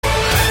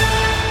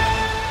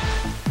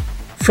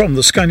From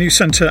the Sky News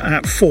Centre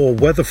at 4,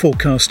 weather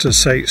forecasters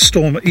say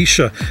Storm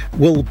Isha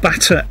will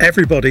batter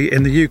everybody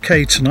in the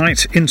UK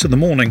tonight into the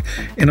morning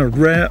in a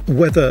rare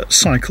weather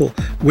cycle.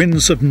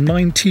 Winds of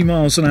 90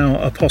 miles an hour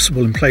are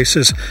possible in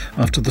places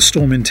after the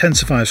storm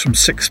intensifies from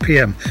 6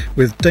 p.m,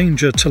 with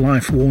danger to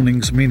life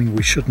warnings meaning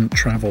we shouldn't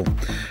travel.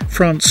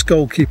 France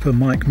goalkeeper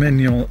Mike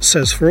Maignan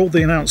says for all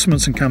the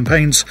announcements and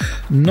campaigns,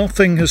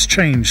 nothing has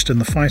changed in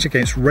the fight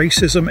against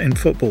racism in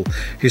football.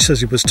 He says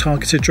he was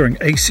targeted during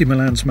AC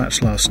Milan's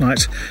match last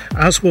night,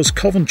 as was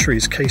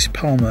Coventry's Casey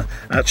Palmer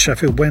at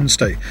Sheffield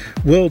Wednesday.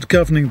 World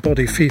governing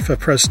body FIFA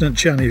President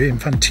Gianni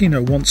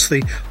Infantino wants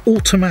the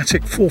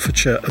automatic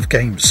forfeiture of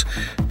games.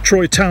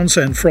 Troy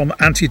Townsend from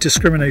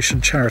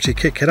anti-discrimination charity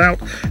Kick It Out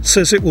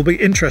says it will be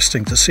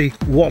interesting to see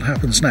what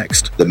happens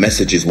next. The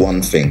message is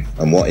one thing,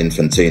 and what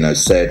Infantino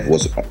said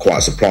was quite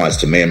a surprise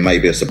to me and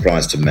maybe a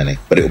surprise to many.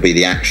 But it will be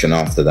the action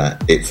after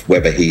that. It's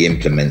whether he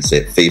implements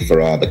it.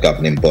 FIFA are the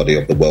governing body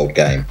of the world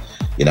game.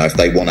 You know, if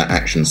they want to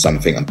action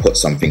something and put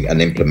something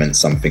and implement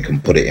something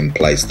and put it in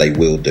place, they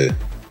will do.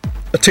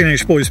 A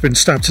teenage boy has been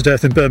stabbed to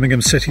death in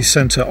Birmingham city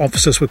centre.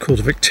 Officers were called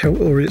to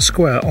Victoria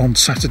Square on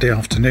Saturday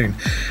afternoon.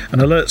 An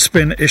alert's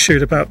been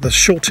issued about the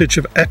shortage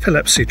of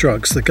epilepsy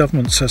drugs the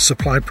government says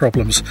supply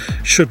problems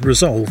should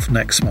resolve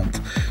next month.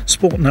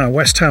 Sport now.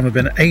 West Ham have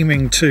been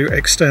aiming to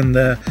extend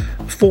their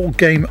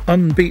 4-game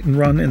unbeaten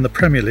run in the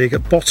Premier League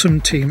at bottom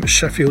team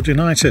Sheffield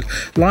United.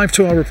 Live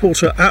to our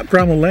reporter at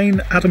Bramall Lane,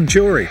 Adam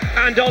Jury.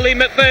 And Ollie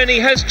McBurney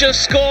has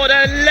just scored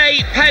a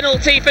late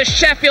penalty for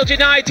Sheffield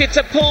United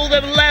to pull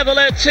them level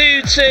at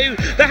 2-2.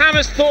 The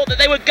Hammers thought that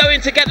they were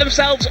going to get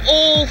themselves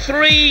all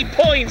 3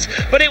 points,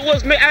 but it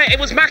was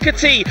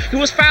McAtee who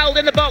was fouled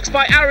in the box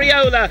by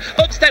Areola.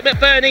 Up stepped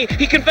McBurney,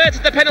 he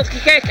converted the penalty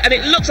kick, and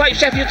it looks like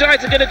Sheffield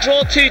United are going to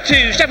draw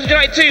 2-2. Sheffield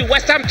United 2,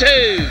 West Ham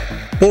 2.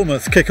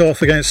 Bournemouth kick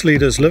off against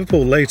leaders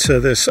Liverpool later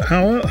this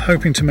hour,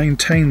 hoping to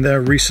maintain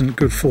their recent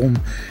good form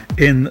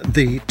in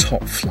the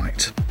top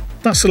flight.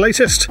 That's the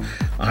latest.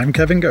 I'm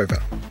Kevin Gover.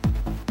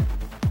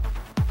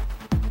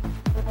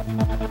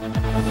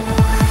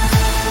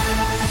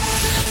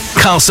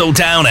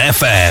 Castledown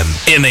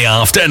FM in the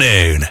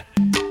afternoon.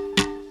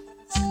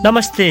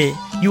 Namaste.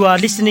 You are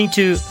listening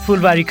to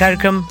Fulbari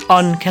Karyakram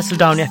on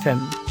Castledown FM,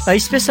 a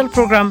special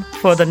program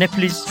for the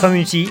Nepalese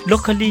community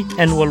locally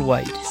and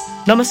worldwide.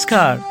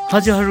 नमस्कार,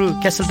 हजुरहरू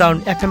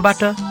क्यासलडाउन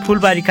एफएमबाट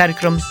फुलबारी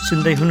कार्यक्रम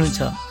सुन्दै हुनुहुन्छ।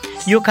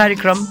 यो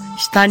कार्यक्रम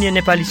स्थानीय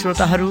नेपाली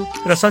श्रोताहरू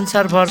र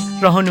संसारभर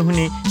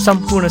रहनुहुने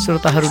सम्पूर्ण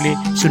श्रोताहरूले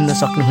सुन्न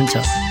सक्नुहुन्छ।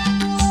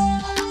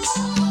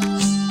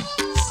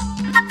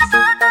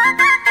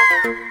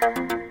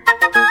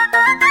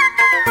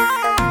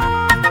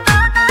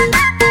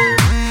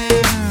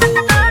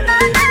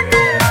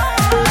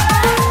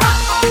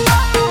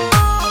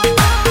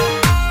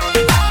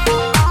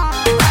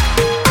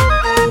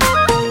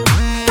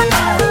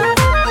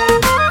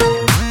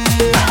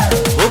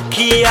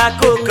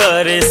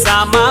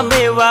 सामा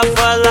मेवा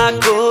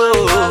फलाको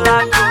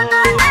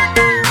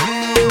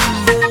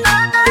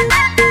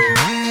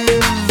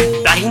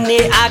दाहिने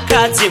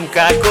आँखा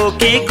चिम्काको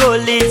कि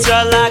गोली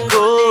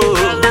चलाको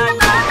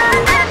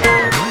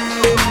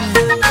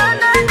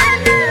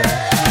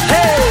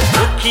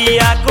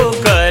दुखियाको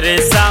करे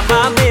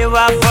सामा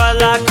मेवा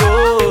फलाको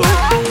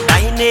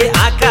दाहिने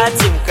आँखा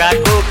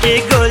चिम्काको कि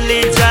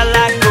गोली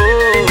चलाको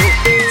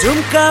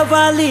झुम्का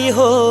वाली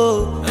हो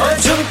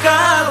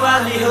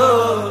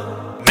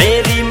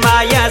मेरी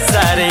माया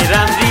सारे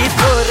राम्री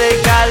थोरै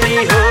काली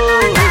हो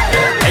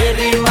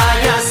मेरी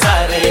माया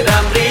सारे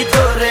राम्री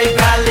थोरै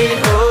काली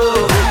हो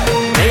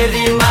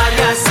मेरी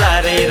माया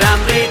सारे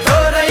राम्री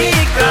थोरै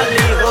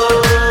काली हो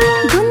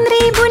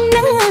गुन्द्री बुन्न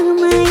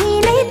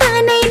मैले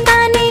तानै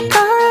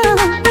तानेको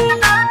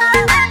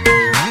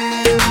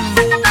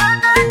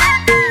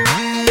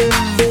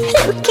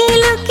लुकी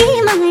लुकी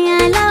माया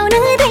लाउन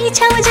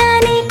रहेछौ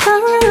जानेको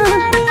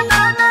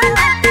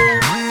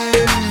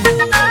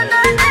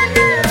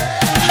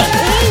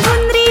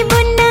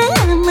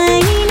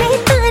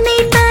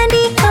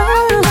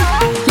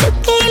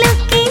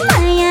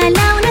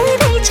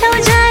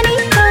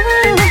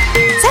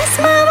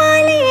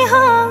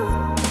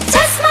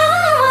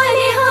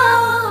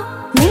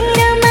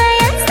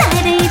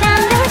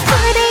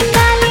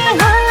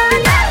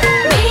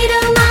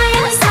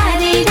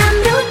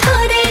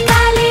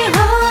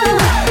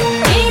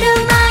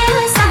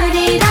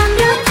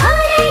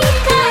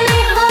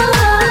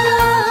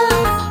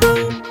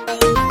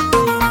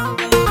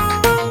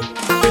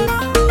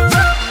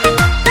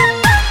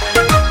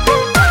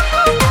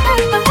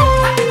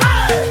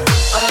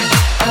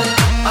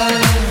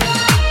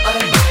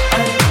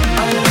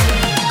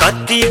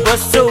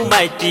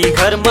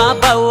घरमा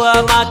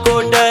बाउआमाको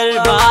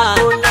डरमा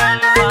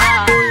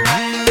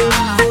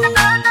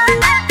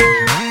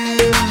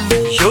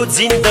यो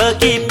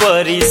जिन्दगी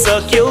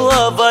परिसक्यो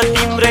अब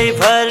तिम्रै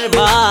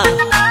भरमा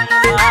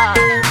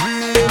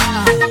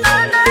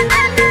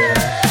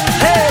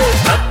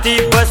कति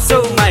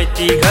बसौ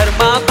माइती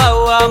घरमा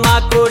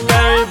बाउआमाको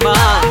डरमा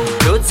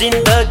यो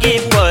जिन्दगी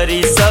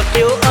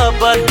परिसक्यो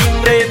अब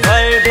तिम्रै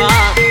भरमा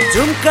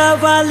झुम्का झुमका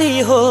वाली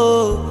हो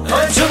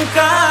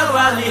झुमका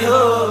वाली हो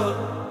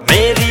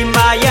मेरी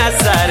माया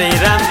सारे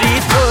राम्री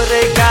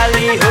थोरै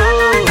काली हो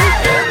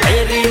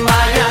मेरी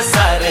माया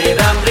सारे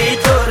राम्री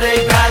थोरै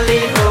काली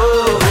हो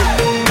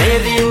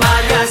मेरी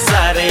माया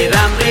सारे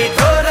राम्री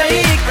थोरै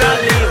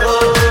काली हो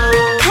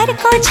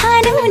घरको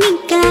छानो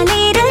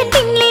निकालेर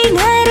तिमीले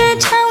घर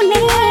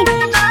छाउने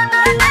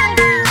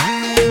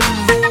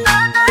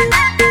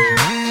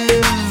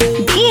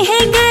बिहे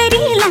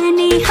गरी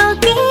लाने हो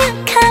कि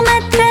आँखा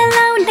मात्र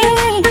लाउने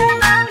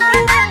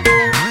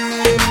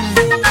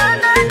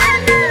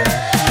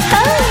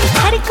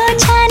घरको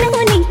छानो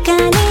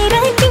निकालेर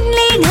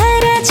तिमीले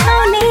घर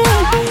छाउने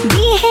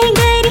बिहे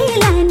गरी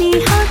लाने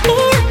हो कि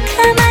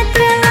आँखा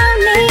मात्र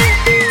लाउने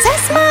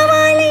चस्मा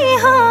वाली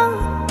हो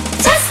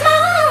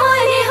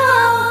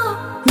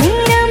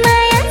मेरो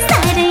माया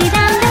साह्रै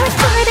राम्रो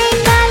थोरै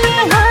काली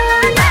हो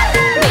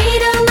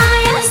मेरो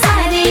माया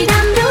साह्रै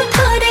राम्रो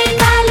थोरै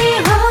काली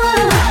हो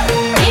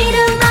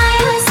मेरो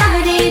माया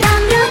साह्रै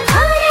राम्रो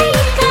थोरै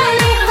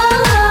काली हो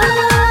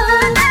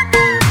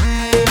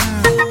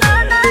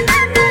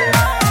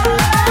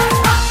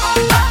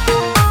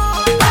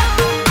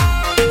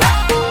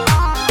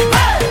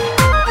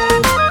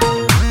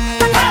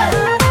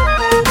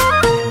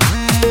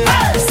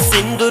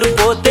सिन्दुर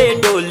पोते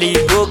डोली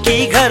बोकी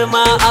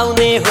घरमा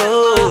आउने हो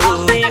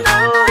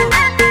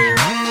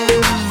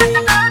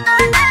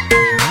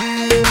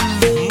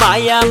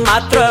माया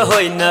मात्र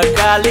होइन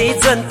काली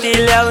जन्ती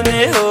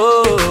ल्याउने हो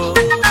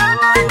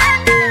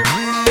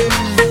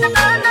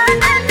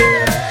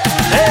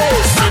हे,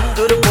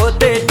 सिन्दुर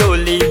पोते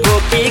डोली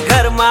बोकी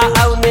घरमा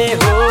आउने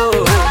हो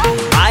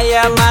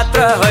माया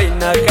मात्र होइन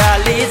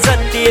काली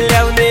जन्ती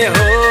ल्याउने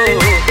हो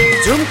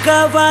झुमका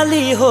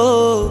वाली हो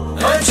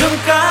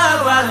झुमका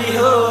वाली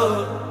हो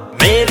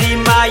मेरी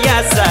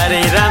माया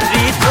सारे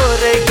राम्री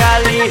थोरै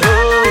काली हो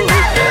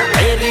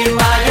मेरी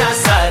माया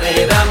सारे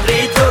राम्री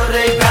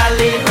थोरै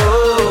काली हो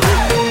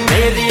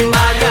मेरी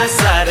माया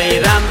सारे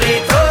राम्री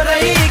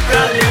थोरै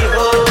काली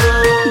हो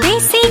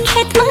देशी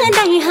खेतमा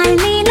दाइ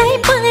हाल्नेलाई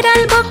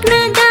पराल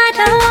बोक्न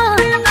गाह्रो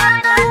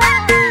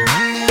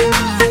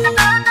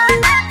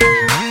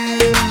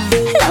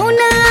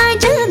लाउन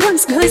आज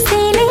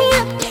घुसघुसेले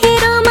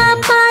अप्ठ्यारोमा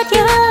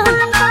पार्यो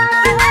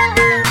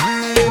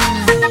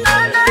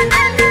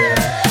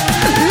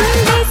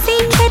देशी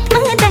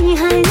खेतमा दाइ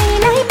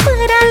हाल्नेलाई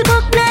पराल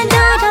बोक्न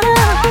गाह्रो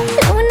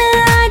लाउन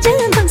आज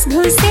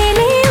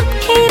घुसघुसेले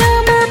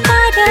अप्ठ्यारोमा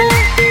पार्यो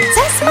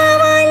चस्मा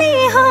वाली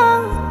हो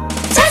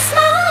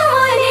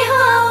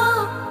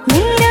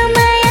मेरो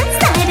माया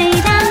साह्रै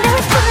राम्रो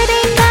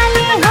थोरै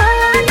काली हो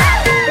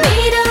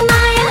मेरो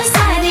माया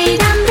साह्रै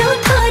राम्रो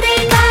थोरै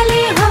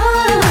काली हो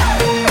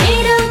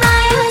मेरो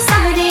माया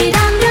साह्रै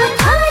राम्रो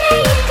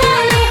थोरै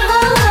काली हो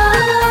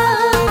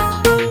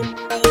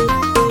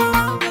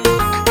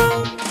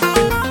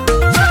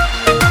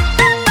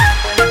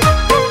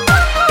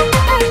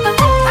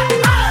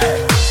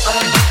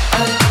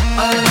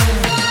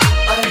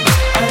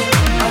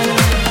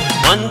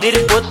मन्दिर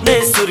पोत्ने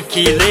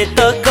सुर्खीले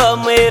त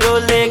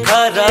कमेरोले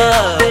घर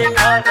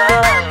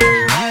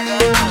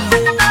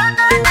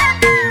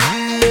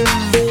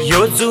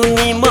यो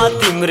जुनी म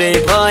तिम्रै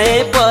भए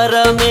पर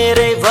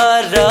मेरै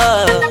भर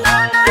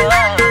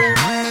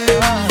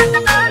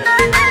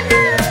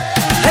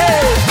हे,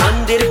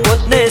 मन्दिर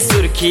पोत्ने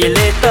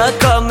सुर्खीले त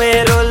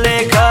कमेरोले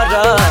घर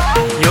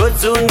यो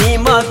जुनी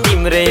म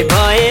तिम्रै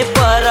भए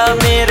पर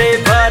मेरै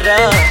भर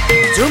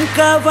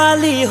झुमका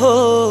वाली हो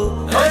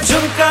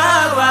झुमका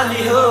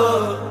वाली हो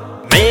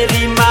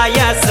मेरी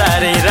माया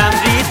सारे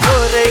राम्री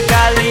थोरै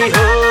काली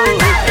हो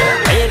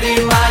मेरी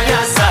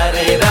माया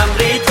सारे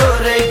राम्री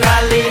थोरै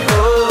काली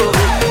हो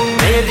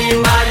मेरी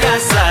माया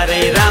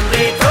सारे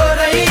राम्री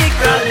थोरै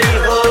काली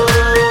हो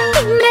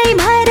तिम्रै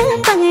भर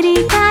परी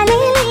काली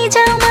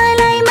लैजाऊ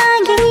मलाई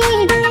मागी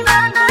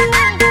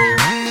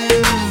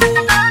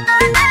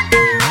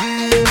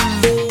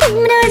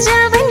तिम्रो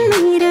जवन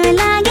मेरो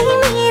लागि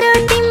मेरो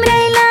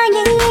तिम्रै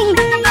लागि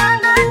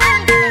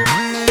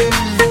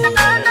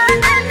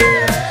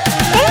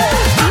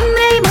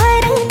तिम्रै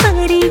भर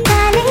परी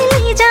काली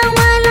लैजाऊ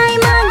मलाई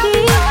मागी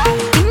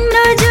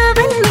तिम्रो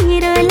जवन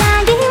मेरो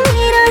लागि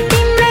मेरो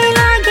तिम्रै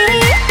लागि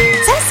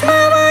चस्मा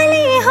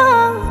वाली हो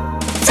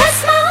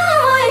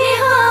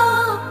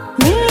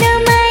मेरो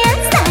माया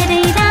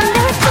साह्रै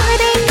राम्रो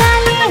थोरै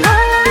काली हो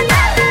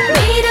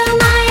मेरो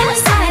माया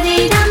साह्रै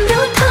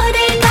राम्रो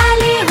थोरै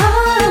काली हो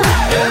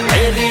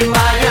मेरी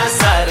माया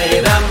सारे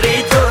राम्री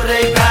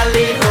थोरै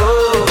काली हो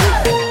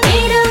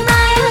मेरो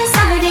माया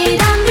साह्रै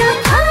राम्रो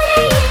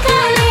थोरै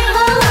काली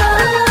हो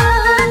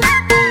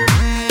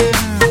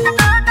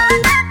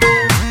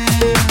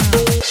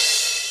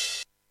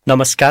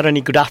नमस्कार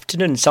अनि गुड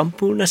आफ्टरनुन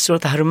सम्पूर्ण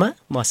श्रोताहरूमा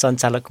म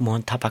सञ्चालक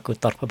मोहन थापाको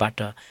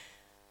तर्फबाट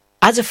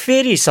आज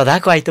फेरि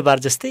सदाको आइतबार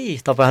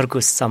जस्तै तपाईँहरूको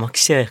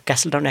समक्ष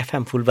क्यासलडाउन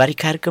एफएम फुलबारी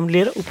कार्यक्रम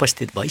लिएर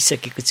उपस्थित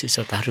भइसकेको छु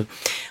श्रोताहरू।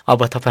 अब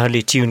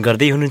तपाईँहरूले ट्युन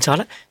गर्दै हुनुहुन्छ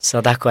होला।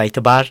 सदाको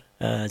आइतबार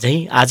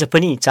झैँ आज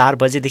पनि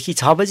 4 बजेदेखि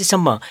 6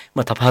 बजेसम्म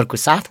म तपाईँहरूको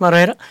साथमा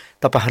रहेर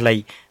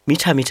तपाईँहरूलाई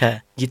मिठा मिठा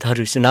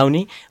गीतहरू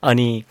सुनाउने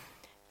अनि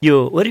यो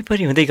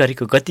वरिपरि हुँदै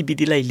गरेको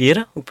गतिविधिलाई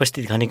लिएर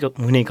उपस्थित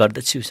हुने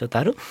गर्दछु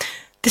श्रोताहरू।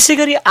 त्यसै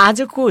गरी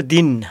आजको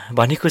दिन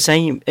भनेको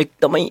चाहिँ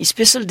एकदमै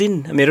स्पेसल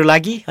दिन मेरो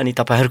लागि अनि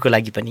तपाईँहरूको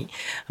लागि पनि।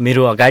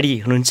 मेरो अगाडि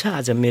हुनुहुन्छ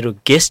आज मेरो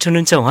गेस्ट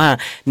हुनुहुन्छ, उहाँ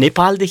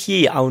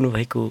नेपालदेखि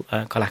आउनुभएको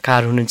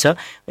कलाकार हुनुहुन्छ।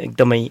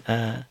 एकदमै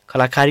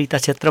कलाकारिता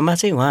क्षेत्रमा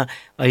चाहिँ उहाँ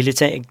अहिले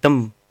चाहिँ एकदम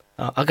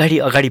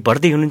अगाडि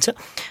बढ्दै हुनुहुन्छ।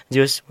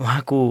 जस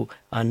उहाँको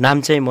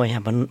नाम चाहिँ म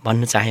यहाँ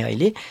भन्न चाहेँ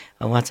अहिले।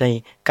 उहाँ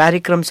चाहिँ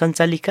कार्यक्रम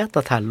सञ्चालिका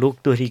तथा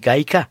लोकदोहोरी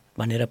गायिका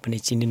भनेर पनि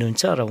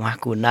चिनिनुहुन्छ र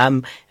उहाँको नाम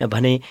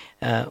भने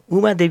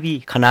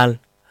उमादेवी खनाल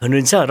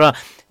हुनुहुन्छ। र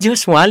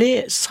जस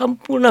उहाँले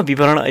सम्पूर्ण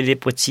विवरण अहिले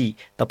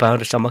पछि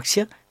तपाईँहरू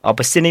समक्ष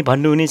अवश्य नै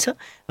भन्नुहुनेछ।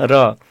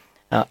 र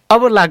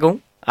अब लागौँ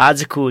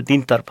आजको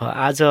दिनतर्फ।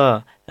 आज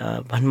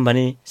भनौँ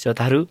भने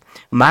श्रोताहरू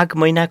माघ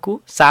महिनाको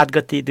 7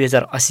 गते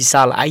 2080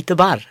 साल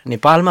आइतबार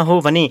नेपालमा हो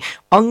भने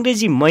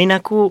अङ्ग्रेजी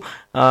महिनाको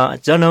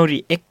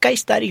जनवरी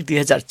 21 तारिक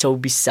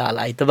 2024 साल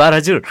आइतबार।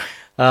 हजुर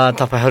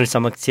तपाईँहरू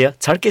समक्ष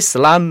छड्के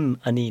सलाम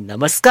अनि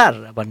नमस्कार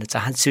भन्न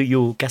चाहन्छु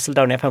यो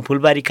क्यासलडाउन एफएम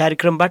फुलबारी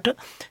कार्यक्रमबाट।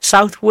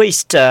 साउथ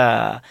वेस्ट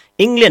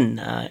इङ्ल्यान्ड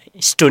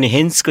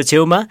स्टोनहेन्जको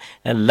छेउमा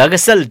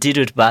लगसल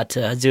डिरुटबाट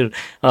हजुर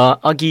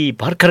अघि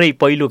भर्खरै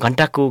पहिलो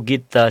घन्टाको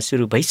गीत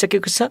सुरु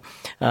भइसकेको छ।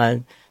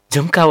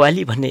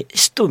 झुम्कावाली भन्ने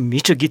यस्तो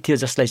मिठो गीत थियो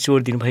जसलाई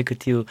स्वर दिनुभएको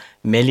थियो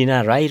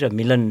मेलिना राई र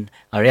मिलन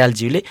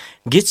अर्यालज्यूले।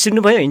 गीत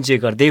सुन्नुभयो, इन्जोय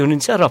गर्दै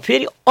हुनुहुन्छ। र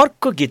फेरि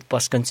अर्को गीत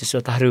पस्कन्छ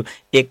श्रोताहरू,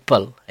 एक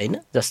पल होइन,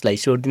 जसलाई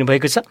स्वर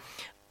दिनुभएको छ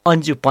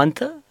अन्जु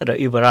पन्त र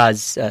युवराज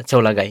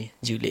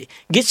चौलागाईज्यूले।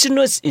 गीत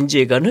सुन्नुहोस्,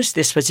 इन्जोय गर्नुहोस्।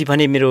 त्यसपछि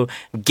भने मेरो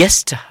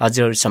गेस्ट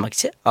हजुर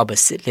समक्ष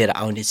अवश्य लिएर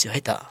आउनेछु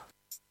है त।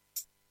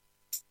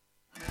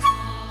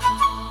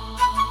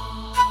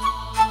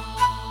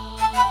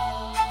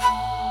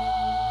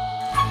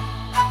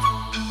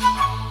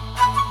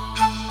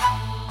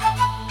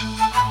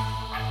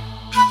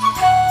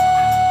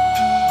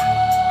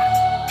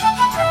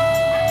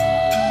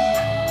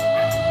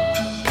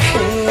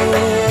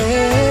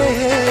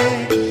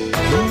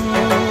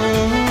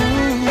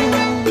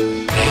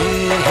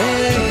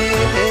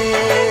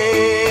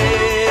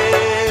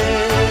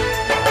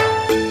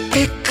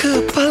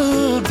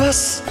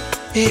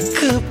 एक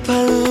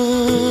पल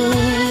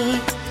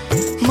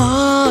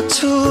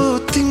माछु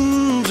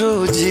तिम्रो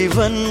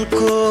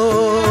जीवनको,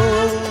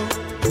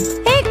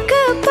 एक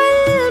पल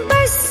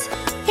बस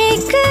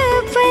एक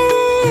पल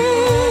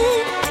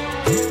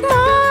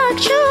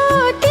माछु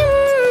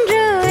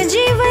तिम्रो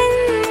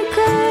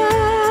जीवनको,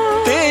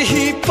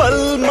 त्यही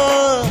पलमा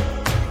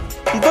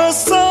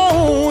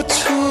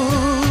बसाउँछु,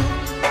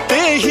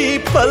 त्यही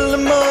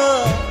पलमा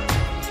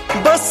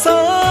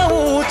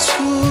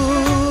बसाउँछु।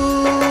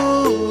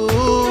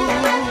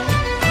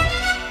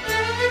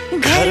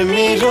 घर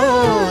मेरो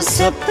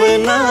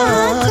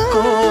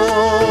सपनाको,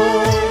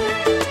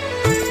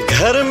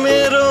 घर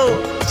मेरो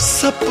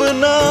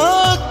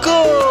सपनाको,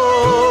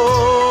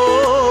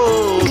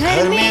 घर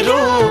मेरो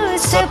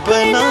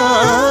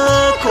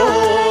सपनाको,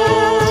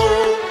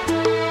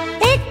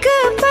 एक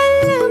पल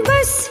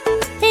बस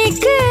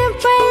एक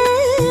पल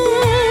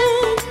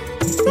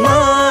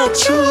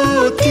माछु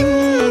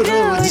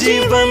तिम्रो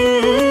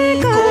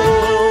जीवनको।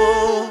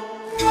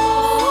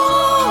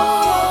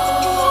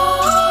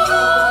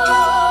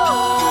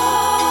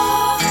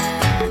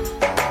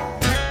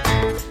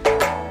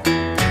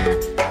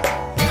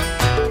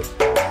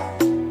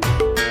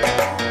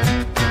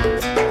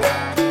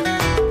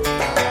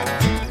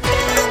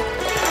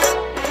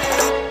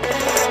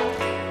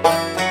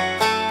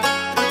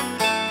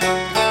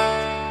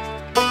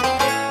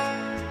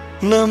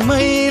 न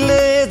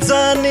मैले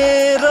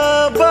जानेर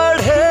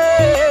बढे,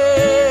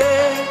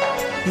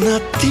 न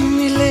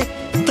तिमीले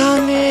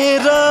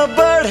तानेर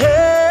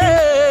बढे,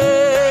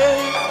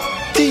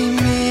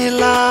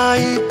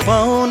 तिमीलाई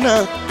पाउन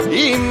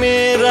यी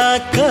मेरा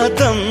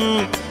कदम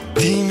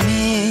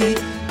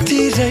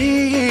तिमीतिरै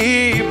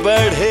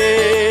बढे।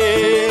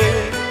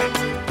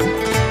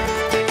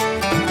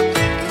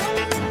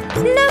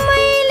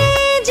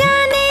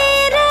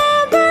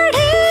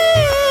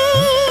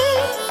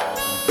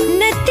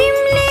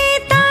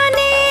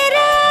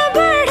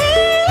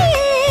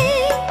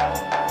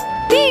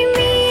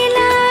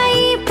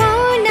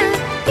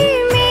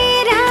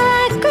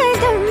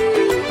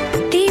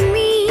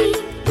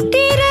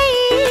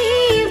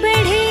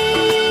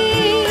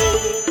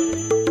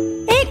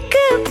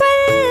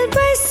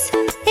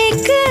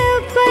 एक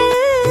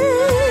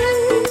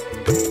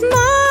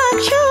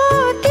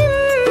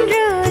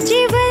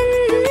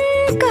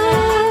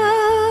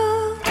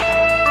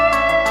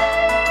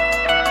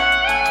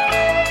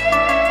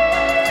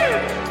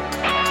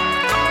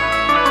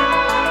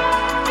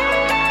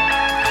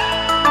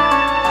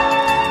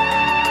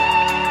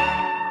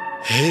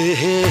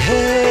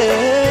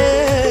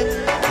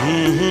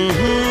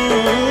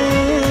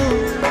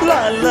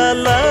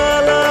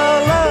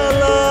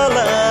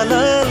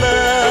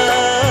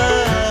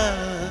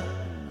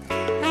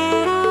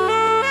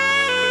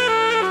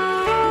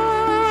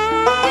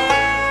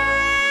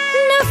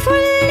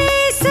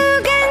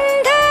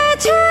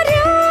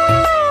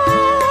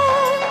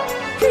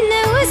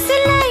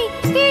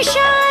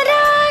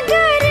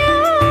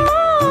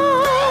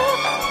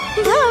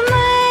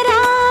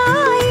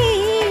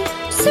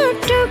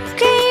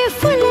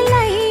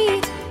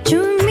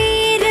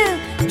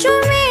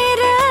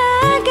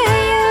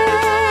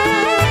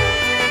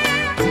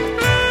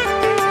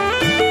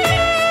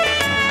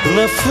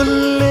न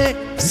फुलले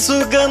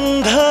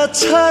सुगन्ध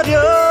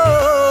छर्यो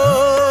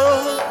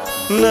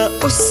न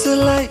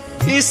उसलाई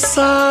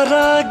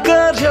इसारा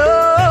गर्यो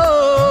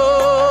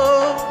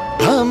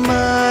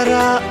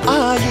हमारा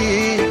आई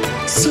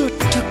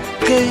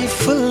सुटुक्कै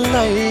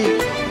फुललाई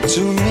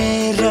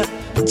चुमेर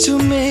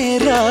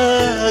चुमेर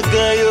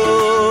गयो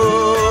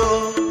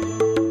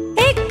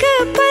एक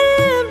पल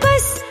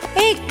बस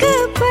एक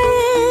पल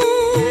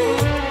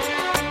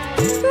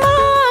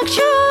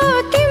माग्छु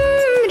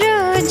तिम्रो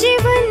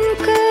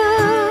जीवनको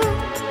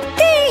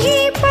त्यही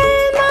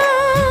पलमा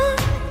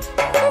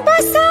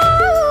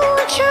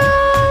बसाउँछु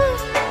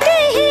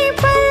त्यही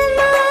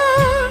पलमा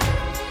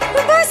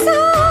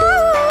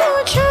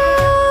बसाउँछु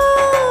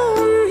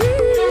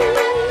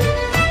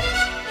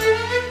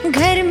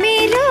घर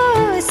मेरो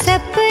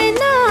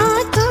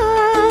सपनाको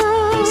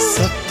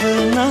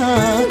सपना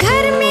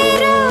घर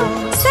मेरो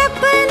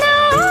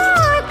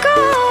सपनाको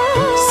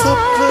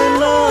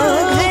सपना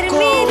घर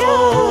मेरो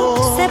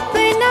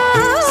सपनाको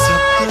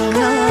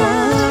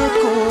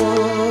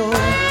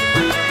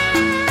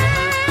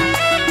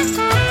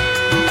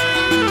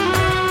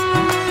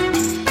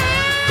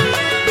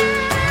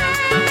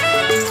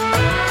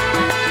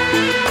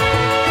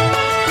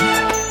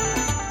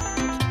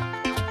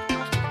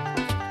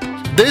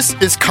This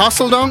is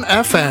Castledown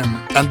FM,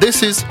 and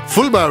this is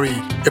Fulbari,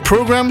 a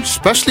program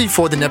specially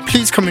for the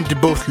Nepalese community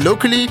both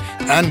locally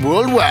and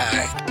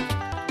worldwide.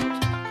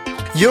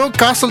 Yo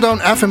Castledown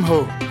FM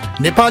ho,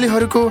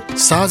 Nepaliharuko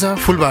Saza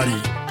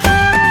Fulbari.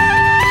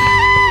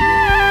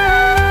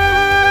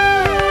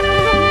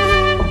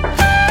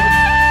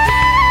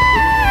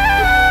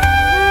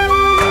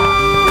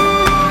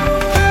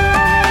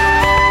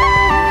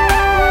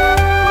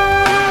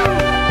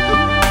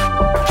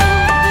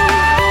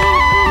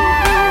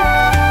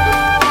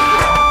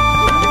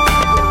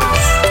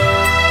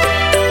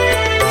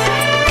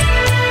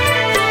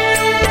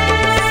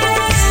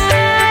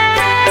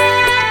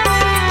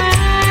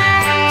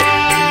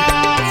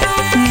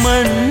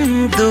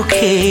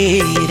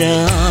 दुखेर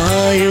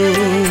आयो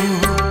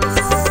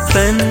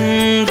तन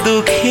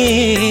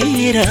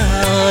दुखेर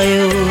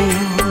आयो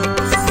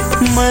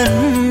मन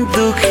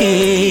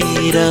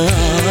दुखेर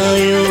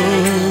आयो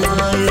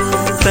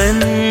तन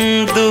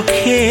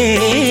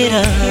दुखेर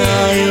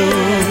आयो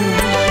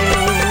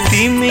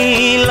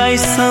तिमीलाई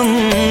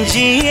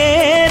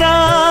सम्झिएर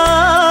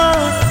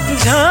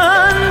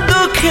झन्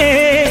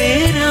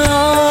दुखेर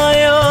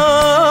आयो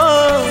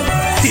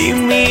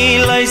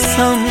तिमीलाई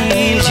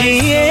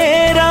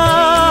सम्झिएर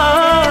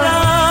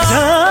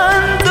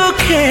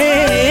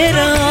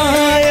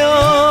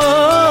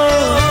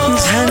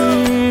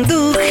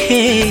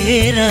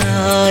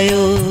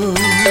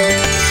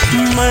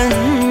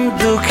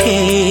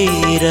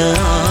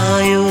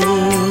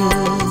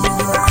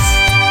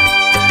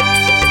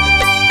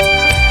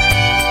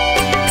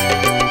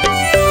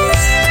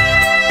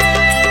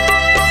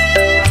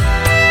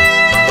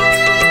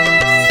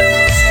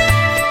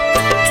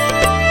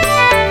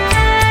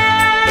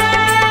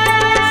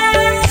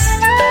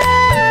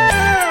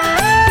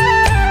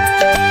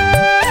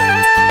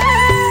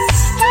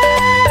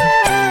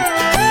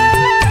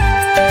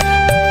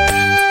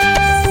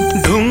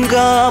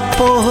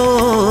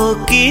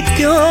कि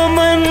त्यो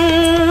मन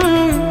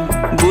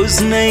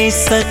बुझ्नै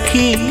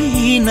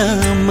सकिन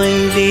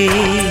मैले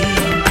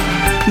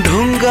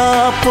ढुङ्गा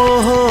पो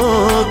हो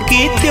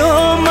कि त्यो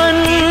मन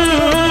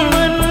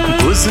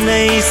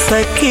बुझ्नै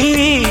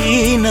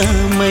सकिन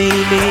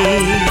मैले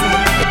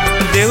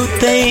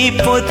देउतै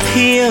पो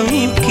थियौ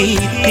कि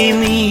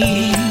तिमी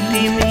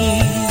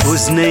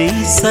बुझ्नै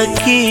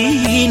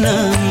सकिन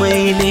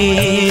मैले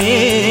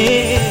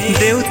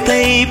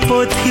देउतै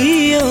पो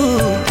थियौ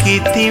कि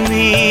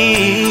तिमी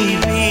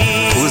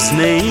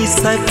बुझ्नै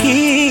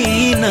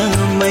सकिन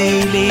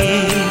मैले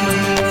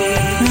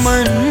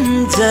मन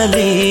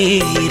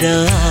जलेर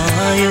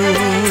आयो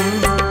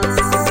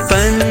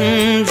तन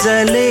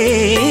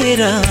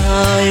जलेर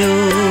आयो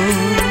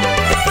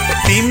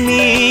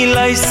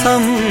तिमीलाई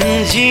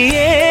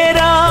सम्झिएर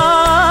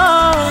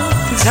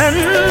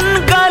झन्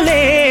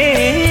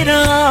गलेर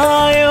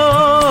आयो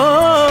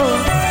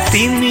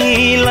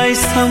तिमीलाई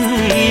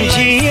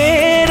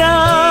सम्झिएर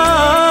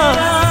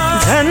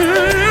झन्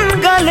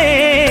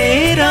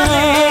गलेर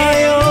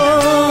आयो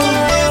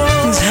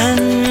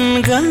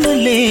झन्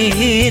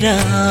गलेर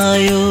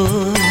आयो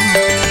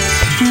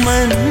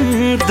मन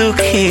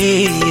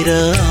दुखेर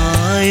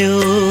आयो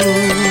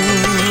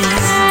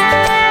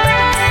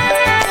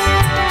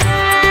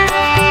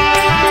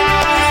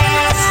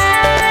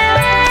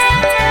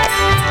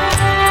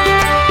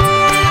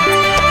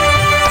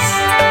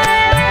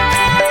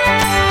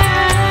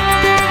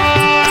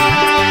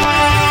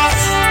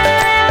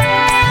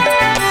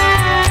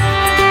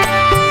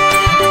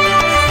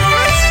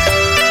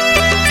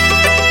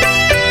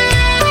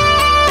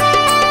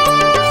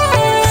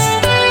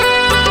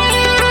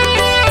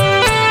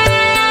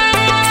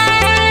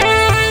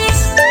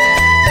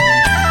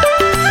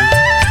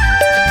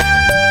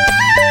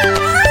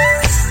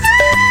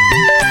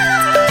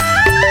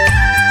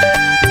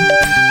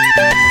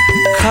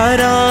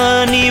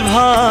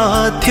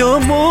थियो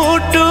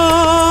मुटु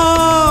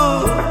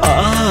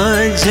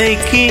अझै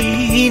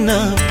किन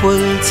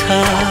पुल्छ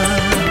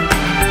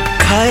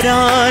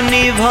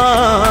खरानी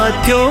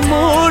भयो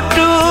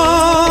मुटु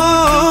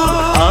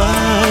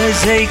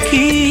अझै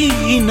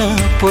किन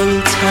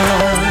पुल्छ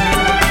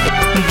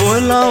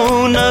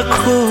बोलाउन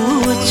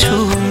खोज्छु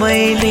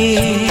मैले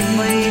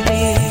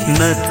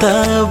न त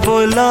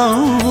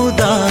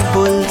बोलाउँदा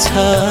बोल्छ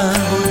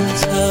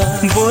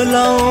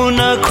बोलाउन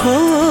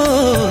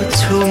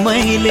खोज्छु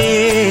मैले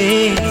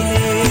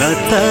न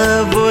त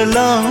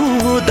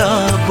बोलाउँदा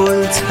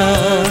बोल्छ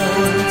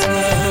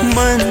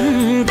मन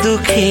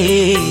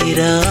दुखेर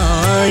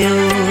आयो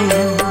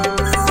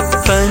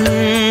तन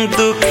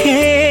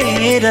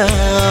दुखेर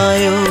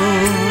आयो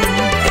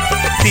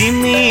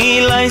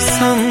तिमीलाई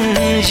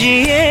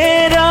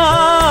सम्झिएर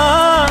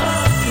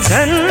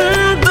झन्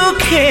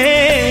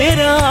दुखेर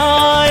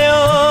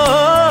आयो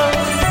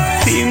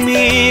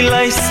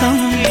तिमीलाई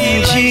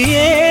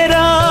सम्झिएर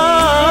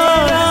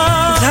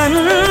झन्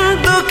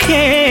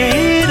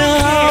दुखेर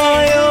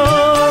आयो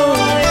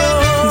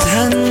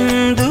झन्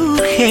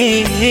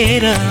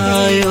दुखेर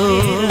आयो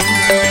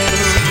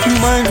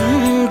मन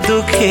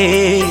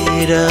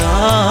दुखेर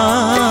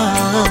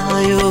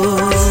आयो।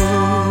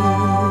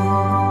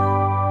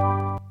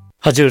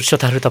 हजुर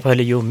श्रोताहरू,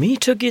 तपाईँले यो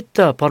मिठो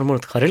गीत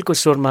प्रमोद खरेलको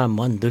स्वरमा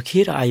मन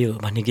दुखेर आयो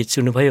भन्ने गीत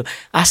सुन्नुभयो।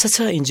 आशा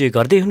छ इन्जोय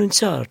गर्दै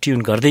हुनुहुन्छ, ट्युन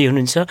गर्दै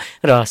हुनुहुन्छ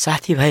र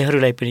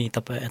साथीभाइहरूलाई पनि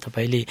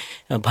तपाईँले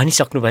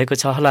भनिसक्नु भएको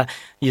छ होला।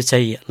 यो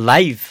चाहिँ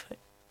लाइभ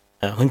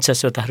हुन्छ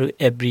श्रोताहरू,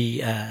 एभ्री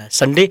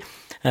सन्डे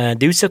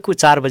दिउँसोको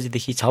 4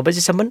 बजेदेखि 6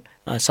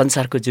 बजेसम्म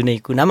संसारको जुनै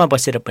कुनामा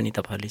बसेर पनि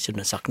तपाईँहरूले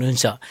सुन्न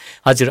सक्नुहुन्छ।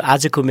 हजुर,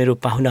 आजको मेरो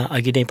पाहुना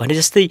अघि नै भने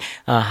जस्तै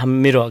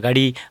मेरो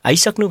अगाडि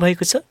आइसक्नु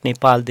भएको छ।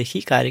 नेपालदेखि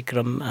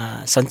कार्यक्रम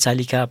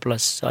सञ्चालिका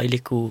प्लस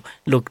अहिलेको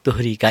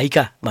लोकदोहोरी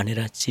गायिका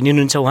भनेर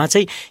चिनिनुहुन्छ। उहाँ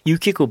चाहिँ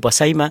युकेको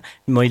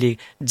बसाइमा मैले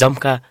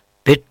जम्का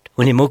भेट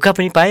हुने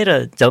मौका पनि पाएँ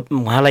र जब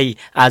उहाँलाई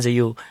आज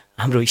यो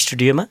हाम्रो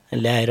स्टुडियोमा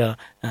ल्याएर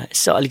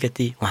यसो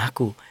अलिकति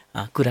उहाँको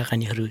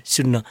कुराकानीहरू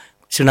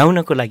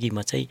सुनाउनको लागि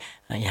म चाहिँ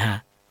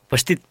यहाँ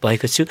उपस्थित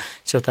भएको छु।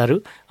 श्रोताहरू,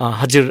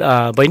 हजुर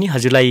बहिनी,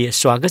 हजुरलाई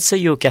स्वागत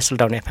छ यो क्यासल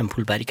डाउन एफएम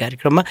फुलबारी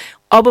कार्यक्रममा।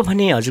 अब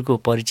भने हजुरको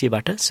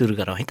परिचयबाट सुरु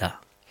गरौँ है त।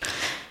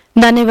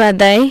 धन्यवाद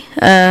दाई।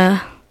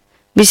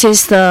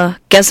 विशेष त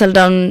क्यासल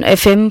डाउन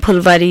एफएम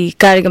फुलबारी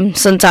कार्यक्रम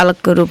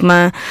सञ्चालकको रूपमा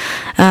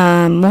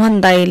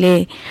मोहन दाईले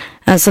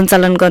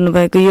सञ्चालन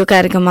गर्नुभएको यो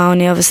कार्यक्रममा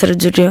आउने अवसर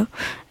जुट्यो।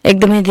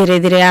 एकदमै धेरै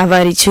धेरै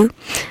आभारी छु।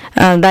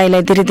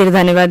 दाईलाई धेरै धेरै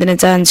धन्यवाद दिन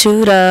चाहन्छु।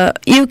 र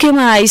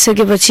युकेमा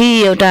आइसकेपछि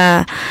एउटा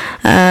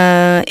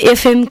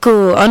एफएमको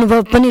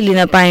अनुभव पनि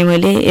लिन पाएँ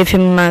मैले।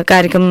 एफएममा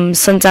कार्यक्रम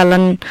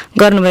सञ्चालन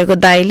गर्नुभएको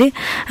दाईले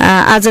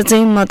आज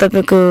चाहिँ म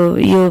तपाईँको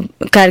यो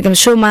कार्यक्रम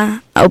शोमा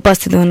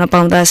उपस्थित हुन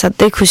पाउँदा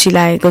साथै खुसी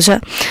लागेको छ।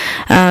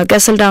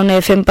 क्यासल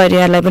डाउन एफएम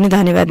परिवारलाई पनि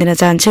धन्यवाद दिन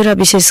चाहन्छु र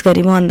विशेष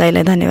गरी मोहन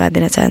दाईलाई धन्यवाद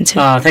दिन चाहन्छु।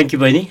 थ्याङ्क यू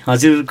बहिनी।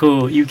 हजुरको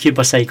युके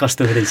बसाइ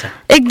कस्तो हुँदैछ?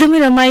 एकदमै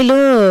रमाइलो,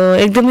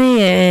 एकदमै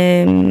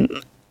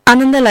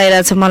आनन्द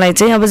लागिरहेछ मलाई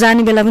चाहिँ। अब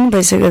जाने बेला पनि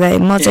भइसक्यो दाइ।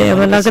 म चाहिँ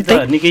अब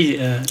लगत्तै निकै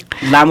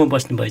लामो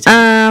बस्नु भएछ।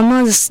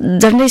 म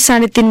झन्डै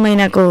 3.5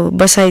 महिनाको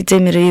बसाइ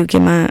चाहिँ मेरो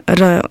युकेमा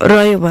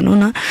रह्यो भनौँ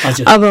न।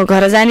 अब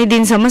घर जाने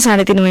दिनसम्म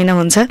 3.5 महिना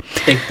हुन्छ।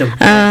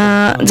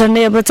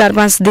 झन्डै अब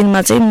 4-5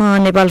 दिनमा चाहिँ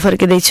म नेपाल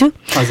फर्किँदैछु।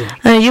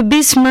 यो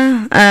बिचमा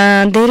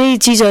धेरै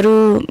चिजहरू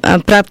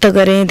प्राप्त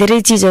गरेँ, धेरै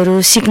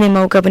चिजहरू सिक्ने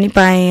मौका पनि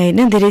पाएँ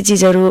होइन, धेरै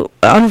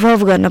चिजहरू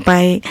अनुभव गर्न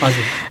पाएँ।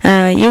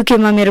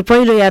 युकेमा मेरो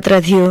पहिलो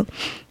यात्रा थियो।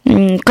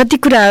 कति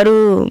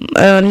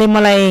कुराहरूले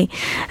मलाई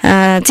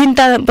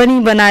चिन्ता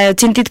पनि बनायो,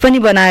 चिन्तित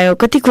पनि बनायो।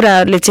 कति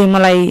कुराहरूले चाहिँ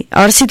मलाई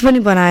हर्षित पनि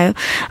बनायो।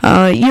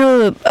 यो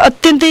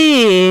अत्यन्तै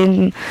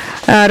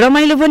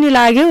रमाइलो पनि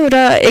लाग्यो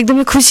र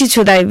एकदमै खुसी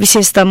छु दाइ।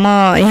 विशेष त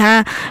म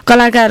यहाँ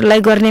कलाकारलाई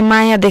गर्ने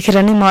माया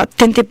देखेर नै म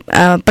अत्यन्तै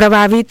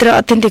प्रभावित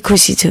र अत्यन्तै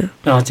खुसी छु।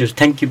 हजुर,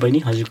 थ्याङ्क यू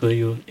बहिनी हजुरको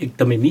यो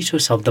एकदमै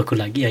मिठो शब्दको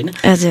लागि होइन।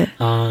 हजुर,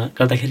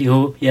 गर्दाखेरि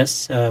हो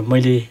यस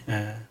मैले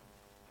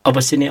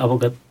अवश्य नै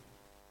अवगत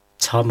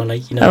छ मलाई,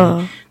 किन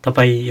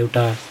तपाईँ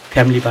एउटा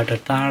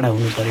फ्यामिलीबाट टाढा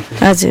हुनु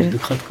परेको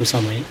दुःखदको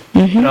समय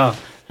र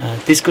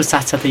त्यसको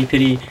साथसाथै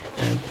फेरि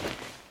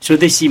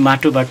स्वदेशी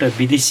माटोबाट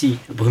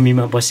विदेशी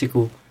भूमिमा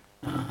बसेको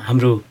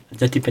हाम्रो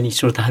जति पनि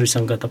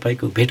श्रोताहरूसँग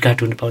तपाईँको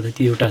भेटघाट हुनु पाउँदा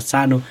त्यो एउटा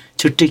सानो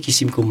छुट्टै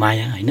किसिमको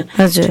माया होइन,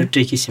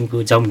 छुट्टै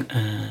किसिमको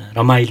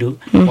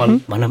रमाइलो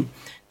पल भनौँ,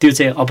 त्यो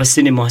चाहिँ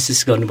अवश्य नै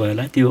महसुस गर्नुभयो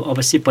होला। त्यो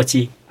अवश्य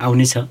पछि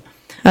आउनेछ।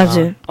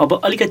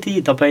 अब अलिकति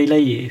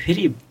तपाईँलाई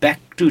फेरि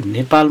ब्याक टु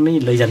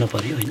नेपालमै लैजानु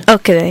पर्यो होइन।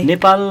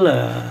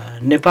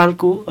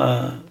 नेपालको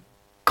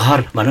घर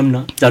भनौँ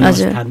न,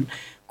 जन्मस्थान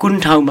कुन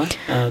ठाउँमा,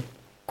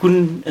 कुन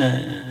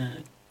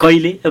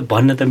कहिले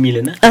भन्न त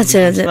मिलेन।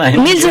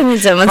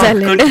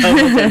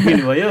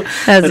 मिल्नुभयो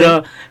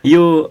र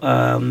यो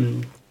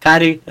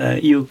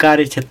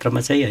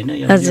कार्यक्षेत्रमा चाहिँ होइन,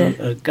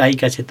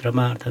 गायिका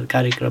क्षेत्रमा अर्थात्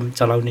कार्यक्रम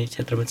चलाउने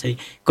क्षेत्रमा चाहिँ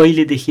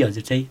कहिलेदेखि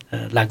हजुर चाहिँ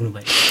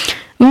लाग्नुभयो?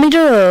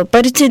 मेरो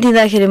परिचय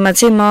दिँदाखेरिमा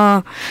चाहिँ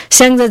म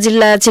स्याङ्जा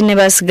जिल्ला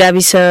चिन्नेबास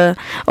गाविस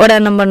वडा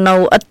नम्बर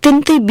 9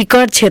 अत्यन्तै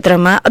विकट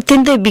क्षेत्रमा,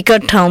 अत्यन्तै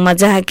विकट ठाउँमा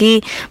जहाँ कि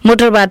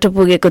मोटर बाटो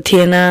पुगेको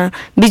थिएन,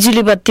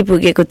 बिजुली बत्ती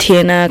पुगेको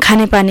थिएन,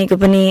 खानेपानीको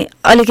पनि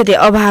अलिकति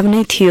अभाव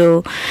नै थियो,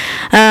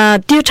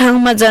 त्यो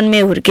ठाउँमा जन्मे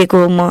हुर्केको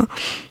हो म।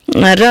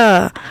 र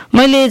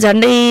मैले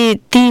झन्डै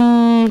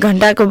 3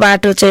 घण्टाको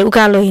बाटो चाहिँ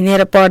उकालो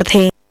हिँडेर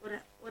पढ्थेँ।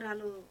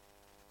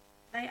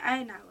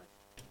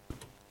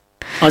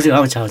 हजुर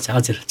आउँछ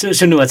हजुर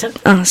सुन्नुभएको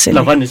छ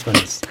ल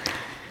भन्नुहोस्।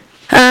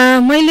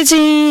 मैले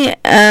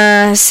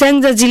चाहिँ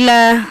स्याङ्जा जिल्ला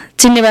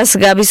चिन्नेबास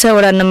गाविस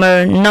वडा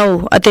नम्बर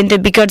 9 अत्यन्तै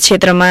विकट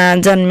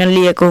क्षेत्रमा जन्म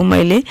लिएको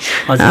मैले,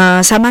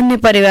 सामान्य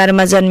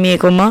परिवारमा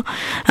जन्मिएको म।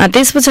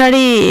 त्यस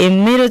पछाडि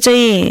मेरो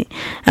चाहिँ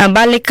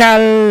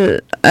बाल्यकाल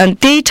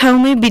त्यही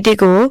ठाउँमै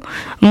बितेको हो।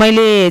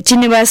 मैले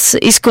चिन्नेबास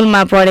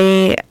स्कुलमा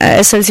पढेँ,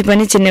 एसएलसी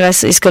पनि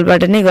चिन्नेबास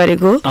स्कुलबाट नै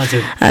गरेको,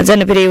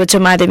 जनप्रिय उच्च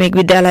माध्यमिक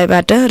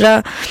विद्यालयबाट,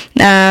 र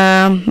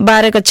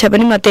 12 कक्षा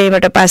पनि म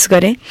त्यहीबाट पास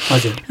गरेँ।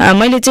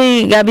 मैले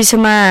चाहिँ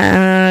गाविसमा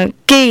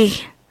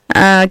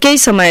केही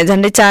समय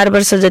झन्डै 4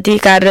 वर्ष जति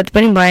कार्यरत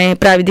पनि भएँ,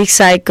 प्राविधिक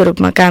सहायकको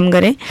रूपमा काम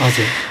गरेँ।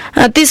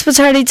 त्यस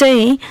पछाडि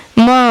चाहिँ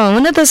म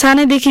हुन त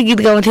सानैदेखि गीत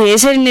गाउँथेँ।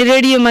 यसरी नै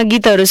रेडियोमा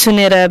गीतहरू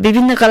सुनेर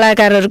विभिन्न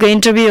कलाकारहरूको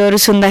इन्टरभ्यूहरू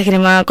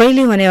सुन्दाखेरिमा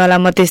कहिले हुनेवाला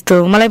म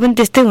त्यस्तो, मलाई पनि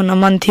त्यस्तै हुन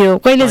मन थियो,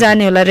 कहिले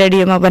जाने होला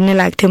रेडियोमा भन्ने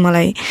लाग्थ्यो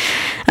मलाई।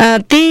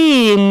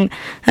 त्यही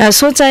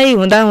सोचाइ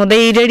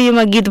हुँदाहुँदै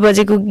रेडियोमा गीत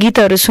बजेको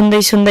गीतहरू सुन्दै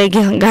सुन्दै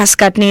घाँस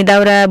काट्ने,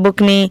 दाउरा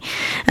बोक्ने,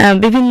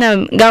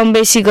 विभिन्न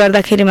गाउँबेसी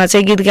गर्दाखेरिमा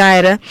चाहिँ गीत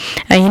गाएर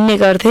हिँड्ने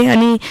गर्थेँ।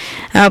 अनि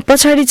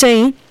पछाडि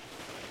चाहिँ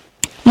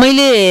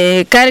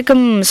मैले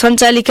कार्यक्रम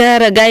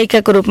सञ्चालिका र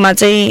गायिकाको रूपमा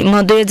चाहिँ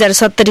म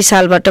 2070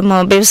 सालबाट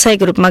म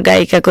व्यावसायिक रूपमा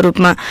गायिकाको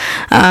रूपमा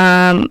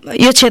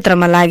यो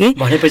क्षेत्रमा लागेँ।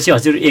 भनेपछि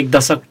हजुर एक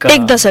दशक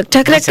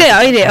ठ्याक्कै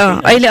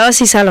अहिले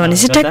 80 साल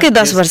भनेपछि ठ्याक्कै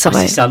 10 वर्ष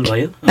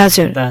भयो।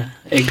 हजुर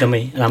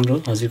एकदमै राम्रो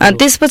हजुर।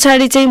 त्यस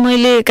पछाडि चाहिँ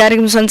मैले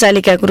कार्यक्रम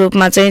सञ्चालिकाको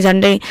रूपमा चाहिँ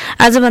झन्डै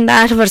आजभन्दा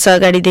 8 वर्ष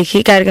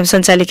अगाडिदेखि कार्यक्रम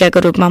सञ्चालिकाको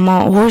रूपमा म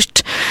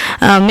होस्ट,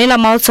 मेला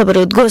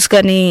महोत्सवहरू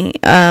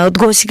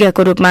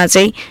उद्घोषिकाको रूपमा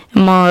चाहिँ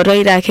म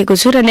रहिराखेको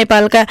छु, र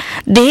नेपालका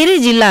धेरै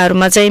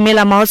जिल्लाहरूमा चाहिँ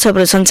मेला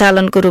महोत्सवहरू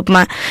सञ्चालनको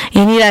रूपमा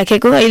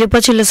हिँडिराखेको। अहिले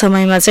पछिल्लो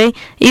समयमा चाहिँ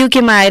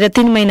युकेमा आएर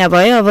 3 महिना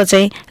भयो, अब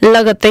चाहिँ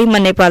लगत्तै म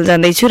नेपाल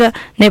जाँदैछु र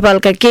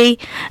नेपालका केही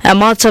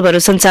महोत्सवहरू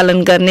सञ्चालन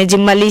गर्ने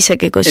जिम्मा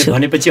लिइसकेको छु।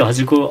 भनेपछि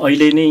हजुरको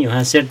अहिले नै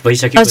सेट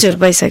भइसकेको छ? हजुर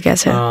भइसकेको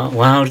छ।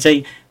 उहाँहरू चाहिँ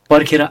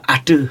पर्खेर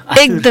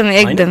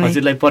एकदम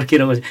हजुरलाई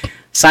पर्खेर,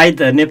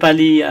 सायद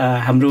नेपाली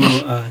हाम्रो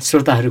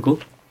श्रोताहरूको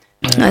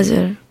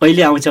हजुर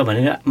अहिले आउँछ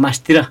भनेर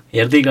मासतिर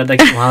हेर्दै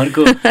गर्दाखेरि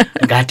उहाँहरूको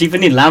घाँटी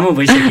पनि लामो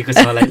भइसकेको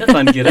छ होला हैन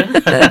तन्केर।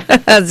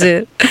 हजुर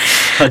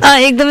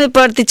एकदमै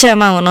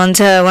प्रतीक्षामा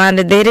हुनुहुन्छ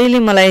उहाँले। धेरैले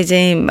मलाई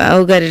चाहिँ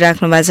उ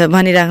गरिराख्नु भएको छ,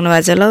 भनिराख्नु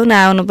भएको छ, लौ न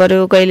आउनु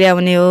पर्यो, कहिले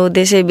आउने हो,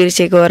 देशै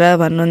बिर्सेको हो र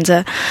भन्नुहुन्छ।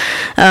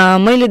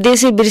 मैले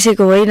देशै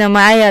बिर्सेको होइन, म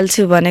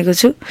आइहाल्छु भनेको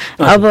छु।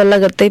 अब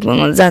लगत्तै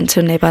जान्छु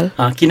नेपाल।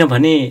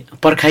 किनभने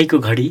पर्खाइको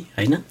घडी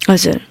हैन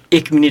हजुर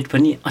 1 मिनेट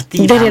पनि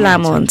अति धेरै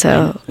लामो हुन्छ।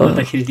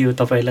 गर्दाखेरि त्यो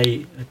तपाईलाई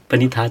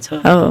पनि थाहा छ,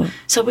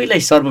 सबैलाई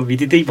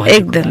सर्वविदितै भयो।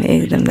 एकदम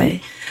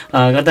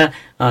गर्दा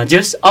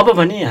जस अब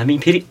भने हामी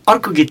फेरि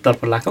अर्को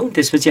गीततर्फ लागौँ,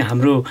 त्यसपछि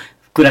हाम्रो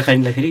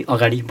कुराकानीलाई फेरि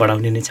अगाडि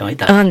बढाउने नै छ है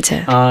त।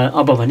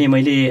 अब भने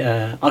मैले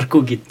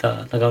अर्को गीत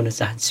लगाउन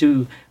चाहन्छु।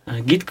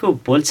 गीतको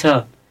बोल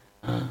छ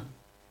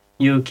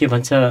यो के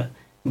भन्छ,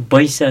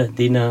 बैस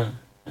दिन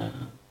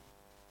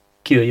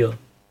के हो यो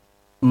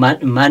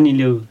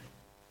मानिल्यौ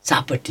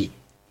चापटी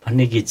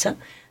भन्ने गीत छ,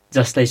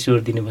 जसलाई स्वर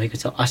दिनुभएको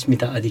छ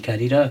अस्मिता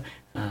अधिकारी र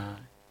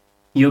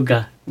योगा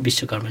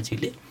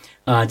विश्वकर्माजीले।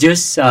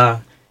 जस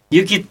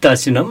यो गीत त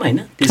सुनौँ होइन,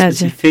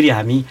 त्यसपछि फेरि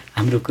हामी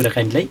हाम्रो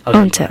कुराकानीलाई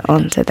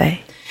हुन्छ दाइ।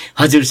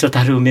 हजुर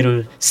श्रोताहरू मेरो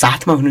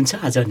साथमा हुनुहुन्छ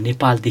आज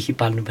नेपालदेखि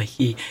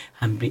पाल्नुभएकी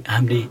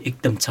हामीले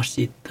एकदम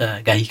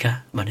चर्चित गायिका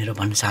भनेर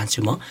भन्न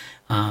चाहन्छु म,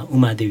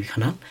 उमादेवी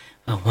खनाल।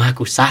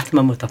 उहाँको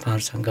साथमा म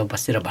तपाईँहरूसँग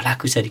बसेर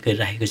भलाकुसारी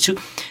गरिरहेको छु।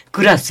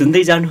 कुरा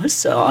सुन्दै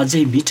जानुहोस्,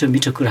 अझै मिठो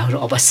मिठो कुराहरू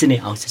अवश्य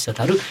नै आउँछ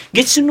श्रोताहरू।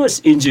 गीत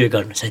सुन्नुहोस्, इन्जोय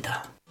गर्नुहोस् है त।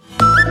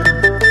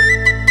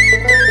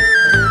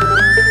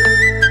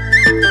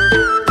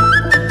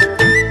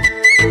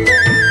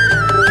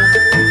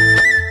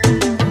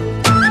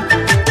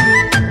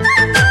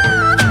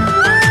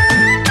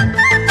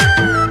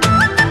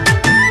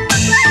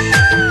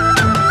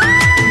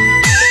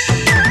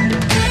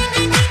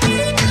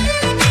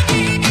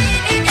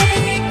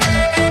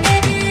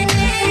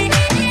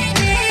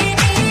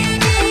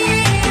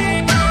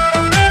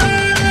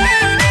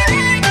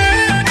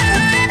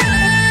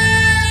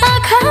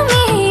 आँखा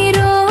में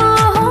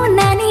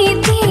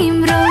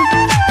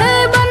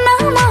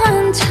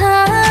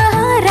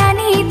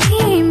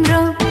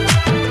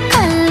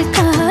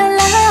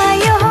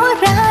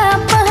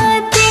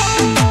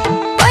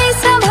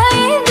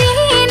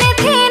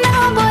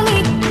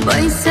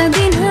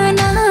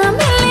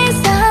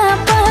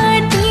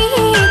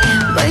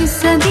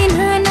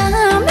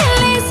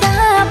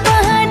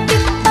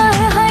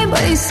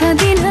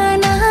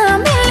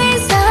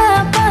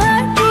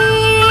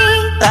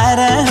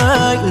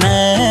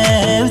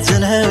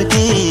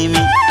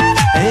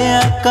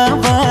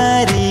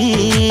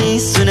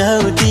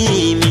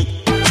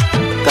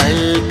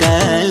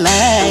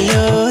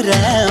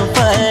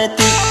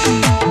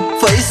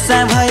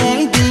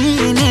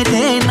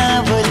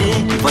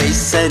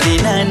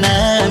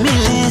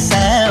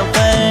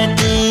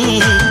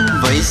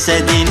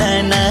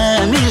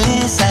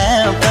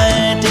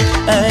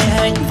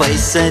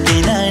पैसा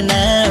दिन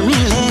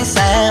नमिले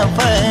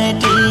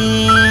सापटी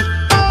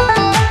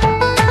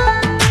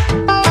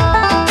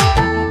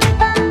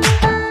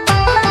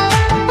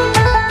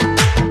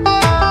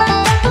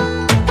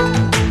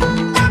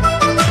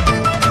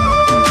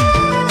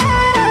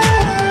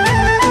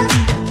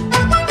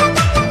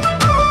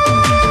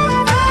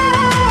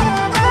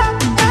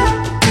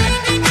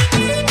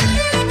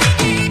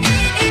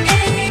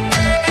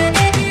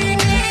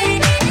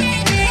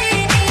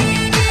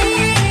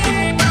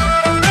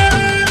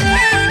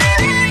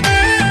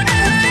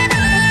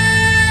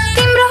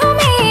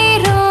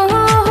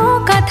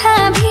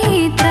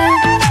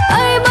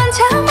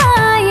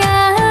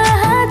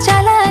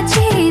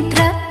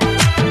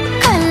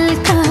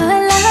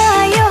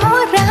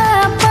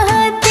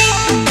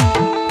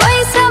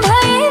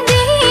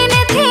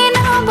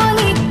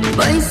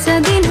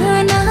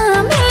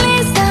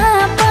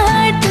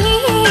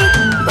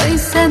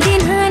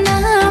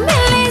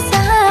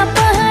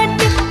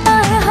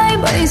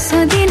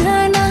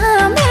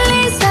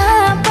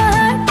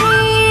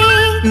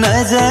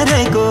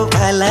नजरको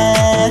भला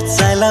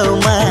चलाउ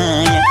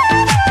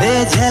माया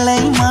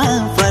झलैमा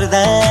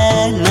पर्दा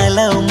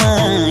नलाउ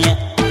माया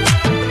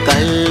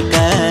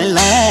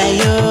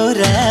कलकलायो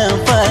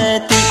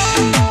रपति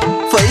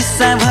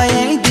पैसा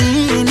भए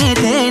दिने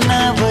थिएन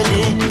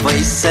बोले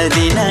पैसा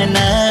दिन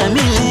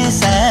नमिले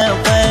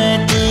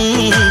सापटी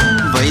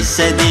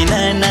पैसा दिन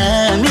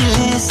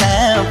नमिले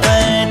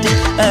सापटी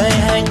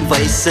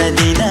पैसा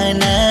दिन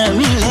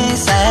नमिले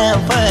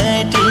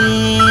सापटी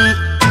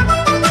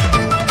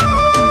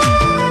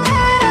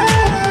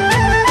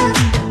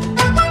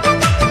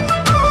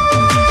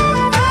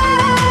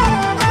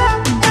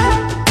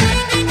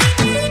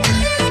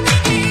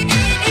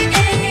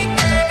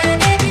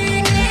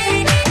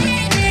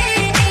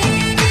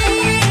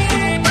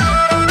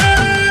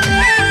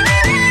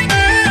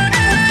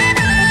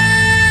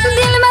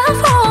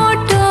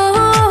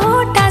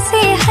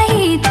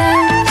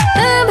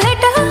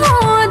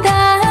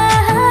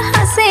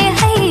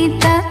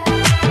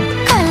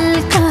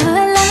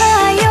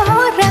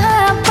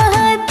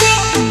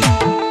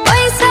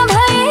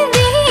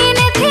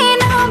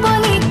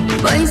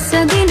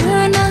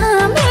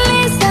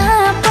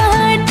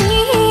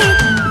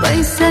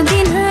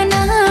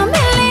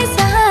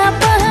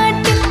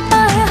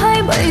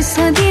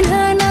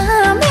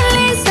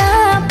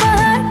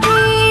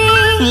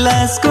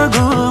लासको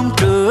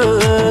घुम्टो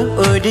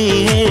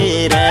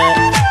ओडिएर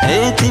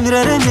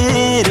तिम्रो र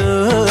मेरो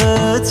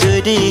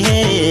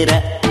जोडिएर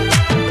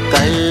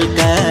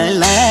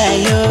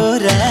कलकलायो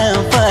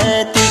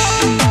रपति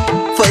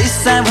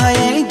पैसा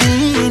भए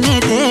दिने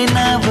थिएन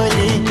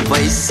बोले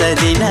पैसा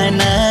दिन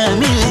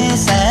नमिले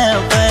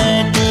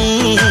सापटी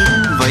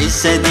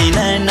पैसा दिन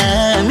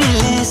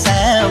नमिले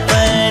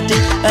सापटी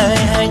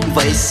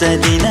पैसा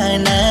दिन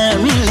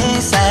नमिले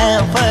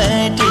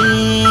सापटी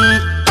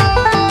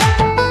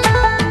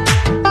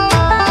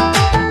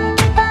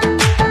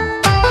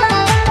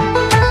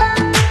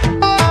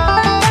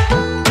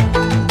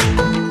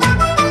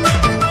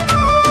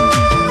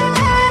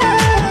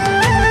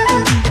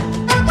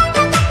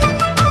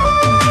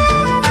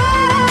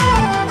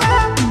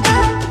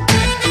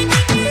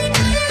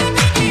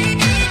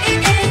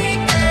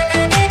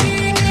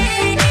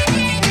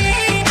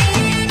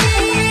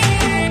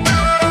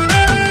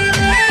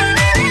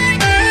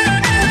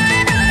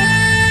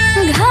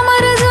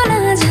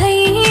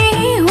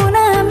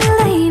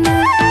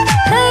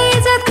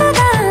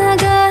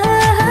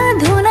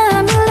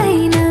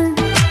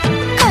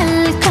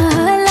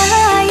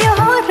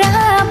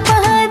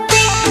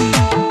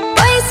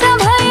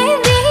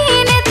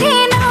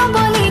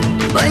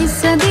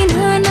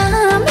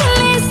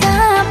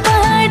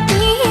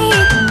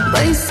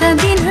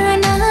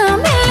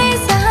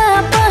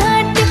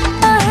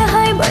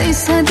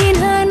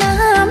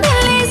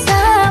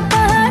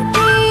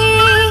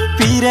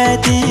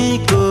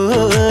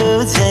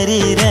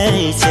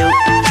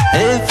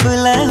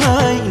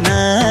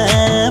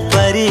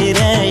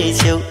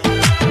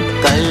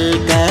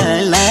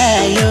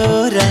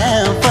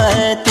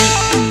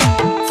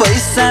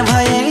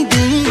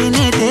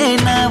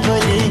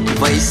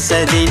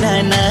पैसा दिन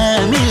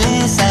नमिले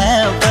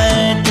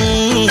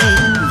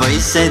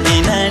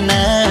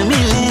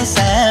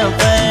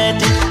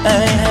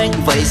सापटी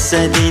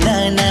पैसा दिन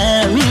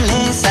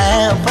नमिले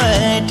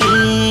सापटी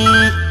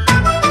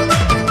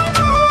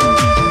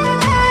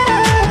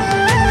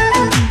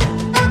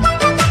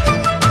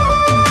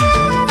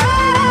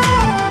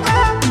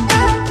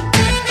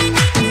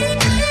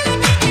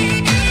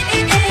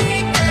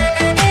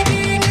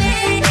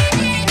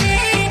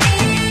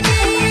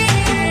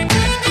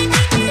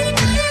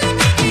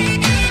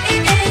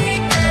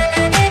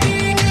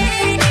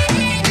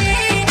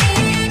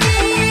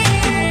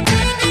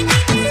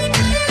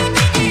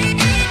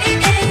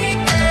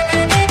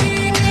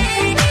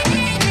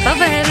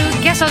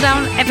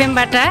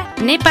एफएमबाट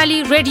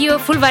नेपाली रेडियो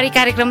फुलबारी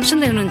कार्यक्रम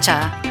सुन्दै हुनुहुन्छ.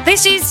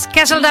 This is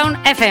Castle Down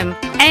FM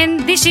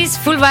and this is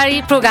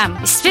Fulbari program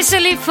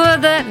especially for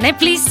the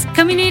Nepalese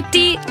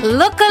community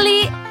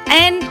locally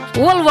and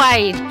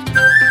worldwide.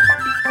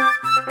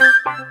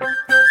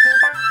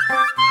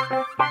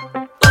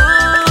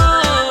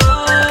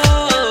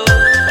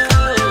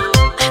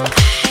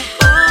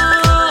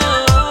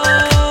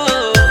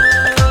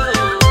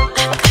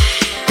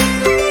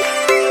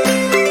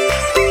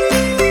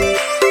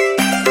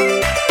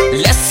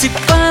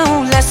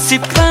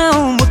 Lassi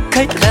पाऊ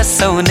मुखै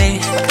रसाउने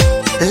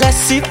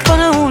लस्सी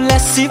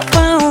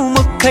पाऊ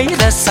मुखै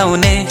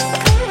रसाउने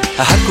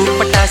हाकु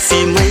पटासी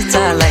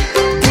मैचालाई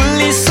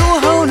गुल्ली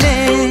सुहाउने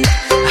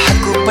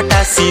हाकु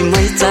पटासी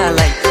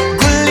मैचालाई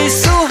गुल्ली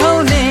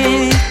सुहाउने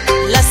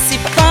लस्सी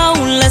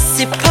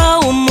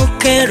पाऊ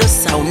मुखै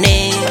रसाउने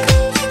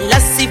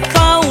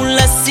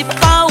लस्सी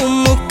पाऊ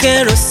मुखै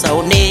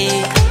रसाउने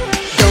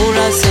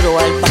दौरा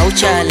सुरुवाल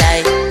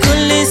पाउचालाई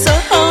गुल्ली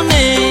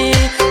सुहाउने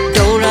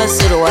दौरा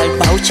सुरुवाल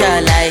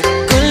पाउचालाई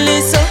गुल्ली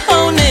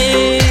सुहाउने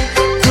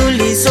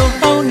गुल्ली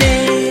सुहाउने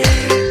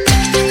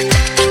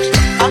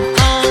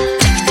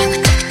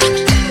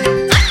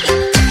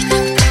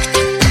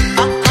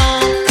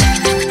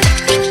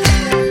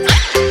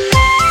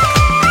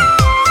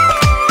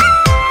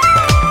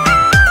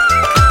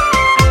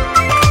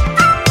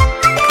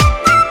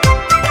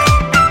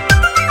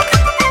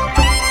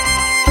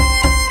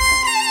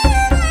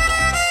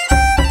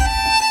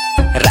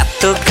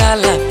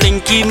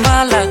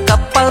माला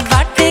कपाल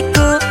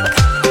बाटेको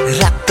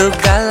रातो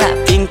गाला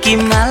पिङ्की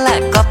माला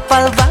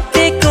कपाल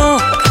बाटेको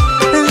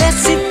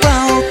लस्सी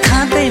पाऊ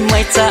खाँदै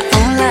मैचा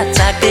औँला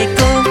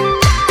चाटेको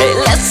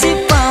लस्सी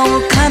पाऊ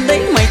खाँदै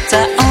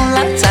मैचा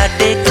औँला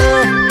चाटेको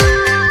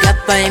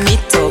गप्पाई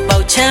मिठो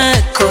बाउछा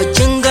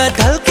खोजुङ्गा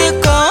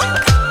ढल्केको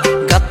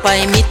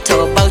गप्पाई मिठो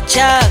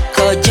बाउछा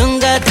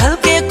खोजुङ्गा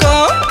ढल्केको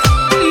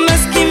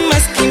मस्की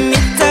मस्की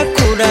मिठा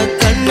कुरा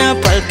गर्न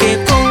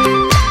पल्केको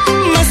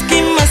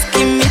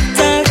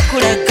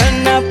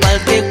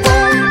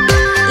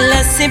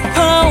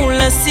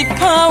लस्सी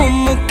पाऊ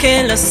मुखे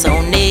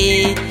लसाउने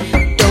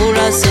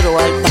दौरा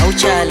सुरुवाल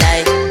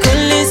पाउचालाई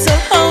गुल्ली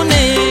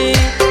सुहाउने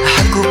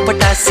हाकु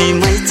पटासी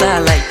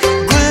मैचालाई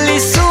गुल्ली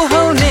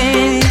सुहाउने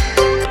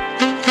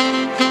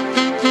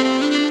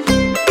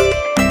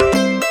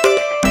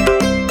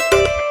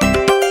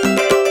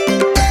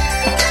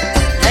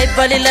लाई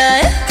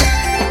बलिलाई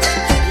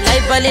लाई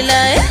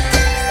बलिलाई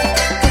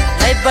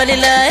लाई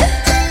बलिलाई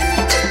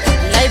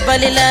लाई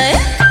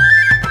बलिलाई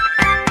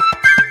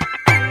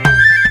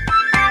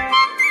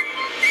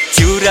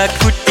चिउरा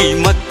कुटी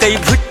मकै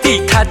भुटी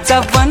खाजा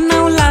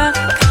बनाउला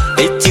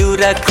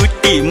चिउरा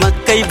कुटी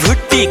मकै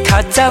भुटी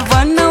खाजा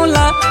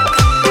बनाउला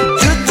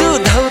जुजु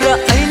धौरा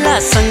ऐला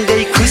सँगै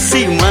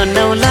खुसी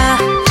मनाउला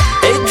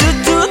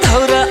जुजु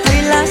धौरा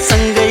ऐला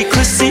सँगै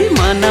खुसी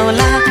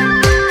मनाउला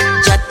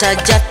जटा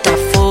जटा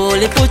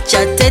फूल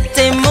पुच्चा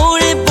तेते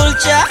मोरे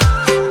बोल्चा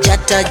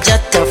जटा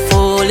जटा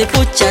फूल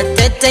पुच्चा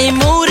तेते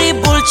मोरे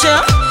बोल्चा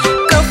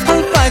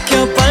कफल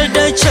पाक्यो पल्ड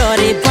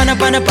छोरी बन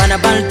बन बन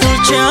बन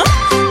तुल्चा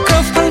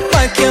कफल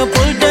पाक्यो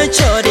पल्ड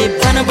छोरी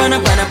बन बन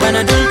बन बन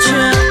तुल्चा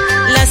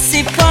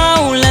लस्सी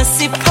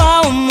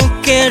पाऊ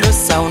मुखे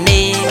रसाउने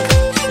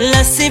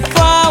लस्सी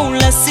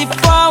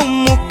पाऊ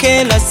मुखे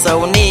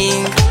लसाउने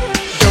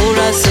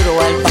दौरा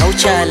सुरुवाल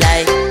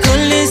पाउचालाई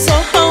गुल्ली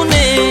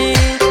सुहाउने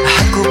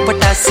हाकु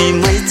पटासी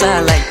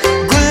मैचालाई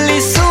गुल्ली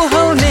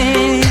सुहाउने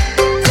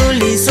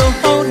गुल्ली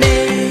सुहाउने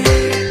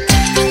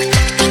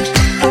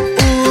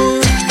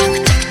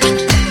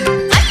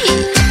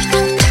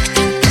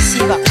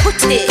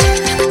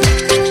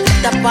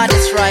The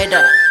baddest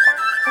rider.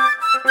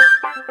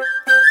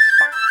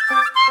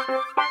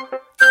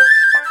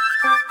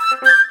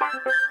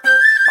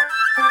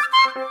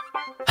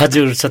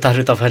 हजुर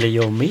श्रोताहरू तपाईँले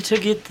यो मिठो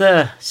गीत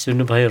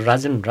सुन्नुभयो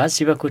राजन राज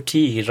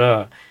शिवकोटी र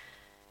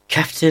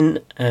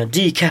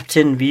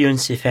क्याप्टेन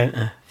बियोन्सी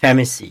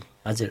फ्यामेसी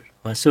हजुर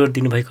उहाँ स्वर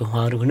दिनुभएको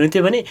उहाँहरू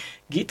हुनुहुन्थ्यो भने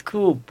गीतको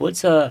बोझ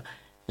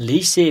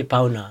लिसे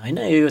पाउन होइन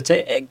यो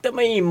चाहिँ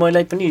एकदमै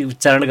मलाई पनि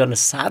उच्चारण गर्न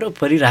साह्रो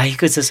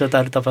परिरहेको छ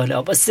श्रोताहरू तपाईँहरूले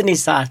अवश्य नै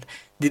साथ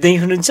दिँदै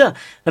हुनुहुन्छ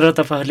र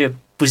तपाईँहरूले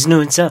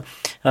बुझ्नुहुन्छ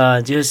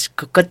जे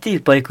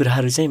कतिपय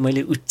कुराहरू चाहिँ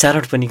मैले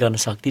उच्चारण पनि गर्न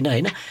सक्दिनँ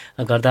होइन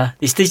गर्दा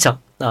यस्तै छ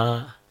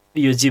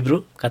यो जिब्रो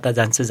कता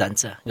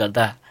जान्छ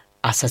गर्दा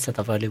आशा छ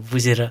तपाईँहरूले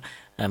बुझेर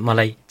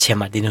मलाई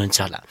क्षमा दिनुहुन्छ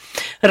होला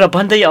र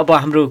भन्दै अब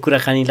हाम्रो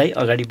कुराकानीलाई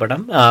अगाडि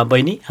बढाउँ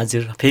बहिनी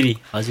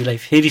हजुरलाई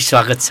फेरि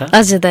स्वागत छ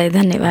हजुर दाइ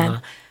धन्यवाद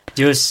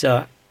जोस्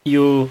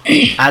यो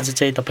आज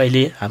चाहिँ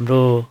तपाईँले हाम्रो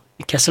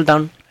क्यासल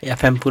डाउन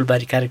एफएम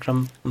फुलबारी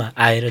कार्यक्रममा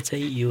आएर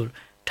चाहिँ यो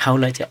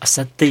ठाउँलाई चाहिँ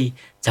असाध्यै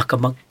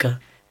झकमक्क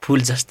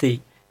फुल जस्तै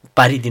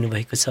पारिदिनु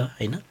भएको छ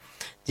होइन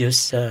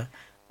जोस्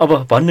अब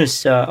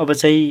भन्नुहोस् अब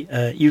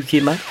चाहिँ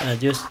युकेमा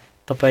जोस्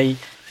तपाईँ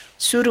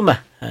सुरुमा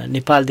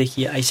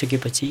नेपालदेखि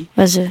आइसकेपछि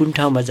कुन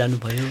ठाउँमा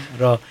जानुभयो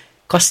र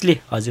कसले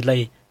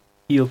हजुरलाई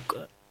यो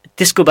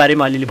त्यसको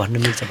बारेमा अलिअलि भन्नु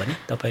मिल्छ भने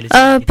तपाईँले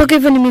पक्कै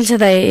पनि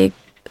मिल्छ दाइ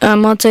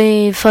म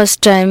चाहिँ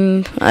फर्स्ट टाइम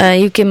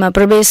युकेमा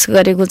प्रवेश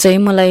गरेको चाहिँ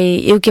मलाई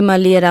युकेमा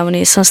लिएर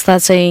आउने संस्था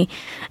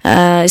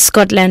चाहिँ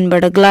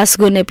स्कटल्यान्डबाट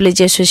ग्लासगो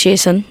नेप्लिज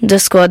एसोसिएसन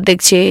जसको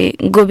अध्यक्ष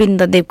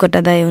गोविन्द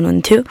देवकोटा दाई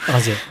हुनुहुन्थ्यो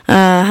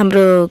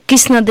हाम्रो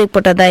कृष्ण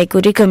देवकोटा दाईको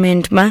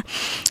रिकमेन्डमा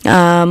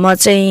म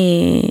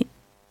चाहिँ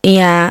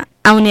यहाँ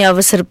आउने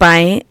अवसर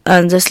पाएँ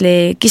जसले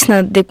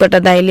कृष्ण देवकोटा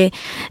दाईले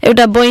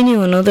एउटा बहिनी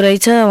हुनुहुँदो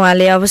रहेछ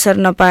उहाँले अवसर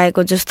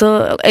नपाएको जस्तो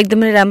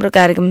एकदमै राम्रो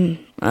कार्यक्रम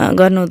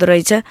गर्नुहुँदो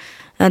रहेछ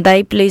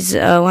दाइ प्लिज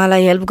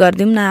उहाँलाई हेल्प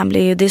गरिदिउँ न,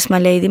 हामीले यो देशमा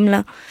ल्याइदिउँ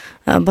न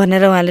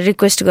भनेर उहाँले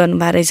रिक्वेस्ट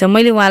गर्नुभएको रहेछ।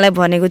 मैले उहाँलाई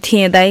भनेको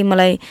थिएँ दाइ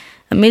मलाई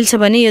मिल्छ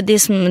भने यो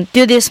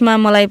त्यो देशमा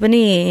मलाई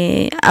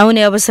पनि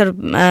आउने अवसर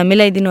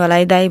मिलाइदिनु होला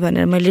है दाइ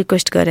भनेर मैले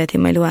रिक्वेस्ट गरेको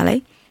थिएँ मैले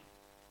उहाँलाई।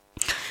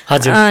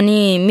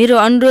 अनि मेरो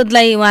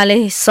अनुरोधलाई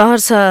उहाँले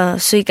सहर्ष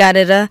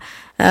स्वीकारेर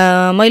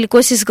मैले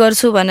कोसिस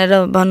गर्छु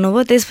भनेर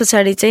भन्नुभयो। त्यस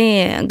पछाडि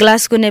चाहिँ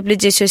ग्लासगो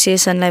नेप्लिज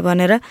एसोसिएसनलाई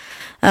भनेर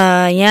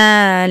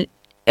यहाँ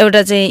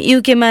एउटा चाहिँ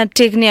युकेमा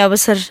टेक्ने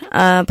अवसर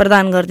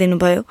प्रदान गरिदिनु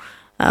भयो।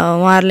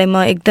 उहाँहरूलाई म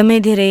एकदमै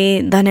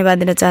धेरै धन्यवाद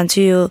दिन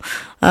चाहन्छु। यो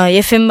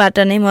एफएमबाट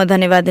नै म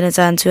धन्यवाद दिन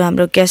चाहन्छु,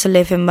 हाम्रो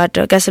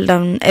क्यासल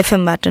डाउन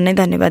एफएमबाट नै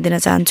धन्यवाद दिन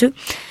चाहन्छु।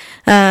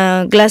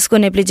 ग्लासगो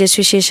नेप्लिज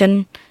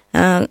एसोसिएसन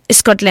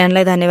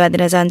स्कटल्यान्डलाई धन्यवाद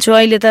दिन चाहन्छु।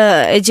 अहिले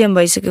त एजिएम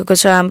भइसकेको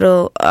छ, हाम्रो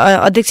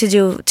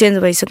अध्यक्षज्यू चेन्ज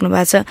भइसक्नु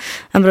भएको छ,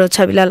 हाम्रो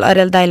छविलाल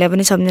अर्याल दाईलाई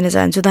पनि सम्झिन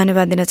चाहन्छु,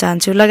 धन्यवाद दिन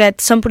चाहन्छु। लगायत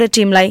सम्पूर्ण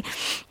टिमलाई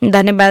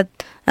धन्यवाद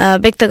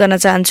व्यक्त गर्न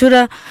चाहन्छु।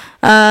 र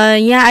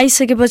यहाँ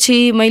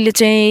आइसकेपछि मैले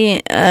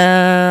चाहिँ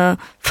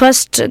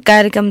फर्स्ट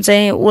कार्यक्रम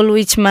चाहिँ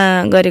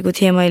ओल्डविचमा गरेको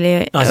थिएँ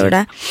मैले,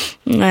 एउटा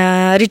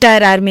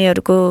रिटायर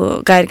आर्मीहरूको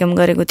कार्यक्रम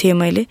गरेको थिएँ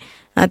मैले।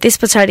 त्यस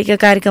पछाडिका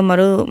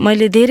कार्यक्रमहरू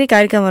मैले धेरै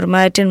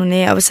कार्यक्रमहरूमा एटेन्ड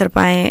हुने अवसर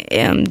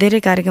पाएँ, धेरै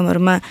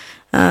कार्यक्रमहरूमा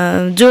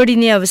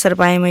जोडिने अवसर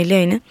पाएँ मैले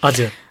होइन।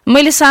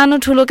 मैले सानो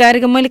ठुलो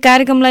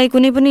कार्यक्रमलाई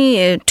कुनै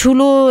पनि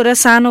ठुलो र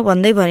सानो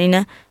भन्दै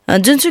भनिनँ,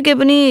 जुनसुकै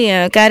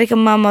पनि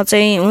कार्यक्रममा म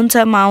चाहिँ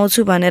हुन्छ म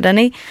आउँछु भनेर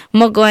नै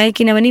म गएँ।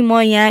 किनभने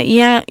म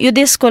यहाँ यो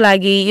देशको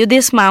लागि, यो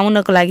देशमा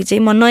आउनको लागि चाहिँ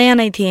म नयाँ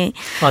नै थिएँ।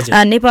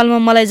 नेपालमा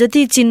मलाई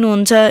जति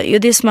चिन्नुहुन्छ यो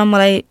देशमा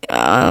मलाई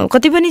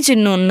कति पनि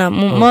चिन्नुहुन्न।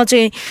 म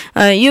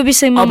चाहिँ यो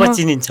विषयमा अब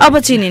चिनिन्छ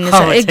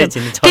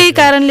एकदम। त्यही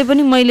कारणले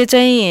पनि मैले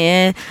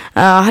चाहिँ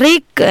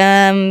हरेक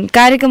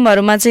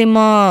कार्यक्रमहरूमा चाहिँ म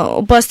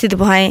उपस्थित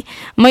भएँ।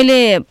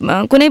 मैले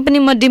कुनै पनि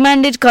म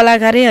डिमान्डेड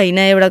कलाकारै होइन,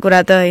 एउटा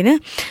कुरा त होइन,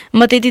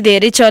 म त्यति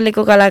धेरै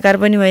चलेको कलाकार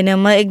पनि होइन।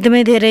 म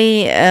एकदमै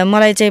धेरै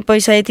मलाई चाहिँ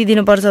पैसा यति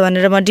दिनुपर्छ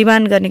भनेर म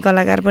डिमान्ड गर्ने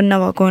कलाकार पनि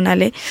नभएको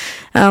हुनाले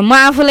म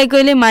आफूलाई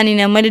कहिल्यै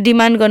मानिनँ, मैले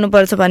डिमान्ड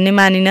गर्नुपर्छ भन्ने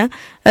मानिनँ।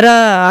 र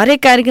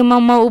हरेक कार्यक्रममा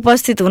म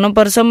उपस्थित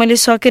हुनुपर्छ, मैले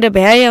सकेर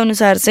भ्याए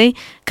अनुसार चाहिँ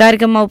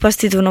कार्यक्रममा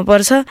उपस्थित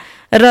हुनुपर्छ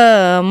र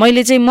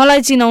मैले चाहिँ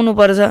मलाई चिनाउनु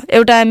पर्छ।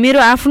 एउटा मेरो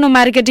आफ्नो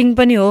मार्केटिङ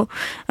पनि हो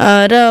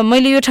र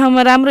मैले यो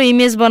ठाउँमा राम्रो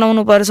इमेज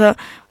बनाउनु पर्छ।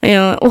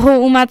 ओहो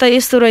उमा त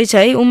यस्तो रहेछ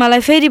है, उमालाई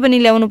फेरि पनि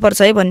ल्याउनु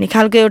पर्छ है भन्ने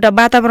खालको एउटा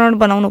वातावरण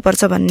बनाउनु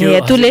पर्छ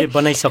भन्ने हेतुले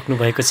बनाइसक्नु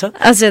भएको छ।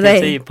 हजुर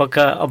दाइ,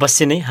 पक्का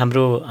अवश्य नै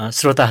हाम्रो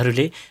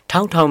श्रोताहरूले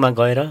ठाउँ ठाउँमा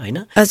गएर होइन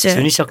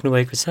सुनिसक्नु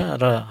भएको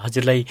छ र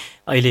हजुरलाई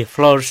अहिले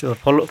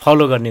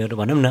फलो गर्नेहरू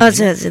भनौँ न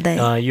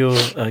यो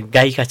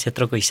गायिका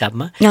क्षेत्रको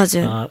हिसाबमा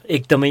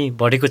एकदमै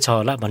बढेको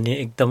छ होला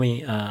भन्ने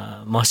एकदमै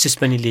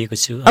महसुस पनि लिएको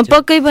छु।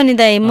 पक्कै पनि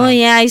दाइ, म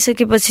यहाँ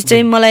आइसकेपछि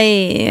चाहिँ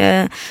मलाई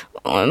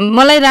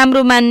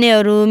राम्रो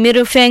मान्नेहरू,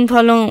 मेरो फ्यान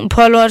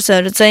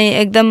फलोवर्सहरू चाहिँ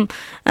एकदम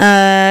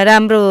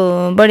राम्रो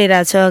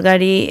बढिरहेछ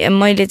अगाडि।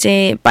 मैले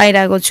चाहिँ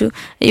पाइरहेको छु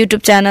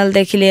युट्युब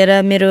च्यानलदेखि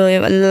लिएर मेरो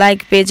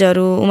like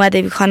पेजहरू,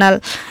 Umadevi Khanal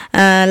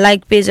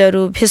like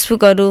पेजहरू,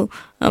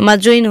 फेसबुकहरूमा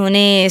join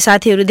हुने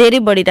साथीहरू धेरै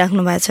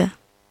बढिराख्नु भएको छ।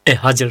 ए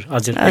हजुर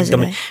हजुर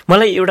एकदमै।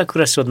 मलाई एउटा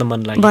कुरा सोध्न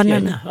मन लाग्यो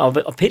होइन,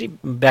 अब फेरि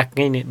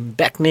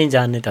ब्याक नै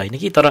जाने त होइन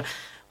कि, तर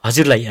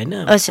हजुरलाई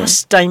होइन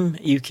फर्स्ट टाइम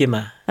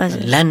युकेमा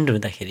ल्यान्ड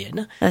हुँदाखेरि होइन,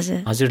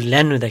 हजुर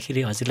ल्यान्ड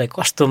हुँदाखेरि हजुरलाई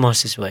कस्तो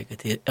महसुस भएको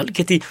थियो?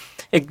 अलिकति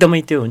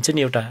एकदमै त्यो हुन्छ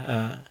नि एउटा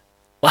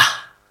वाह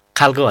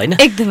खालको होइन,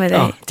 एकदमै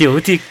त्यो हो।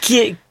 त्यो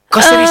के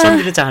कसरी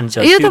सम्झिन चाहन्छ?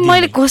 यो त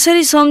मैले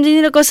कसरी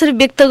सम्झिने र कसरी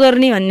व्यक्त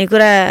गर्ने भन्ने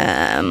कुरा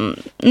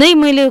नै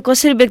मैले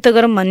कसरी व्यक्त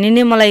गरौँ भन्ने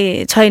नै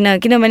मलाई छैन।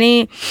 किनभने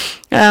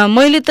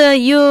मैले त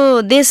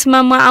यो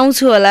देशमा म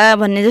आउँछु होला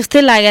भन्ने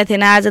जस्तै लागेको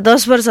थिएन। आज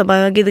 10 वर्ष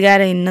भयो गीत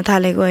गाएर हिँड्न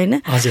थालेको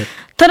होइन,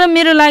 तर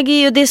मेरो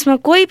लागि यो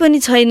देशमा कोही पनि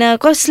छैन,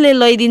 कसले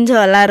लैदिन्छ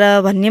होला र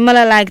भन्ने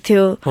मलाई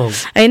लाग्थ्यो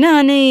होइन।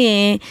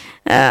 अनि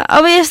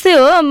अब यस्तै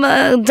हो,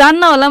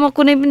 जान्न होला म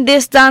कुनै पनि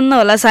देश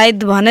जान्न होला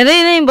सायद भनेरै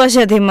नै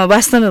बसेको थिएँ म।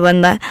 वास्तवमा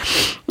भन्दा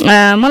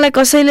मलाई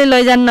कसैले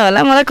लैजान्न होला,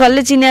 मलाई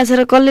कसले चिनिया छ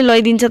र कसले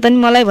लैदिन्छ त नि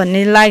मलाई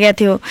भन्ने लागेको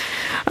थियो।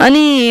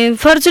 अनि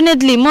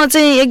फर्चुनेटली म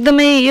चाहिँ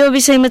एकदमै यो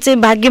विषयमा चाहिँ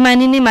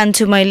भाग्यमानी नै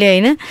मान्छु मैले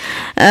होइन।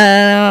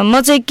 म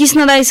चाहिँ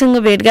कृष्ण दाईसँग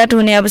भेटघाट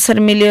हुने अवसर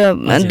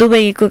मिल्यो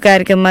दुबईको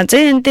कार्यक्रममा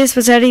चाहिँ। अनि त्यस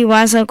पछाडि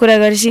उहाँसँग कुरा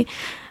गरेपछि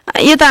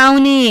यो त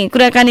आउने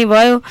कुराकानी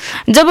भयो।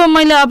 जब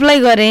मैले अप्लाई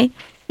गरेँ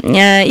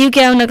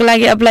युके आउनको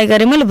लागि अप्लाई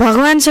गरेँ, मैले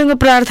भगवान्सँग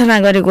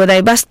प्रार्थना गरेको दाइ,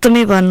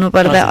 वास्तवमै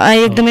भन्नुपर्दा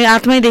एकदमै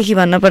आत्मैदेखि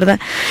भन्नुपर्दा,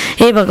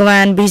 हे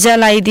भगवान् भिजा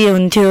लगाइदिए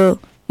हुन्थ्यो,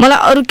 मलाई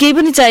अरू केही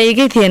पनि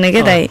चाहिएकै थिएन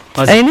क्या दाइ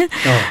होइन।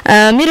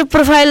 मेरो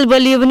प्रोफाइल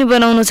बलियो पनि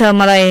बनाउनु छ,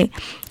 मलाई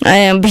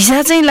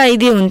भिसा चाहिँ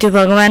लगाइदिए हुन्थ्यो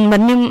भगवान्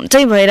भन्ने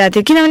चाहिँ भइरहेको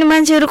थियो। किनभने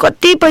मान्छेहरू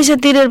कति पैसा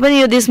तिरेर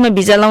पनि यो देशमा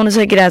भिजा लाउन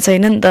सकिरहेको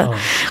छैन नि त,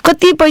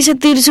 कति पैसा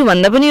तिर्छु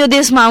भन्दा पनि यो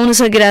देशमा आउन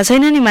सकिरहेको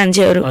छैन नि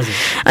मान्छेहरू।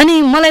 अनि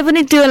मलाई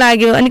पनि त्यो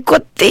लाग्यो। अनि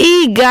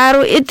कति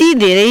गाह्रो, यति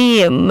धेरै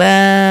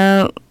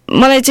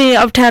मलाई चाहिँ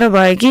अप्ठ्यारो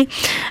भयो कि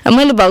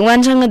मैले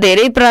भगवानसँग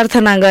धेरै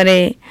प्रार्थना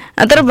गरेँ,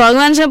 तर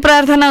भगवानसँग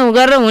प्रार्थना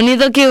गरेर हुने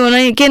त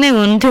के नै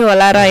हुन्थ्यो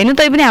होला र होइन।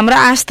 तैपनि हाम्रो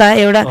आस्था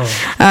एउटा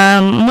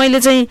मैले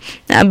चाहिँ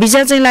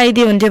भिजा चाहिँ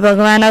लगाइदियो हुन्थ्यो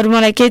भगवान, अरू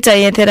मलाई के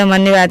चाहिएको थियो र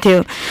भन्ने भएको थियो।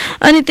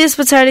 अनि त्यस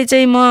पछाडि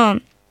चाहिँ म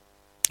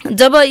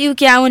जब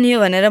युके आउने हो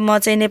भनेर म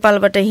चाहिँ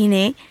नेपालबाट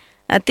हिँडेँ,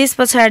 त्यस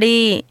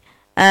पछाडि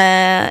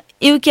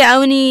युके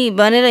आउने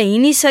भनेर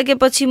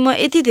हिँडिसकेपछि म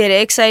यति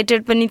धेरै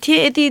एक्साइटेड पनि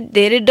थिएँ, यति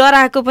धेरै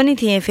डराएको पनि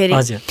थिएँ। फेरि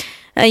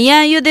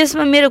यहाँ यो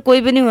देशमा मेरो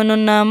कोही पनि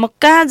हुनुहुन्न, म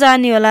कहाँ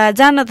जाने होला,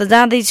 जान त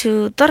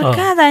जाँदैछु तर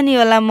कहाँ जाने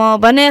होला म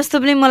भने जस्तो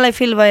पनि मलाई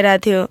फिल भइरहेको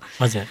थियो।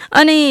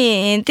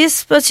 अनि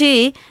त्यसपछि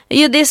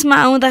यो देशमा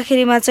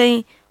आउँदाखेरिमा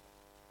चाहिँ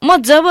म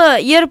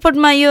जब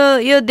एयरपोर्टमा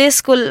यो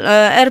देशको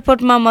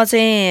एयरपोर्टमा म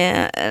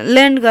चाहिँ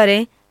ल्यान्ड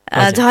गरेँ,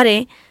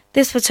 झरेँ,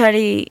 त्यस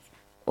पछाडि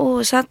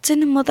ओ साँच्चै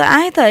नै म त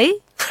आएँ त है,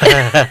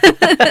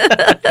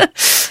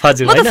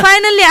 म त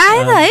फाइनली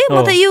आएँ त है,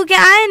 म त युके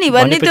आएँ नि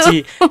भन्ने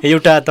त्यो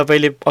एउटा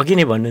तपाईले अघि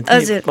नै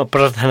भन्नुहुन्थ्यो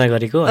प्रार्थना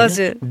गरेको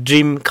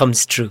ड्रिम कम्स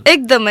ट्रु।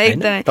 एकदमै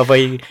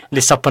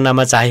तपाईले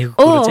सपनामा चाहेको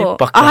कुरो चाहिँ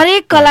पक्का।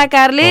 हरेक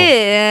कलाकारले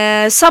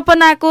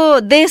सपनाको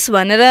देश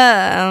भनेर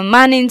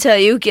मानिन्छ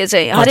युके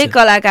चाहिँ, हरेक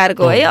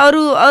कलाकारको है।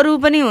 अरू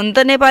पनि हुन्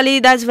त नेपाली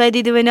दाजुभाइ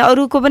दिदीबहिनी,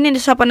 अरूको पनि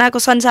सपनाको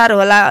संसार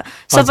होला,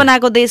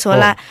 सपनाको देश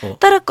होला,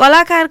 तर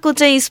कलाकारको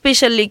चाहिँ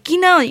स्पेसल्ली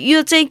किन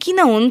यो चाहिँ किन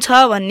हुन्छ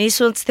भन्ने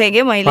सोच्थेँ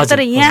कि मैले।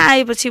 तर यहाँ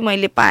आएपछि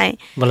मैले पाएँ,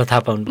 बल्ल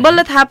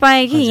थाहा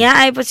पाएँ कि यहाँ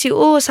आएपछि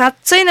ओ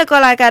साँच्चै नै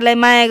कलाकारलाई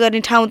माया गर्ने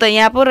ठाउँ त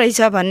यहाँ पो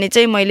रहेछ भन्ने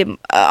चाहिँ मैले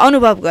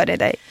अनुभव गरेँ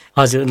दाइ।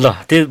 हजुर, ल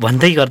त्यो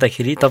भन्दै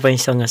गर्दाखेरि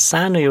तपाईँसँग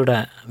सानो एउटा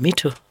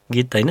मिठो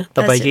गीत होइन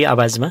तपाईँकै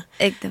आवाजमा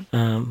एकदम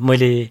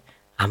मैले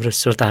हाम्रो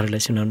श्रोताहरूलाई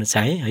सुनाउन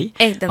चाहेँ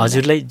है।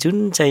 हजुरलाई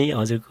जुन चाहिँ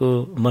हजुरको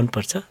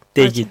मनपर्छ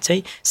त्यही गीत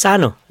चाहिँ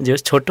सानो जो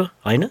छोटो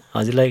होइन,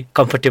 हजुरलाई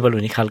कम्फर्टेबल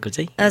हुने खालको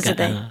चाहिँ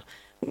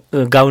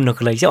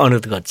गाउनको लागि चाहिँ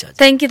अनुरोध गर्छु।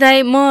 थ्याङ्क यू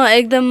दाइ। म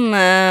एकदम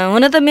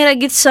हुन त मेरा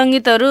गीत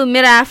सङ्गीतहरू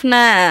मेरा आफ्ना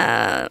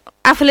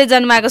आफूले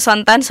जन्माएको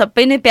सन्तान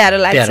सबै नै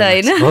प्यारो लाग्छ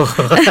होइन।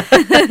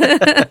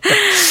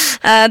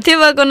 त्यो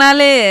भएको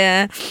हुनाले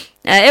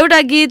एउटा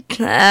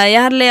गीत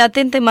यहाँहरूले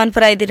अत्यन्तै मन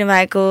पराइदिनु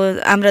भएको,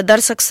 हाम्रो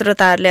दर्शक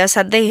श्रोताहरूले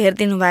असाध्यै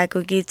हेरिदिनु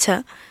भएको गीत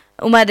छ,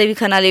 उमादेवी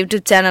खनाल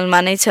युट्युब च्यानलमा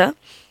नै छ।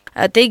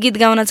 त्यही गीत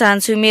गाउन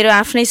चाहन्छु, मेरो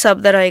आफ्नै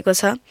शब्द रहेको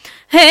छ।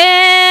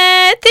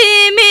 हे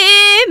तिमी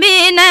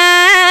बिना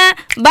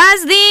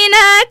बाँच्दिन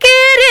के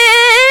रे,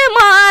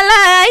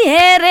 मलाई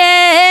हेरे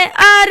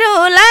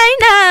अरूलाई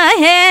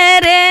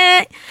नहेरे,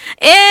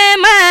 ए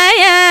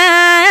माया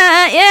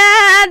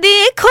यादी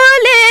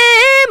खोले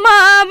म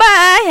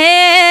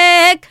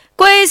बाहेक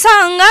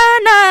कोहीसँग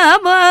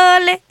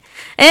नबोले,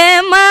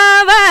 ए म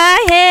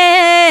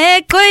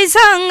बाहेक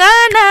कोहीसँग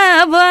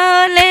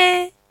नबोले।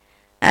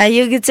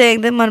 यो गीत चाहिँ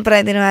एकदम मन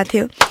पराइदिनु भएको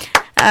थियो।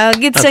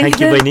 गीत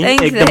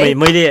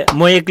एकदमै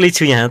म एक्लै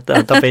छु यहाँ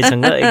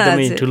तपाईँसँग,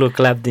 एकदमै ठुलो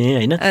क्ल्याप दिएँ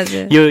होइन।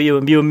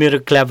 यो मेरो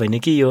क्ल्याप होइन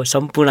कि यो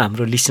सम्पूर्ण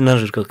हाम्रो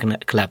लिसनरहरूको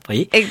क्ल्याप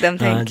है,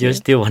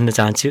 जस त्यो भन्न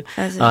चाहन्छु।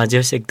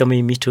 जस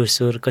एकदमै मिठो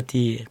स्वर,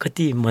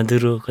 कति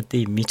मधुरो,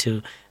 कति मिठो।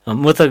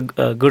 म त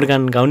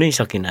गुणगान गाउनै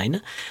सकिनँ होइन,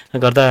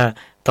 गर्दा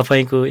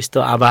तपाईँको यस्तो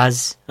आवाज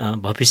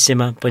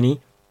भविष्यमा पनि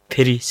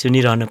फेरि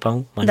सुनिरहन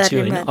पाऊँ भन्छु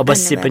होइन।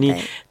 अवश्य पनि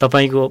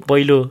तपाईँको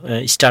पहिलो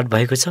स्टार्ट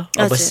भएको छ,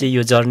 अवश्य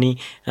यो जर्नी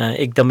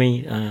एकदमै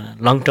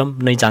लङ टर्म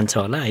नै जान्छ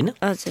होला होइन।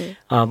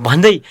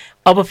 भन्दै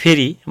अब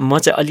फेरि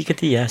म चाहिँ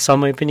अलिकति यहाँ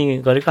समय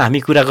पनि गरेको, हामी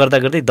कुरा गर्दा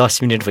गर्दै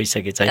 10 मिनट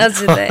भइसकेछ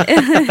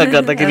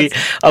गर्दाखेरि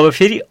अब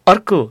फेरि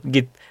अर्को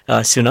गीत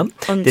सुनौँ,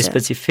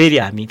 त्यसपछि फेरि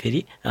हामी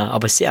फेरि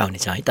अवश्य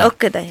आउनेछौँ है त।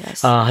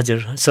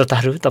 हजुर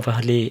श्रोताहरू,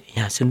 तपाईँहरूले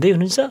यहाँ सुन्दै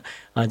हुनुहुन्छ।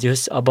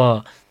 जस अब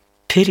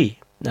फेरि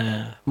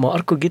म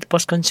अर्को गीत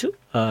पस्कन्छु,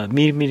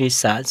 मिरमिरे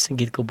साज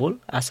गीतको बोल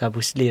आशा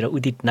भोसले र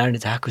उदित नारायण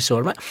झाको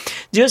स्वरमा।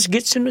 जस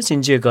गीत सुन्नुहोस्,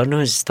 इन्जोय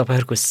गर्नुहोस्।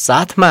 तपाईँहरूको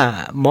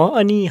साथमा म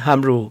अनि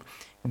हाम्रो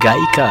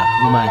गायिका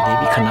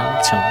उमादेवी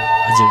खनाल छौँ।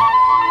 हजुर,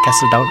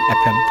 क्यासल डाउन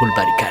एफएम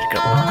फुलबारी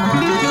कार्यक्रम।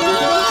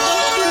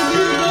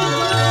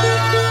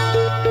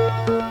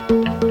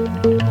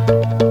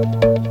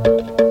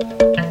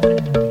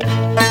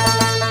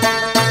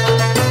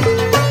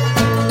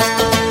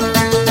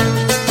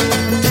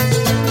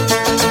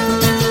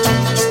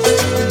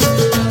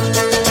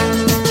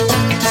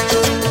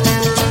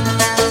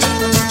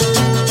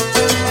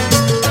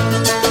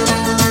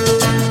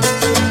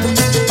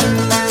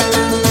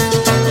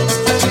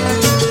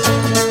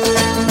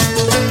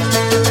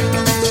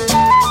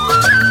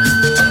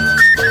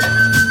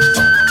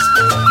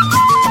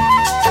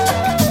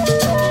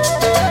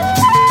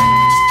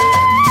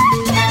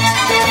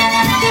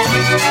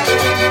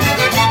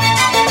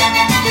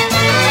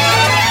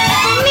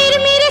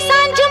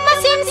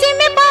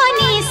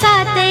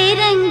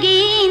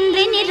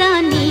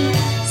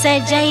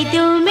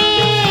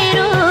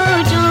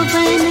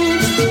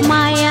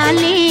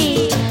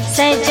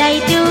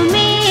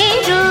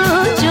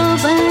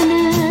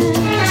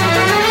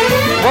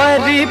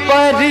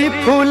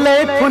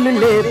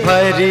 फुलले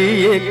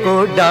भरिएको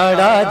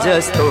डाँडा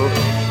जस्तो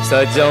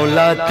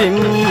सजौला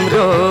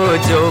तिम्रो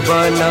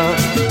जोबना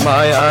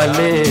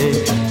मायाले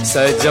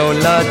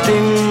सजौला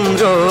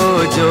तिम्रो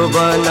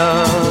जोबना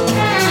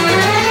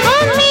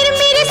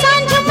मेरे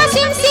साँझमा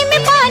सिमसिमे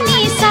पानी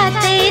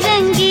सातै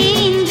रङ्गी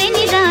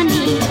इन्द्रेणी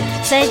रानी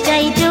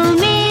सजाइदेऊ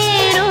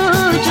मेरो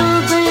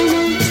जोबन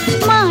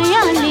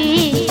मायाले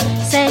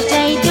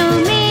सजाइदेऊ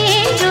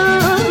मेरो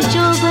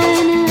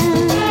जोबन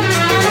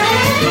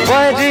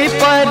परी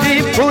परी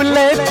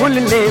फुले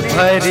फुलले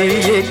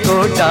भरिएको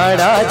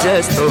डाँडा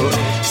जस्तो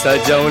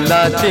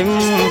सजौला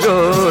तिम्रो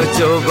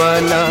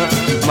जोबना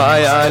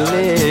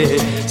मायाले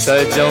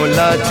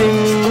सजौला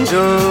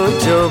तिम्रो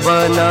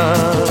जोबना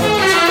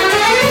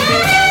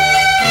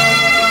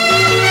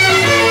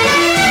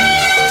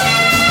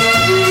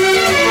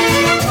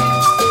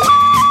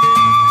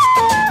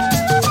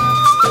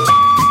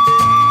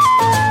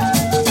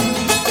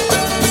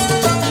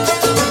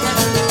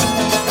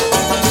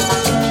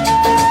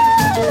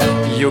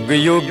युग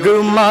युग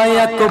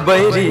मायाको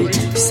बैरी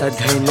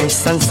सधैँ नै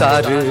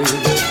संसार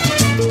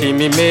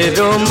तिमी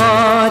मेरो म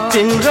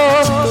तिम्रो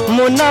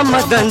मुना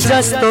मदन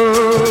जस्तो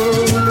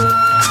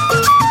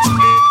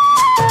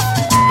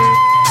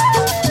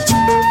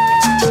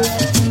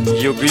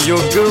युग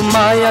युग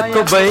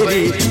मायाको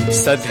बैरी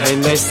सधैँ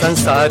नै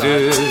संसार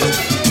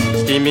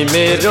तिमी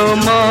मेरो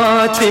म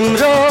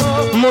तिम्रो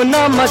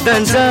मुना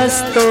मदन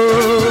जस्तो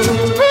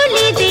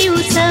भुलिदेऊ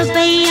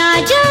सबै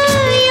आज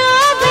यो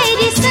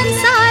बैरी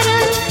संसार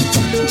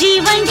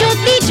जीवन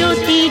ज्योति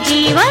ज्योति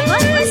जीवन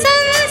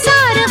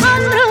संसार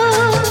हाम्रो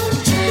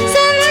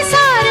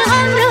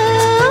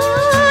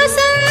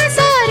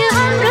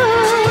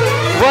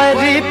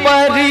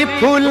वरिपरि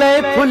फुलै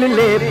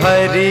फुलले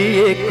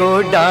भरिएको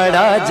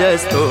डाँडा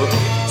जस्तो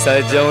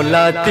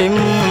सजौला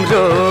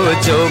तिम्रो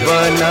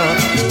जोबना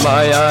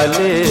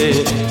मायाले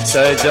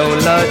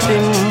सजौला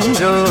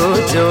तिम्रो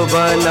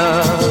जोबना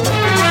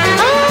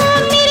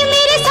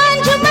मेरे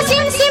साँझमा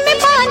सिमसिमे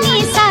पानी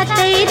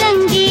सातै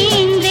रङ्गी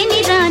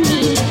इन्द्रेणी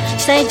रानी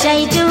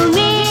सजाइदेऊ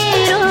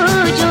मेरो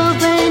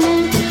जोबन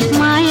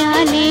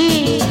मायाले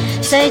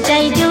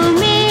सजाइदेऊ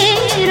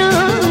मेरो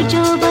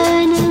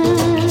जोबन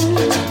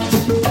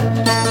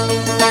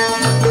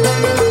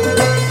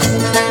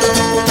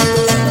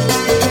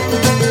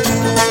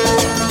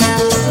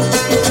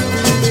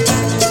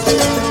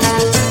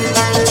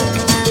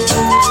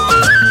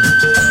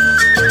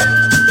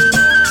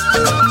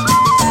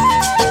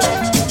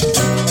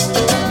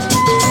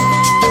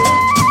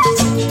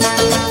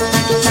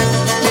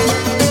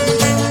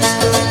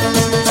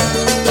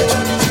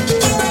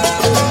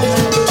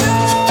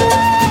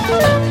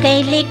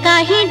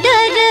काही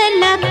डर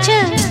लाग्छ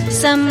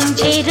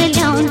सम्झेर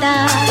ल्याउँदा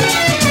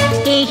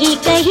केही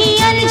कहीं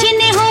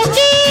अल्झिने हो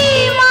कि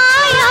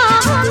माया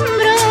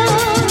हाम्रो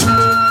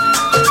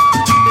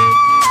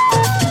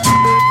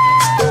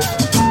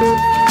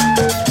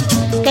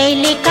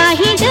कहिले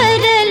काही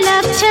डर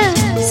लाग्छ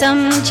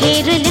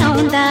सम्झेर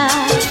ल्याउँदा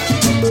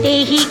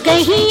केही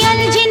कहीं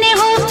अल्झिने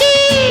हो कि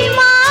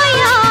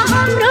माया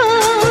हाम्रो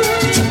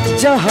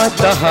जहाँ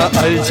तहाँ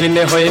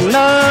अल्झिने होइन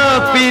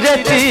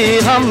पिरती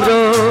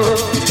हाम्रो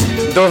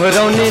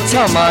दोहोऱ्याउने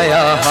छ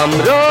माया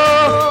हाम्रो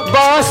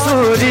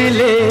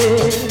बाँसुरीले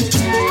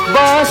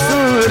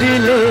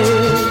बाँसुरीले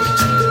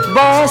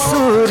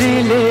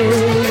बाँसुरीले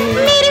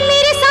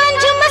मेरे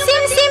साँझमा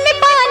सिमसिमे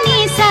पानी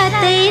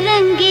सातै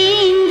रङ्गी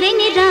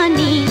इन्द्रेणी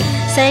रानी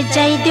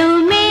सजाइदेऊ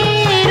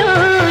मेरो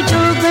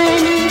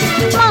जोबन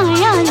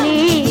मायाले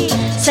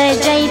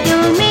सजाइदेऊ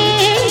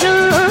मेरो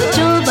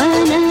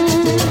जोबन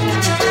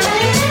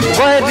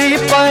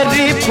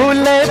वरिपरि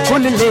फुलै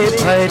फुलले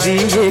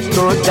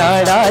भरिएको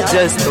डाँडा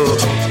जस्तो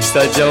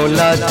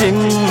सजौला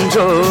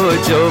तिम्रो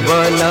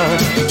जोबना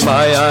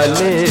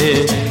मायाले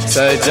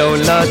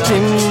सजौला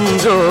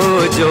तिम्रो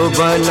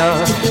जोबना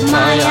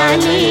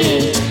मायाले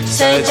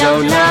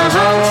सजौला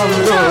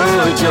हाम्रो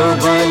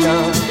जोबना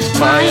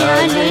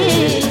मायाले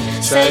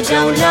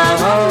सजौला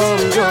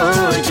हाम्रो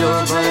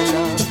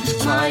जोबना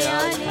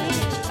मायाले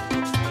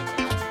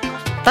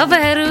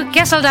तपाईहरू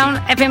क्यासल डाउन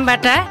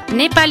एफएमबाट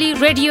नेपाली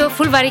रेडियो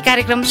फुलबारी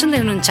कार्यक्रम सुन्दै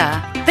हुनुहुन्छ।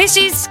 This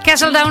is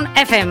Castle Down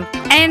FM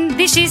and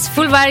this is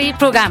Fulbari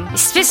program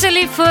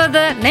especially for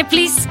the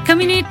Nepalese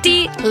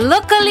community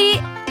locally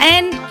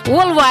and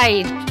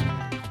worldwide.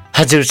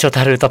 हजुर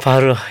श्रोताहरू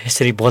तपाईहरु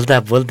यसरी बोल्दा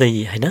बोल्दै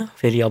हैन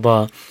फेरि अब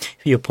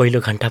यो पहिलो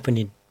घण्टा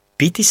पनि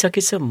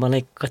बितिसकेछ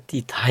मलाई कति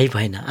थाहै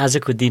भएन।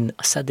 आजको दिन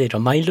असाध्यै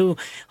रमाइलो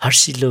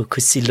हर्षिलो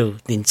खुसिलो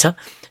दिन छ।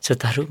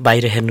 श्रोताहरू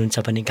बाहिर हेर्नुहुन्छ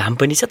भने घाम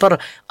पनि छ तर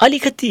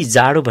अलिकति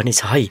जाडो भने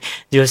छ है।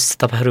 जस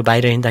तपाईहरु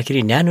बाहिर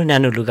हिँड्दाखेरि न्यानो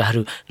न्यानो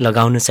लुगाहरू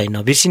लगाउन चाहिँ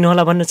नबिर्सिनु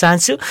होला भन्न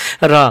चाहन्छु।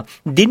 र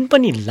दिन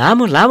पनि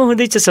लामो लामो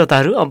हुँदैछ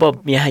श्रोताहरू।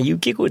 अब यहाँ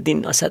युके को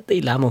दिन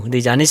असाध्यै लामो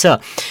हुँदै जानेछ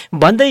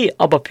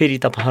भन्दै अब फेरि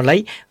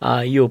तपाईहरुलाई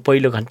यो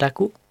पहिलो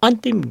घण्टाको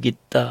अन्तिम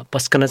गीत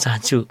पस्कन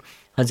चाहन्छु।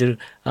 हजुर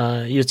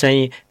यो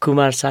चाहिँ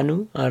कुमार सानु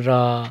र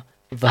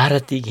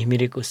भारती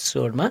घिमिरेको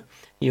स्वरमा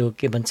यो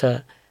के भन्छ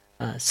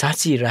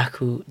साँची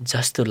राखु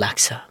जस्तो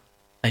लाग्छ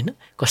हैन।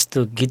 कस्तो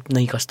गीत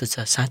नै कस्तो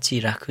छ साँची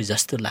राखु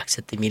जस्तो लाग्छ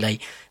तिमीलाई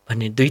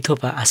भन्ने दुई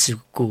थोपा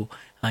आँसुको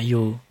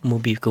यो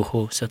मुभीको हो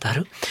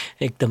श्रोताहरू।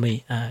 एकदमै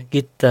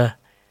गीत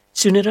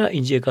सुनेर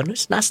इन्जोय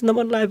गर्नुहोस्, नाच्न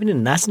मन लाग्यो भने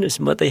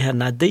नाच्नुहोस्, म त यहाँ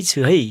नाच्दैछु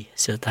है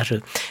श्रोताहरू।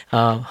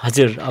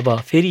 हजुर अब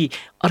फेरि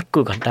अर्को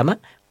घन्टामा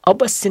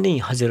अवश्य नै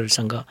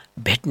हजुरहरूसँग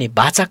भेट्ने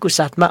बाचाको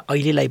साथमा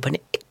अहिलेलाई भने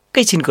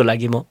एकैछिनको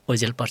लागि म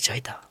ओझेल पर्छु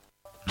है त।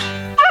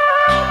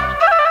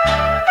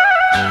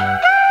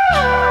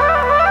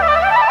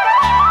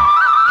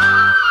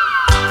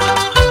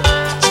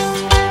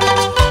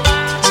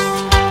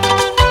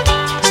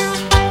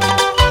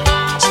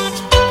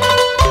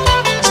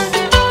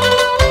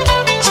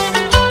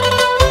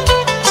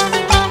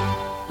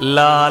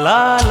 La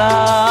la la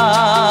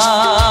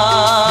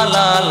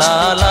la la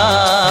la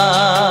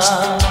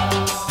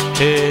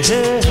he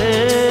he he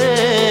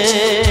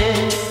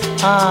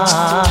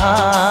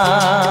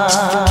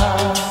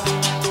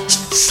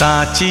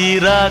साँची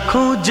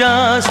राखु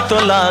जस्तो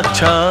लाग्छ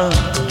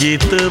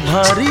गीत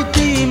भरि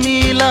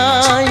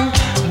तिमीलाई,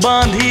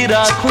 बाँधि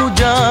राखु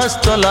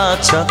जस्तो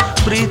लाग्छ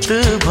प्रीत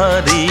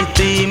भरि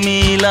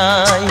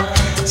तिमीलाई।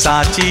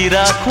 साँची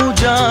राखु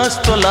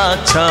जस्तो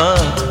लाग्छ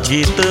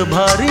गीत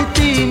भरि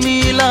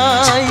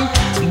तिमीलाई,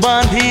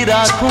 बाँधि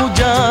राखु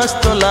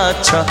जस्तो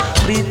लाग्छ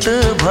प्रीत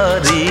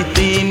भरि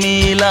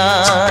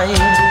तिमीलाई।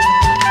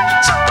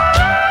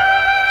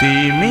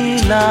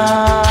 तिमीलाई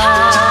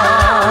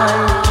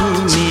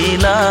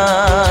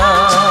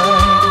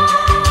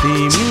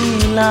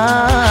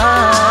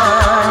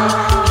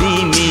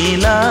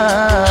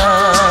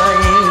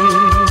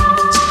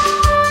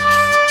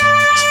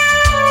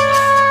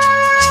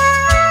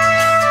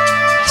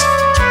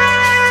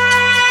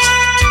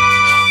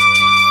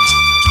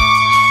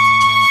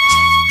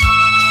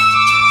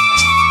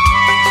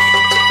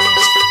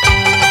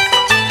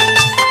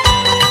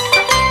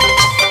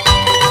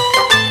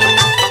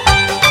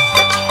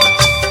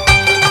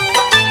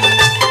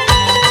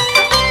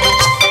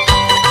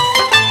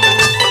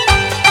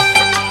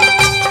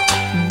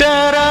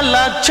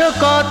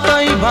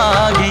कतै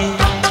भागी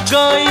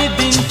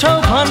गइदिन्छौ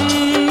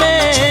भन्ने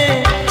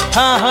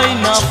थाहै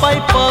नपाई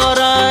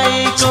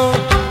पराइको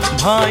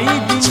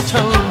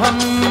भइदिन्छौ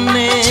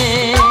भन्ने।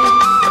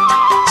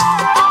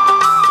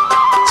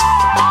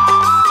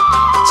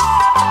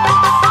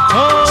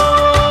 हो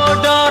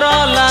डर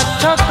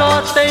लाग्छ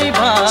कतै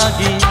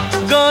भागी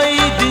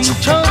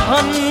गइदिन्छौ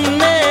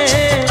भन्ने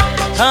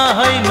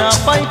थाहै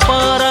नपाई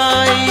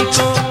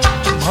पराइको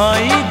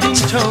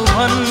भइदिन्छौ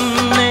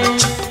भन्ने।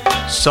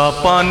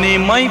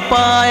 सपनीमै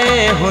पाए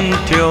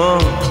हुन्थ्यो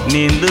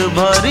निन्द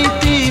भरि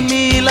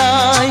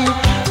तिमीलाई,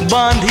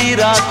 बाँधि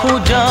राखु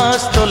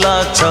जस्तो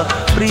लाग्छ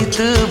प्रीत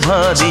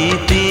भरि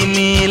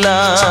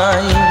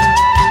तिमीलाई।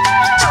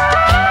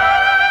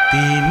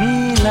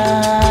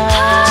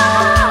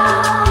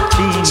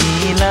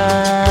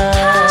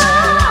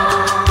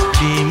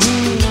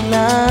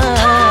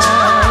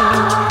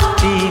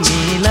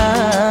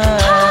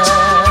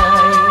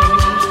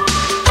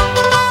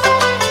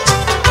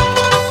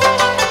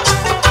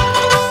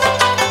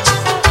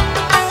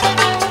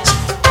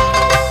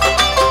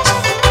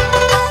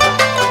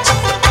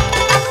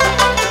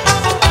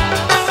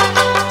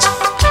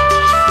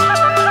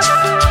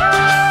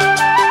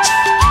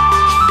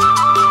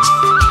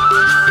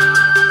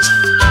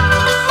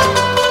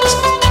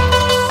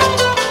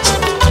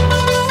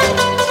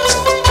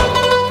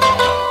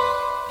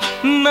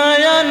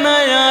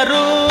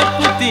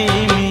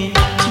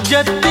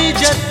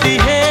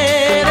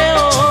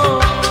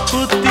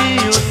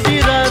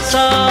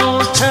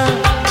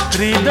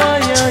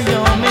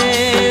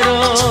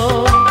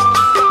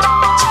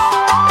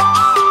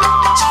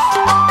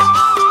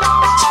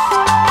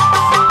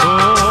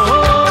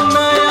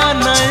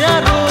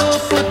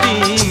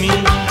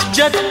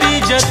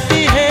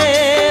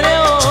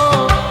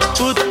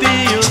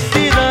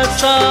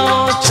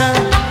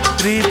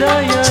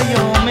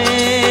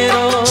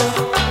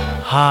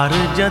 हार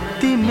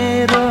जति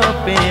मेरो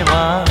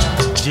पेवा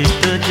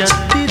जित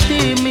जति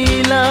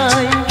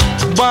तिमीलाई,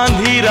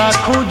 बाँधि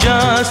राखु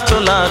जस्तो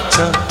लाग्छ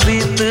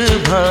प्रीत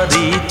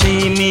भरि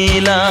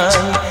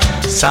तिमीलाई।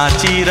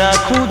 साँची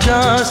राखु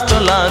जस्तो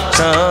लाग्छ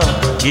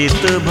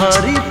गीत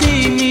भरि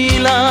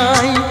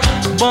तिमीलाई,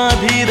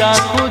 बाँधि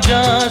राखु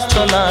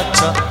जस्तो लाग्छ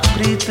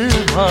प्रीत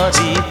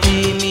भरि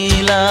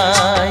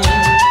तिमीलाई।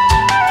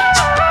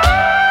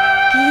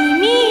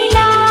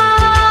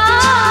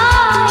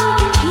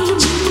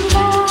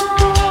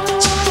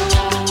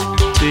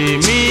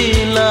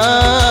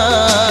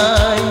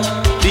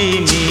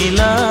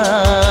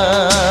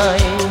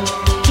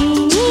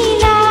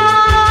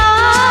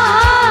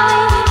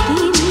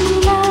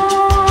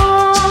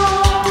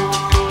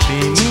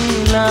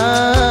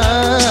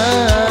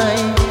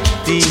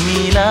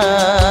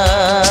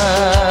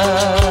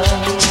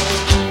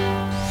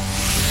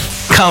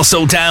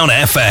 Castledown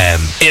FM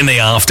in the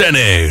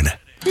afternoon.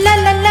 La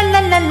la la la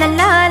la la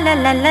la la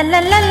la la la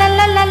la la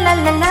la la la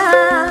la la.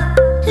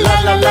 La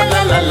la la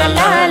la la la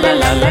la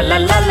la la la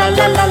la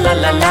la la la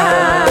la la.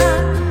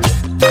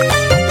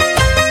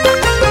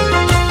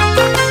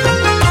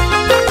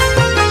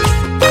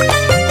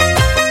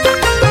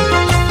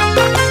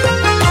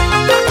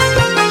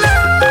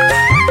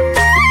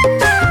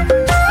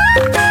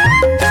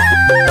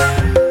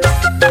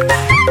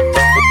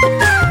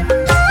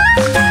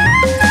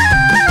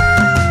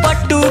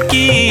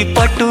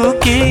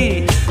 पटुकी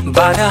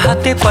 12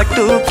 हाते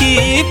पटुकी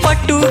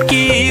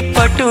पटुकी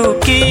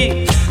पटुकी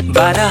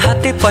 12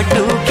 हाते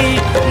पटुकी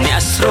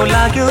न्यास्रो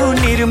लाग्यो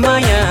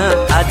निर्माया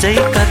आजै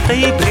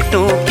कतै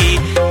भेटौँ कि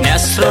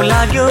न्यास्रो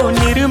लाग्यो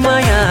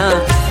निर्माया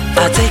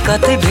आजै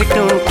कतै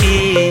भेटौँ कि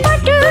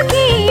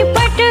पटुकी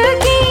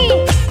पटुकी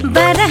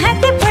 12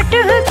 हाते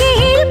पटुकी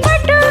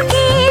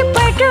पटुकी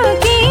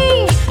पटुकी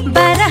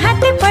 12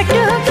 हाते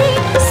पटुकी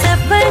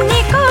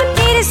सपनेको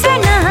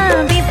तिर्सना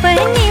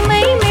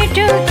विपनीमै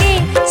मेटुकी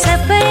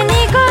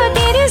सपनेको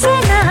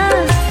तिर्सना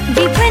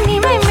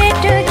विपनीमै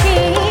मेटुकी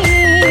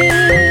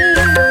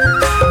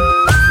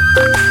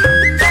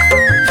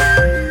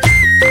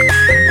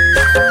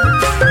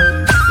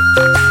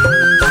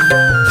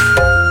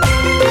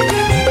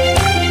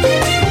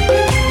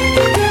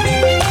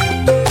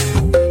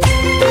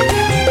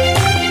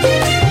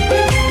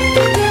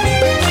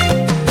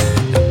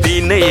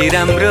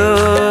राम्रो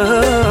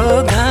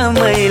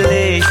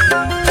घामैले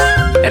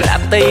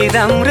रातै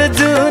राम्रो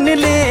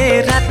जुनले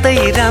रातै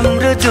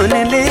राम्रो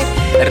जुनले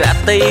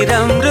रातै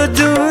राम्रो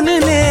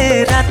जुनले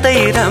रातै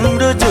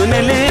राम्रो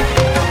जुनले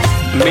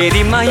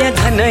मेरी माया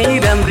झनै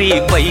राम्री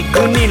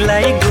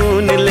बैगुनीलाई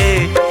गुणले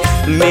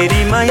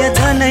मेरी माया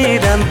झनै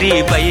राम्री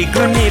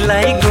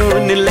बैगुनीलाई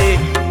गुणले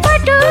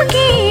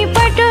पटुकी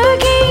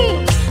पटुकी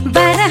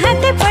 12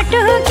 हाते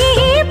पटुकी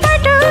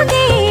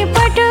पटुकी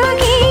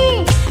पटुकी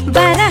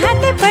 12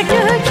 हाते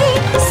पटुकी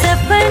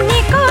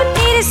सपनेको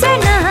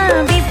तिर्सना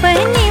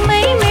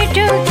विपनीमै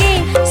मेटुकी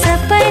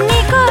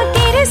सपनेको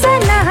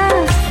तिर्सना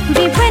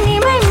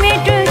विपनीमै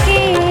मेटुकी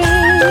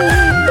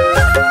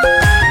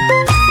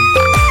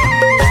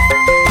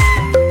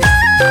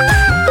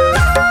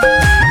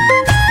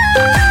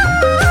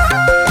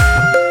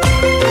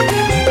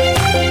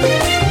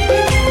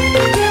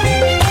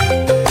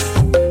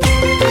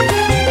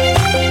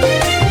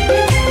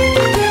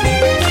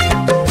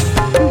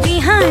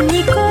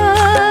बिहानीको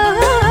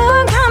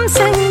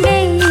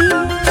घामसँगै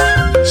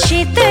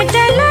शीत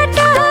टला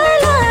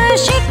टला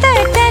शीत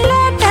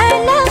टला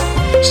टला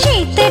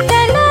शीत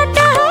टला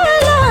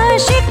टला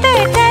शीत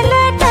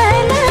टला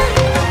टला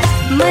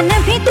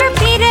मनभित्र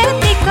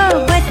पिरतीको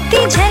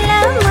बत्ती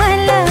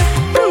झलमल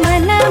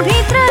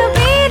मनभित्र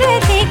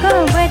पिरतीको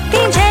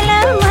बत्ती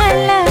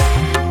झलमल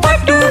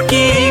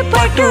पटुकी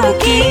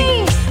पटुकी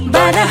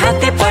 12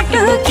 हाते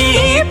पटुकी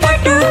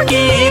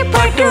पटुकी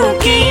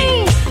पटुकी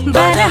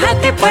 12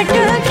 हाते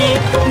पटुकी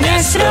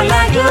न्यास्रो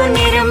लाग्यो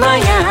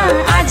निर्माया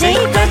आजै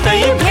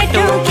कतै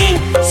भेटौँ कि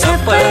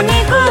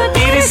सपनेको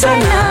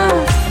तिर्सना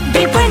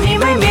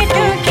विपनीमै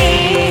मेटुकी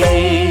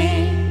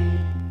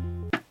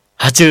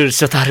हजुर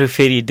श्रोताहरू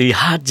फेरि दुई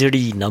हात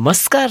जोडी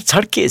नमस्कार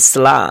छड्के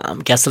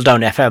सलाम क्यासल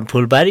टाउन एफएम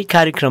फुलबारी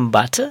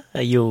कार्यक्रमबाट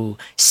यो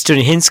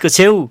स्टोनहेन्जको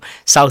छेउ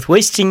साउथ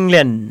वेस्ट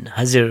इङ्ल्यान्ड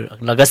हजुर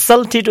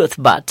लगसल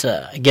टिरोथबाट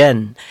अगेन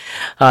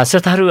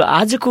श्रोताहरू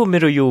आजको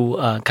मेरो यो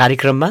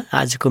कार्यक्रममा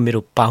आजको मेरो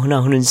पाहुना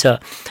हुनुहुन्छ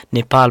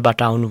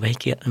नेपालबाट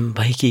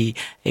आउनुभएकी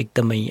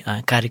एकदमै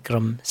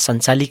कार्यक्रम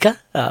सञ्चालिका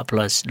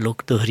प्लस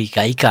लोकदोहोरी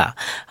गायिका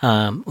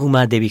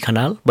उमादेवी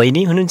खनाल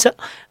बहिनी हुनुहुन्छ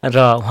र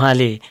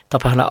उहाँले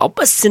तपाईँहरूलाई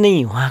अवश्य नै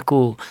उहाँको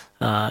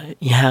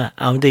यहाँ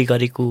आउँदै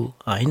गरेको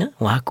होइन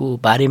उहाँको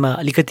बारेमा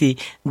अलिकति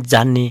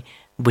जान्ने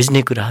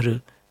बुझ्ने कुराहरू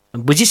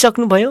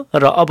बुझिसक्नुभयो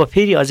र अब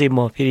फेरि अझै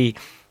म फेरि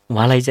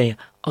उहाँलाई चाहिँ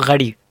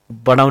अगाडि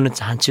बढाउन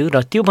चाहन्छु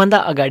र त्योभन्दा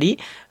अगाडि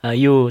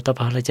यो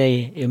तपाईँहरूलाई चाहिँ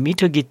यो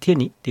मिठो गीत थियो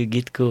नि त्यो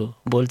गीतको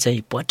बोल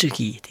चाहिँ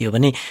पटुकी थियो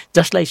भने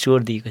जसलाई स्वर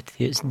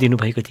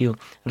दिनुभएको थियो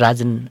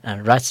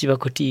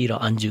राजशिवकोटी र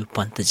अन्जु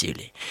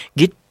पन्तज्यूले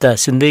गीत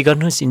सुन्दै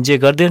गर्नुहोस् इन्जोय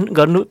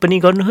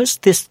गर्नुहोस्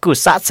त्यसको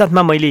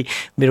साथसाथमा मैले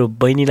मेरो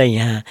बहिनीलाई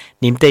यहाँ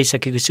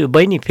निम्ताइसकेको छु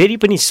बहिनी फेरि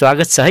पनि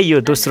स्वागत छ है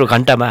यो दोस्रो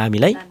घण्टामा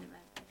हामीलाई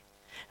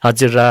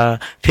हजुर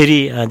फेरि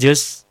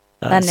जोस्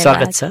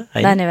स्वागत छ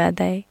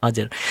धन्यवाद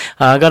हजुर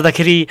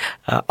गर्दाखेरि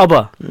अब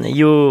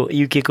यो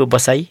युके को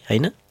बसाई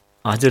होइन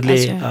हजुरले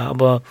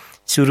अब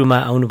सुरुमा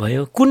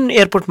आउनुभयो कुन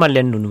एयरपोर्टमा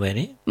ल्यान्ड हुनुभयो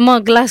अरे म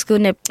ग्लासगो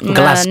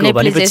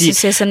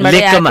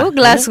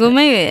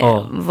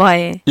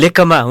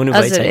लेकमा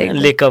हुनुभएछ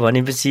लेक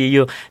भनेपछि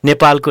यो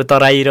नेपालको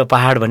तराई र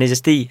पहाड भने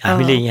जस्तै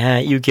हामीले यहाँ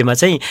युकेमा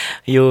चाहिँ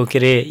यो के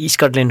अरे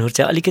स्कटल्यान्डहरू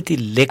चाहिँ अलिकति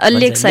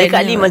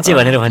लेकाली मान्छे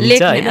भनेर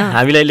भनिन्छ होइन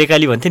हामीलाई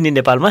लेकाली भन्थ्यो नि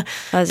नेपालमा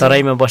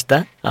तराईमा बस्दा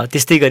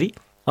त्यस्तै गरी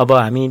अब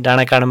हामी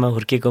डाँडाकाँडामा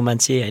हुर्केको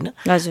मान्छे होइन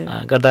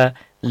गर्दा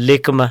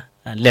लेकमा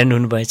ल्यान्ड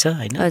हुनुभएछ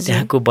होइन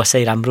त्यहाँको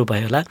बसाइ राम्रो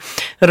भयो होला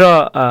र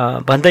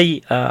भन्दै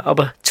अब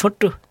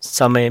छोटो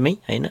समयमै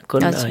होइन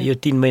यो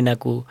 3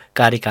 महिनाको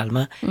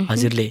कार्यकालमा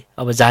हजुरले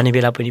अब जाने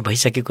बेला पनि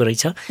भइसकेको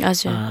रहेछ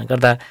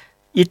गर्दा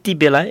यति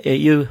बेला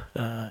यो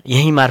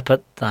यही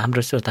मार्फत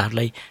हाम्रो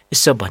श्रोताहरूलाई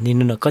यसो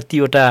भनिदिनु न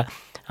कतिवटा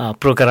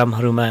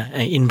प्रोग्रामहरूमा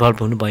इन्भल्भ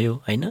हुनुभयो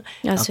होइन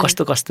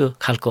कस्तो कस्तो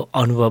खालको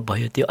अनुभव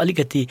भयो त्यो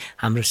अलिकति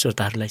हाम्रो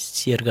श्रोताहरूलाई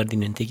सेयर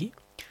गरिदिनुहुन्थ्यो कि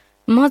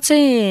म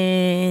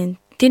चाहिँ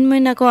 3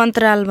 महिनाको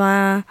अन्तरालमा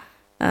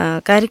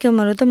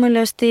कार्यक्रमहरू त मैले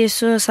अस्ति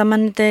यसो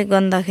सामान्यतया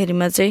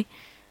गर्दाखेरिमा चाहिँ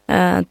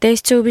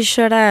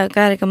 23-24वटा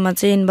कार्यक्रममा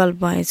चाहिँ इन्भल्भ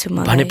भएछु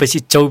म भनेपछि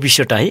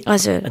 24वटा है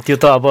हजुर त्यो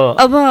त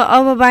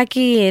अब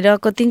बाँकी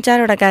रहेको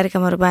 3-4वटा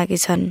कार्यक्रमहरू बाँकी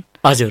छन्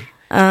हजुर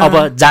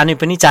अब जाने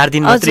पनि 4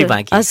 दिन मात्रै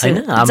बाँकी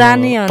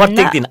हैन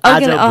प्रत्येक दिन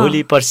आज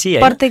भोलि पर्सि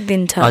प्रत्येक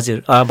दिन छ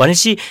हजुर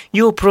भनेपछि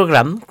यो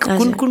प्रोग्राम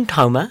कुन कुन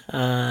ठाउँमा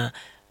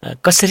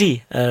कसरी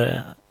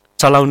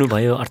चलाउनु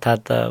भयो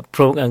अर्थात्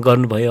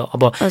गर्नुभयो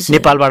अब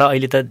नेपालबाट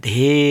अहिले त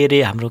धेरै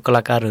हाम्रो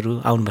कलाकारहरू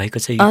आउनु भएको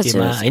छ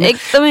युकेमा हैन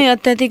एकदमै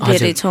अत्याधिक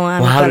धेरै छौं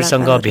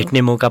उहाँहरुसँग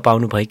भेट्ने मौका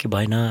पाउनु भयो कि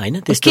भएन हैन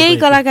त्यस्तो केही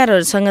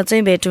कलाकारहरुसँग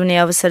चाहिँ भेट हुने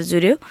अवसर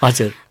जुर्यो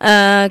हजुर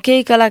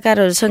केही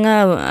कलाकारहरुसँग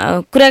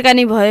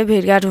कुराकानी भयो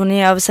भेटघाट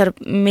हुने अवसर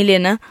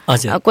मिलेन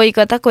कोही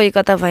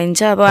कता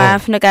भइन्छ अब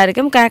आफ्नो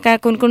कार्यक्रम कहाँ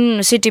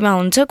कुन सिटीमा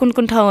हुन्छ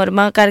कुन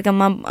ठाउँहरुमा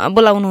कार्यक्रममा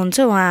बोलाउनु हुन्छ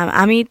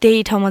हामी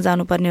त्यही ठाउँमा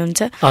जानुपर्ने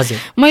हुन्छ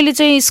मैले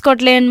चाहिँ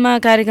स्कटल्यान्डमा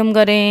कार्यक्रम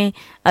गरेँ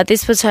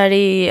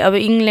त्यसपछि अब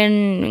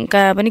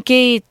इंग्ल्यान्डका पनि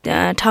केही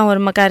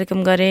ठाउँहरुमा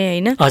कार्यक्रम गरेँ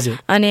हैन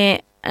अनि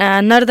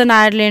नर्दर्न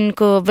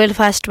आयरल्यान्डको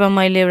बेलफास्टमा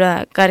मैले एउटा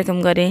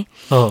कार्यक्रम गरेँ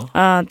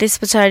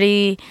त्यसपछि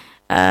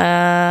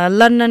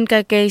लन्डनका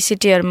केही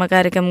सिटीहरुमा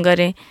कार्यक्रम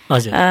गरेँ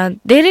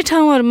धेरै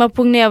ठाउँहरुमा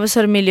पुग्ने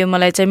अवसर मिल्यो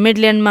मलाई चाहिँ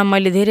मिडल्यान्डमा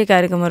मैले धेरै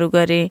कार्यक्रमहरु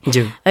गरेँ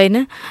हैन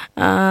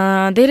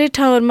धेरै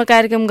ठाउँहरुमा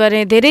कार्यक्रम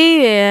गरेँ धेरै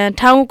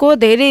ठाउँको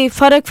धेरै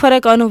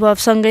फरक अनुभव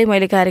सँगै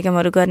मैले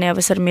कार्यक्रमहरु गर्ने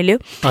अवसर मिल्यो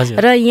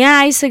र यहाँ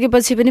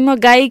आइसकेपछि पनि म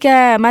गायिका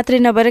मात्रै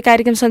नभएर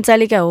कार्यक्रम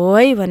सञ्चालिका हो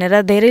है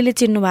भनेर धेरैले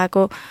चिन्नु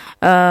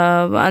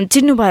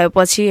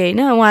भएपछि हैन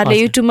उहाँहरुले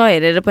युट्युबमा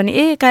हेरेर पनि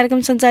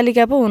कार्यक्रम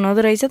सञ्चालिका पो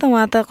हुनुहुँदो रहेछ त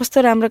उहाँ त कस्तो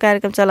राम्रो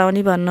कार्यक्रम चलाउने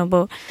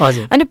भन्नुभयो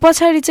अनि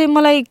पछाडी चाहिँ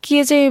मलाई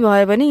के चाहिँ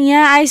भयो भने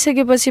यहाँ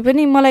आइसकेपछि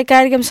पनि मलाई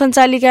कार्यक्रम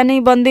सञ्चालिका नै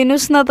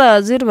बन्दिनुस् न त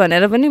हजुर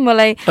भनेर पनि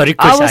मलाई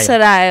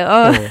अवसर आयो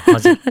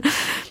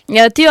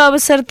त्यो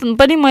अवसर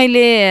पनि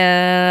मैले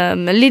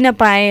लिन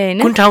पाएँ हैन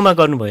कुन ठाउँमा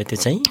गर्नुभयो त्यो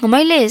चाहिँ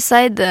मैले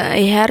सायद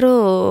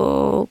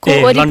हेरोको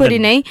वरिपरि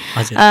नै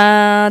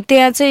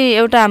त्यहाँ चाहिँ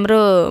एउटा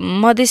हाम्रो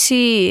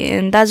मधेसी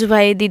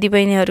दाजुभाइ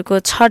दिदीबहिनीहरुको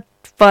छठ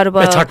पर्व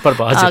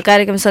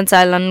कार्यक्रम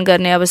सञ्चालन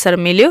गर्ने अवसर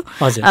मिल्यो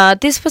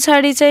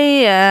त्यसपछि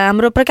चाहिँ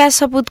हाम्रो प्रकाश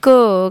सपुतको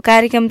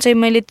कार्यक्रम चाहिँ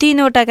मैले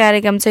 3वटा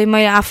कार्यक्रम चाहिँ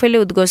मैले आफैले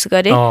उद्घोष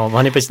गरेँ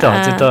भनेपछि त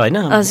हजुर त हैन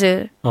हजुर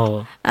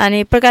अनि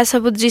प्रकाश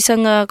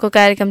सपुतजीसँगको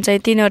कार्यक्रम चाहिँ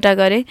 3वटा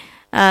गरेँ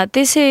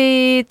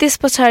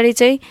त्यसपछि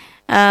चाहिँ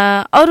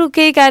अरु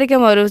केही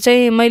कार्यक्रमहरु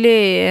चाहिँ मैले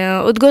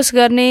उद्घोष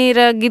गर्ने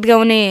र गीत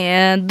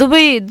गाउने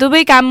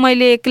दुबै काम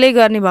मैले एक्लै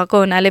गर्ने भएको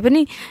हुनाले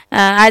पनि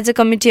आज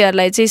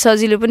कमिटीहरुलाई चाहिँ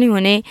सजिलो पनि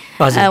हुने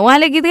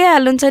उहाँले गीत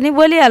गाइहाल्नुहुन्छ नि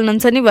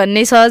बोलिहाल्नुहुन्छ नि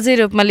भन्ने सहजै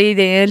रूपमा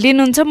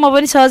लिनुहुन्छ म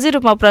पनि सहजै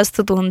रूपमा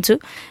प्रस्तुत हुन्छु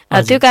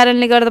त्यो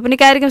कारणले गर्दा पनि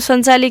कार्यक्रम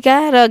सञ्चालिका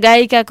र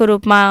गायिकाको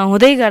रूपमा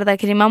हुँदै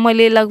गर्दाखेरिमा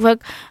मैले लगभग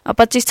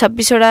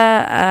 25-26 वटा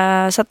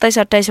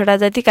 27-28 वटा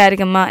जति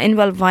कार्यक्रममा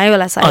इन्भल्भ भए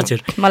होला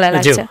सायद मलाई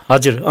लाग्छ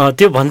हजुर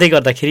त्यो भन्दै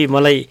गर्दाखेरि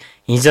मलाई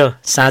हिजो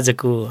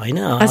साँझको हैन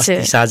अस्ति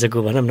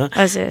साँझको भनौं न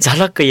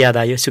झलक्क याद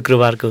आयो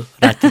शुक्रबारको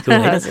रातिको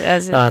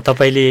हैन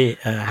तपाईले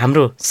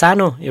हाम्रो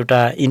सानो एउटा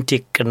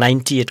इन्टेक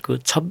 98 को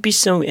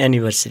 26औं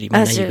एनिभर्सरी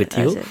मनाएको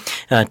थियो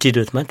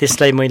टिडोथमा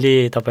त्यसलाई मैले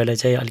तपाईलाई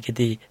चाहिँ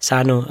अलिकति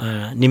सानो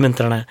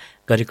निमन्त्रणा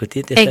गरेको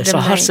थिए त्यसलाई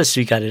सहर्ष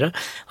स्वीकारेर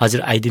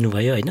हजुर आइदिनु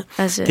भयो हैन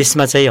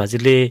त्यसमा चाहिँ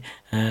हजुरले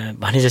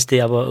भने जस्तै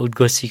अब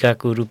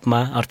उद्घोषिकाको रूपमा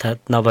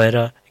अर्थात् नभएर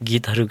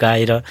गीतहरु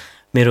गाएर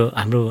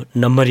हाम्रो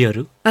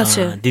नम्बरीहरु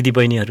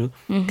दिदीबहिनीहरु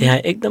त्यहाँ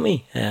एकदमै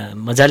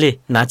मजाले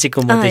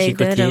नाचेको म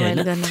देखेको थिएँ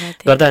हैन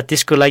गर्दा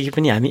त्यसको लागि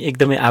पनि हामी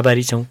एकदमै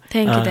आभारी छौं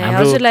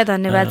हजुरलाई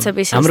धन्यवाद छ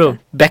विशेष हाम्रो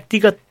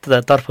व्यक्तिगत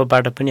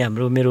तर्फबाट पनि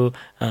मेरो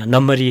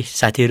नम्बरी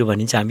साथीहरु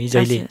भनिन्छ हामी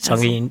जहिले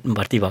सँगै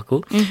भर्ती भएको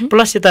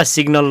प्लस यता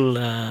सिग्नल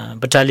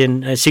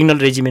बटालियन सिग्नल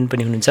रेजिमेन्ट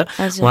पनि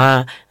हुनुहुन्छ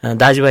उहाँ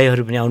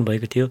दाजुभाइहरु पनि आउनु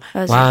भएको थियो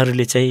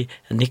उहाँहरुले चाहिँ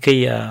निकै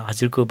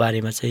हजुरको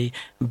बारेमा चाहिँ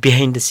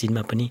बिहाइन्ड द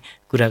सिनमा पनि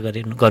कुरा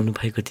गर्नु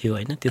भएको थियो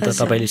हैन त्यो त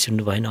तपाईले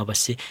सुन्नु भएन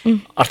अवश्य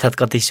अर्थात्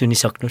कतै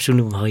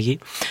सुन्नु भयो कि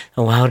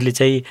उहाँहरुले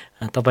चाहिँ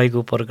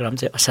तपाईको प्रोग्राम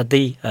चाहिँ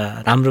असाध्यै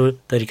राम्रो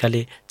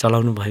तरिकाले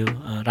चलाउनु भयो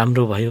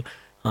राम्रो भयो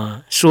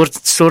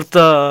स्वर त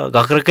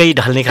घक्रकै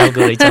ढल्ने खालको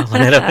रहेछ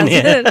भनेर पनि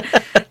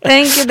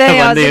थ्यांक यू दाइ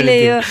हजुरले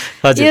यो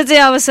चाहिँ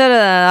अवसर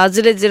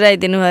हजुरले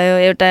जुराइदिनु भयो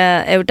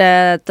एउटा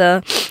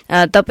त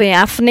तपाई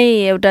आफ्नै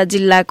एउटा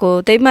जिल्लाको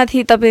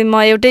त्यहीमाथि तपाई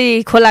म एउटै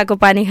खोलाको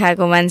पानी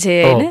खाएको मान्छे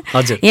हैन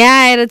यहाँ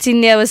आएर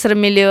चिन्ने अवसर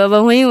मिल्यो अब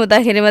हुँइ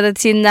हुँदाखेरिमा त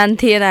चिनजान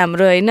थिएन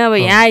हाम्रो हैन अब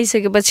यहाँ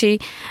आइसकेपछि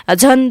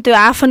झन् त्यो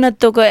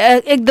आफन्तत्वको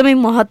एकदमै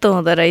महत्त्व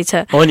हुँदो रहेछ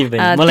हो नि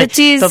मलाई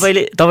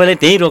तपाईलाई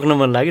त्यही रोक्न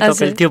मन लाग्यो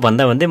तपाईले त्यो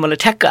भन्दै मलाई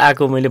ठ्याक्क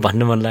आको मैले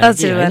भन्नु मन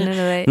लाग्यो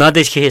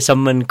नदेखे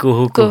सम्मनको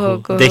हो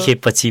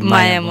देखेपछि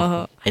माया मोह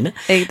हैन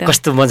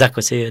कस्तो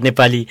मजाको छ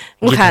नेपाली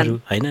गीतहरु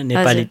हैन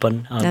नेपालीपन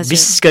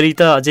विशेष गरी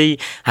त अझै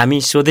हामी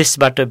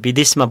स्वदेशबाट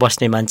विदेशमा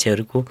बस्ने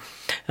मान्छेहरुको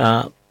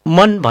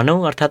मन भनौं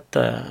अर्थात्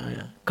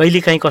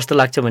कहिलेकाहीँ कस्तो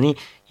लाग्छ भने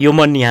यो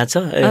मन यहाँ छ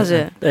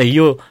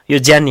यो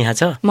ज्यान यहाँ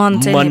छ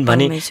मन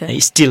भने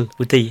स्टिल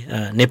उतै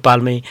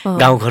नेपालमै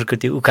गाउँघरको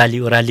त्यो उकाली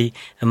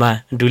ओरालीमा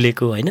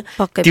डुलेको हैन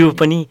त्यो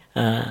पनि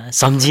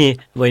सम्झिए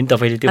बहिनी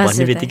तपाईले त्यो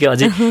भन्ने बित्तिकै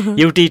अझै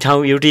एउटै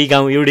ठाउँ एउटै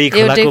गाउँ एउटै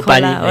खोलाको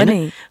पानी हैन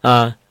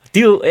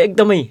त्यो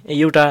एकदमै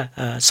एउटा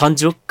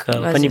संयोग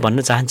पनि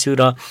भन्न चाहन्छु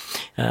र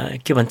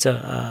के भन्छ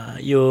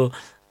यो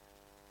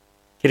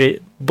के रे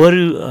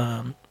बरु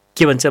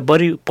के भन्छ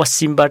बरु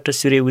पश्चिमबाट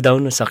सूर्य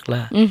उदाउन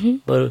सक्ला,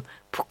 बरु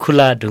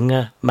खुला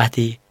ढुङ्गा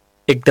माथि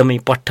एकदमै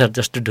पत्थर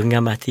जस्तो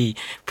ढुङ्गामाथि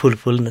फुल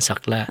फुल्न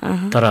सक्ला,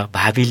 तर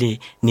भावीले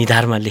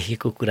निधारमा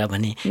लेखेको कुरा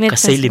भने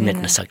कसैले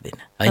मेट्न सक्दैन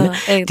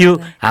होइन। त्यो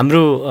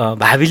हाम्रो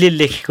भावीले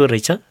लेखेको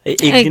रहेछ।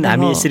 एक दिन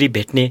हामी यसरी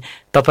भेट्ने,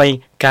 तपाईँ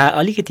कहाँ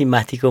अलिकति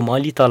माथिको म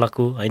अलि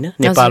तलको होइन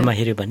नेपालमा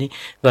हेऱ्यो भने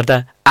गर्दा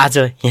आज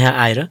यहाँ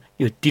आएर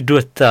यो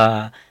तिब्बत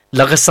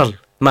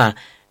लगसलमा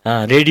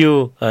रेडियो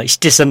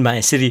स्टेसनमा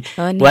यसरी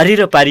वारी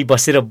र पारी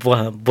बसेर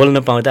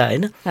बोल्न पाउँदा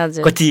होइन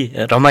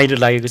कति रमाइलो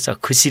लागेको छ,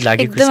 खुसी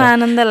लागेको छ।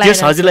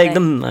 त्यस हजुरलाई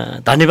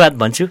एकदम धन्यवाद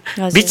भन्छु।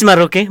 बिचमा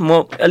रोकेँ,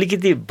 म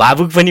अलिकति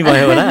भावुक पनि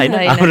भयो होला होइन,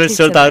 हाम्रो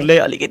श्रोताहरूले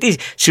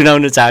अलिकति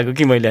सुनाउन चाहेको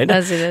कि मैले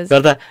होइन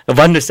गर्दा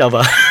भन्नुहोस् अब।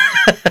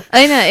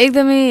 होइन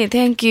एकदमै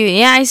थ्याङ्क यू।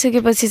 यहाँ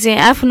आइसकेपछि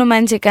चाहिँ आफ्नो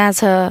मान्छे कहाँ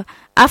छ,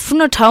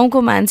 आफ्नो ठाउँको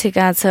मान्छे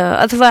कहाँ छ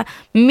अथवा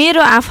मेरो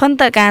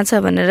आफन्त कहाँ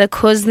छ भनेर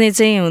खोज्ने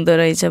चाहिँ हुँदो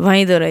रहेछ,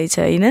 भइदो रहेछ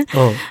होइन।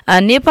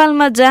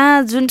 नेपालमा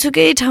जहाँ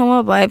जुनसुकै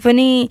ठाउँमा भए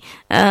पनि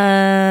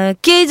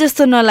केही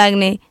जस्तो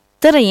नलाग्ने,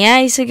 तर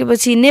यहाँ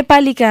आइसकेपछि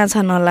नेपाली कहाँ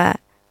छन् होला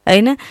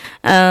होइन,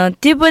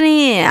 त्यो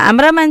पनि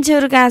हाम्रा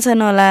मान्छेहरू कहाँ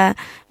छन् होला,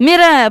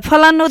 मेरा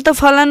फलानु त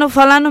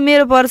फलानु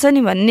मेरो पर्छ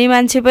नि भन्ने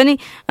मान्छे पनि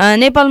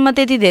नेपालमा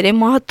त्यति धेरै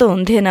महत्त्व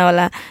हुन्थेन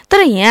होला,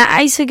 तर यहाँ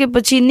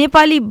आइसकेपछि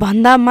नेपाली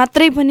भन्दा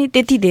मात्रै पनि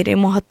त्यति धेरै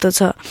महत्त्व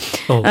छ।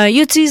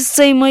 यो चिज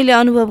चाहिँ मैले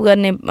अनुभव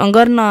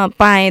गर्न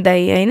पाएँ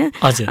दाइ होइन।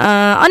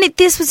 अनि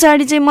त्यस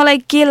पछाडि चाहिँ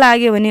मलाई के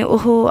लाग्यो भने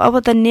ओहो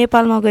अब त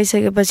नेपालमा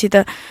गइसकेपछि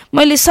त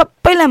मैले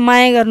सबैलाई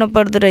माया गर्नु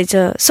पर्दो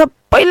रहेछ,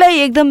 सबैलाई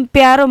एकदम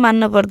प्यारो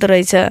मान्नु पर्दो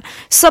रहेछ,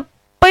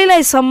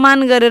 सबैलाई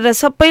सम्मान गरेर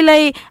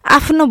सबैलाई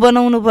आफ्नो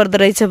बनाउनु पर्दो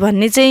रहेछ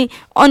भन्ने चाहिँ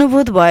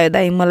अनुभूत भयो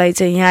दाइ मलाई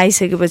चाहिँ यहाँ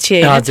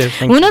आइसकेपछि।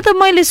 हुन त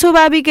मैले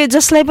स्वाभाविकै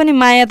जसलाई पनि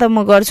माया त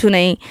म गर्छु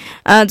नै,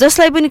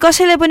 जसलाई पनि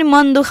कसैलाई पनि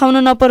मन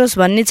दुखाउन नपरोस्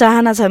भन्ने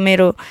चाहना छ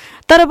मेरो,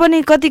 तर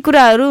पनि कति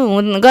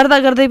कुराहरू गर्दा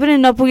गर्दै पनि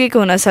नपुगेको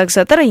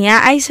हुनसक्छ। तर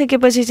यहाँ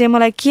आइसकेपछि चाहिँ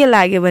मलाई के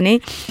लाग्यो भने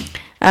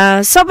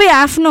सबै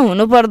आफ्नो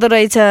हुनुपर्दो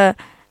रहेछ,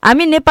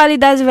 हामी नेपाली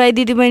दाजुभाइ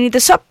दिदीबहिनी त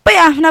सबै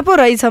आफ्ना पो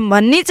रहेछौँ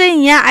भन्ने चाहिँ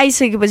यहाँ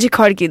आइसकेपछि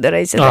खड्किँदो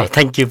रहेछ।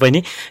 थ्याङ्क यू बहिनी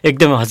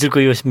एकदम हजुरको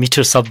यो मिठो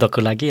शब्दको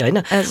लागि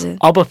होइन।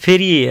 अब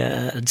फेरि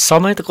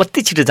समय त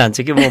कति छिटो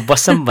जान्छ कि म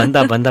बसम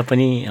भन्दा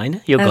पनि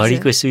होइन यो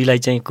घडीको सुईलाई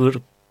चाहिँ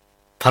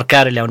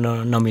फर्काएर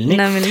ल्याउन नमिल्ने।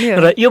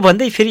 र यो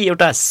भन्दै फेरि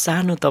एउटा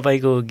सानो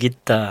तपाईँको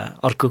गीत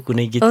अर्को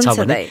कुनै गीत छ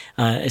भने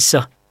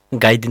यसो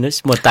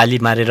गाइदिनुहोस्, म ताली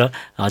मारेर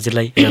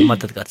हजुरलाई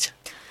मद्दत गर्छु।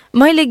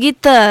 मैले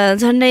गीत त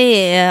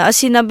झन्डै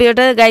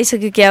 80-90वटा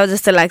गाइसकेँ क्या हो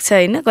जस्तो लाग्छ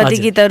होइन। कति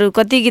गीतहरू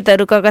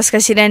ककसका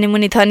सिरानी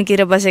मुनि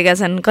थन्किएर बसेका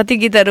छन्, कति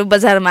गीतहरू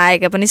बजारमा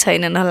आएका पनि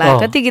छैनन् होला,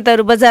 कति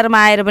गीतहरू बजारमा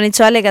आएर पनि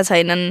चलेका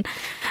छैनन्,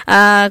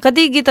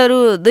 कति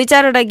गीतहरू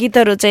 2-4वटा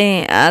गीतहरू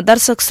चाहिँ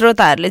दर्शक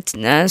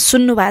श्रोताहरूले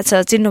सुन्नु भएको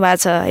छ, चिन्नु भएको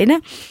छ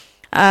होइन।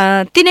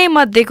 तिनै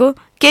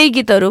मध्येको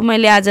केही गीतहरू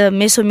मैले आज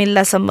मेसो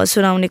मिल्लासम्म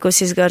सुनाउने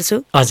कोसिस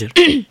गर्छु। हजुर।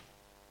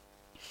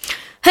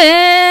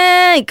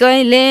 हे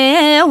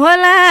कहिले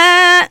होला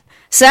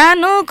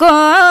सानोको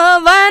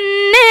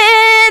भन्ने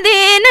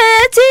दिन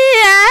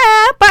चिया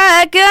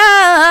पाक्यो,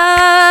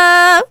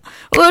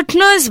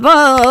 उठ्नुहोस् भो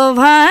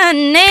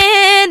भन्ने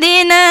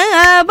दिन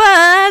अब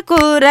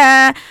कुरा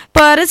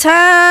पर्छ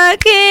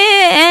के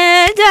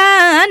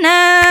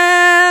जनाउन,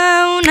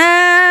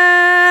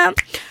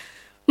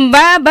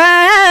 बाबा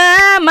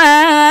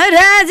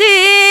राजी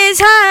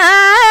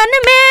छन्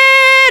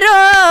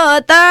मेरो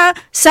त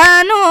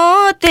सानो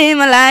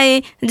तिमीलाई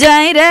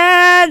जाइर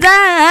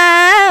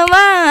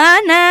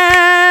जाउन,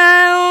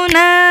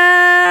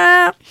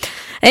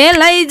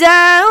 एलाई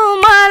जाऊ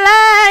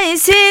मलाई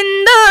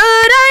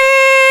सिन्दुरै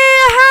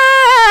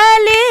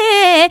हाली,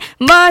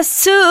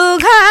 बस्छु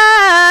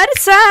घर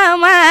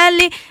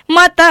सम्हाली म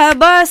त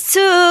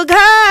बस्छु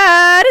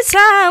घर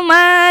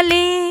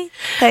सम्हाली।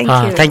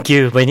 थ्याङ्क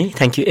यू बहिनी,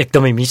 थ्याङ्क यू।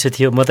 एकदमै मिठो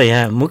थियो। म त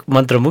यहाँ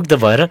मन्त्रमुग्ध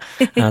भएर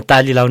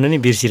ताली लाउन नै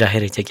बिर्सिराखेको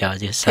रहेछ क्या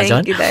हजुर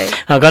सजन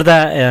गर्दा।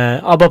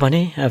 अब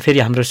भने फेरि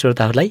हाम्रो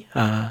श्रोताहरूलाई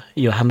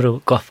यो हाम्रो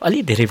गफ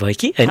अलि धेरै भयो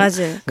कि होइन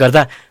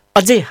गर्दा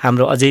अझै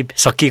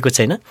सकिएको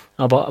छैन।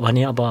 अब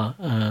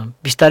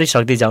बिस्तारै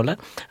सक्दै जाउँला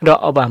र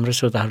अब हाम्रो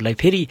श्रोताहरूलाई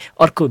फेरि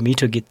अर्को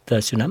मिठो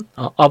गीत सुनाम।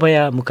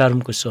 अभया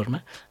मुकारुमको स्वरमा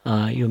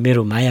यो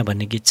मेरो माया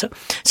भन्ने गीत छ।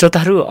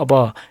 श्रोताहरू अब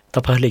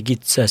तपाईँहरूले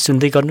गीत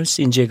सुन्दै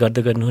गर्नुहोस्, इन्जोय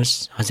गर्दै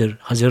गर्नुहोस्।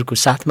 हजुरको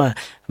साथमा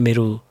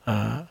मेरो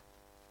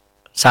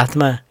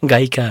साथमा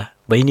गायिका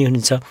बहिनी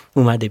हुनुहुन्छ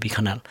उमादेवी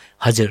खनाल।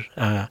 हजुर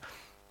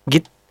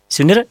गीत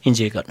सुनेर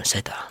इन्जोय गर्नुहोस्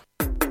है त।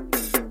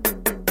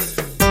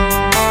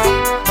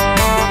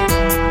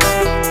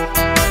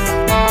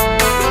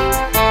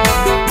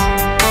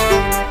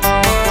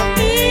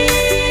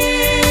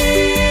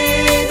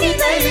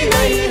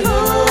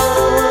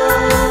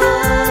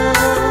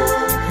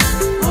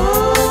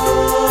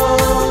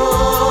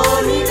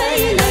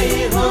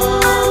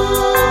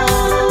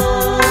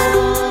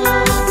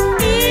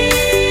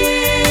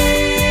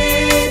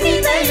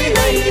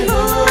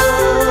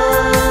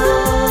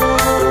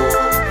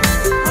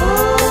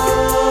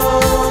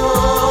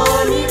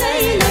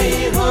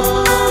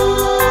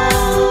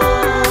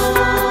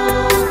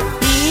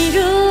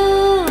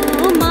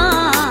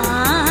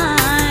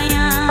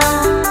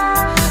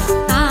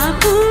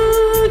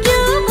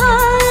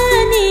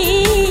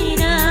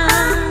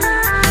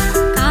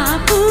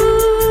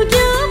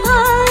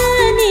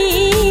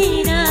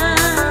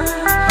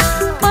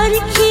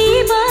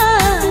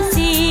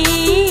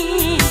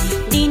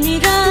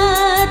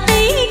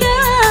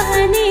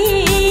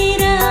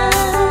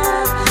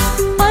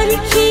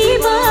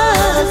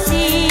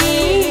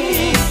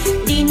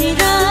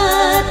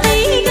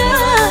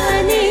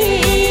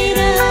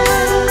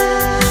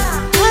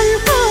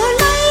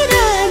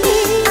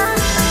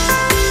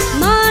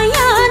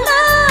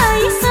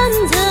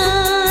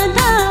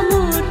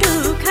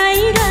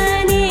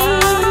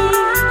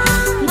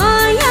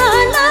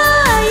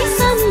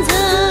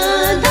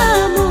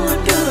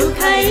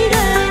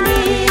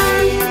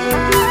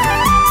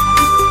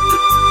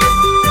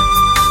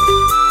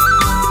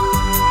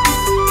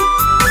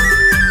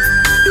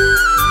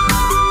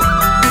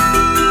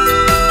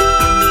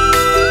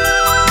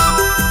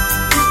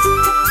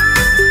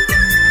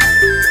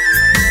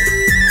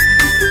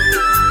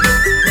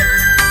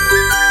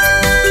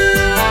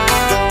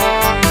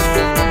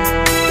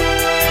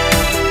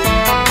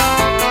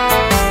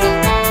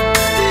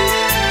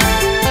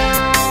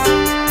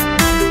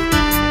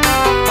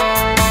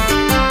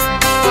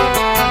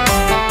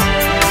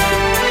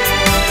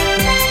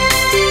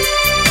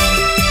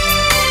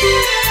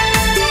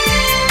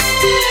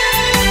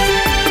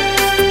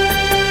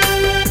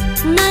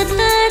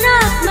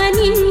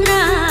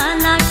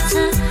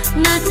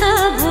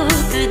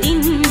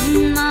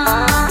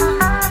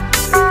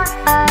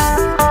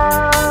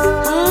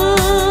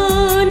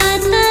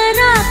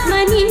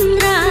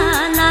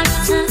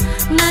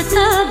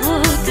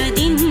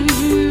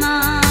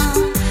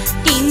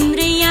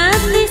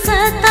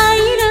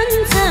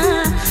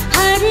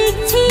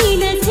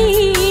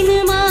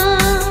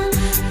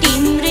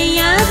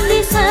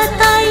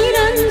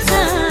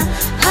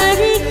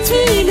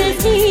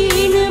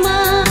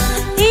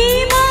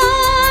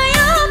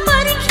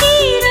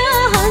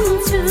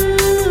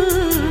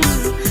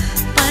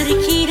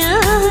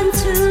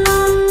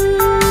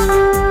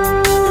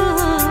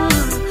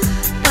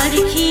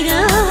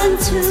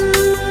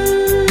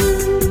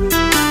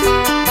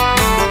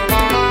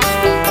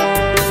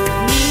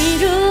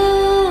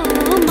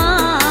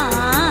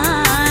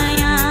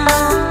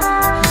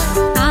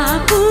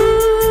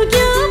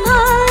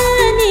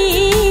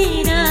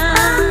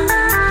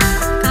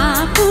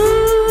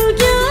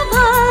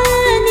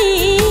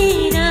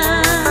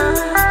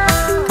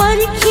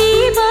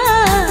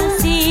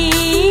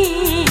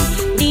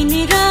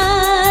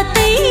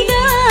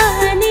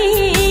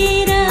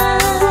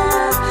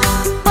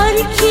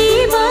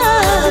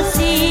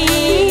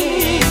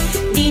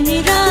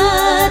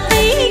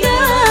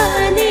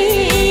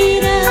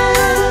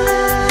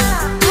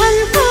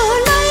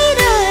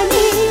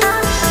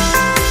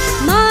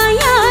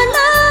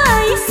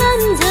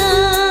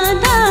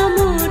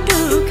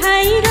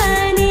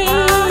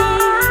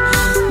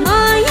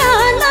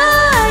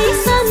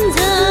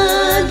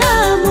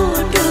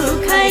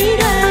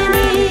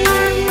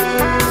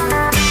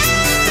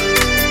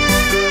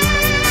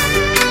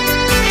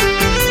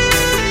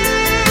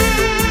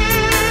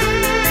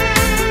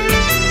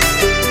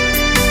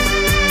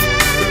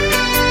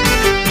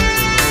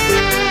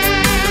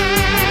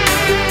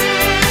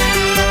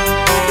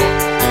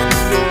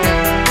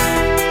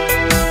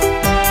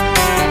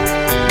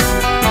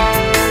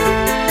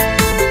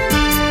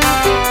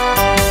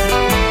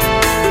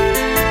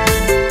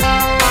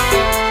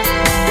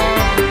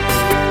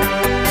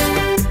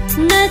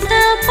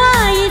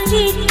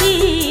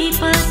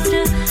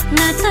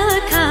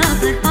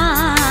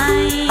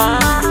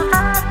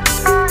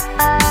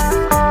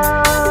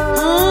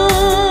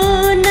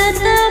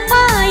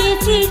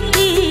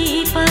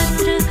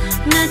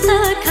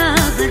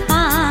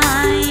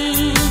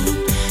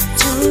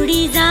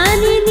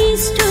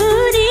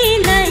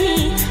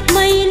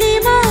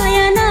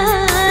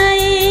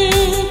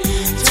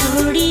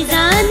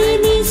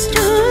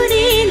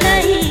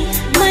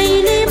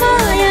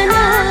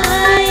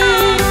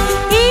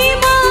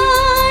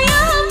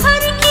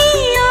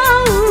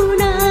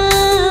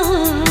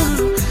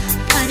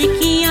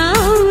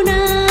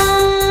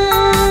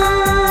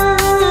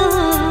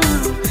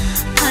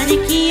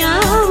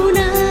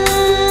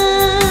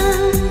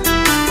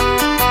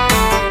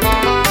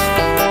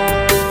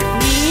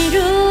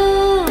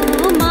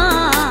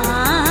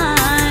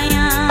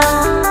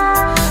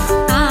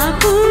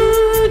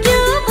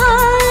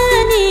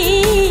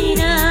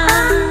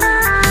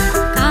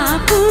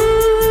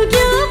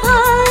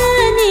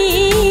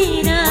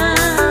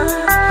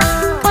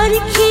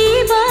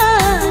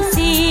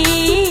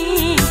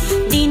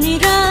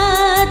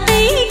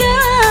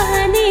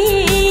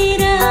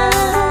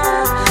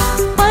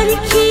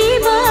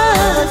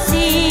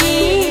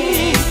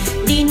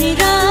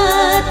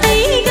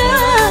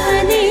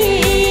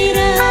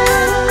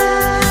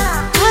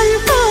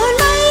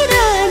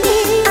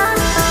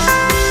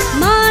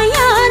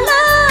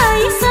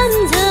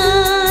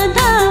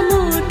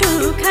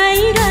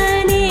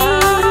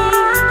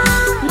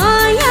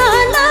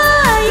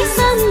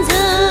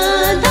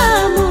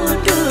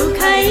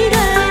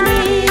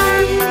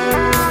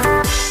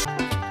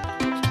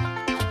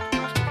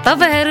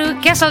 तपाईहरु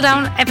क्यासल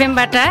डाउन एफएम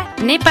बाट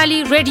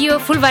नेपाली रेडियो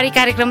फुलबारी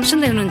कार्यक्रम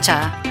सुन्दै हुनुहुन्छ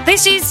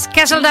This is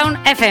Castle Down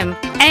FM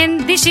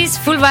and this is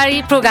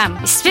Fulbari program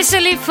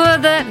especially for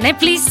the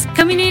Nepalese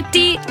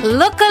community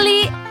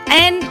locally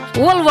and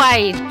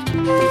worldwide.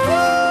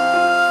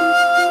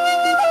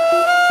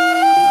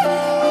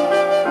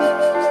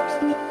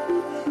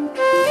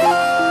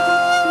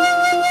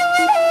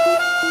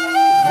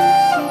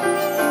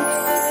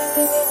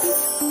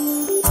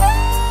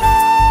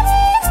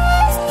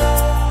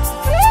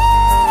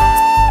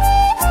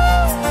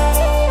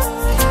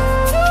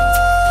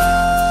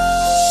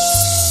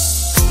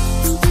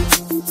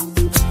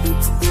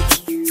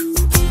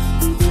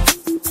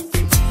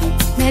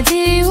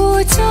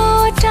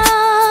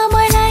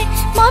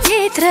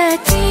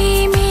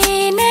 तिमी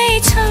नै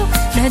छौ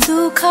न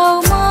दुखौ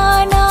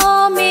मन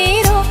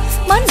मेरो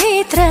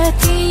मनभित्र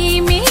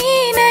तिमी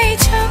नै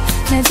छौ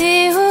न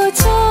देऊ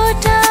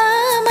चोट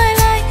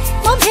मलाई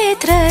म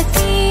भित्र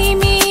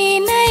तिमी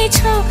नै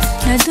छौ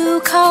न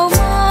दुखौ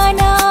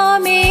मन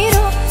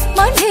मेरो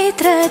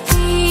मनभित्र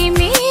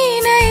तिमी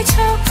नै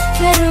छौ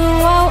न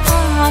रुवाउ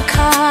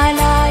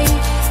आँखालाई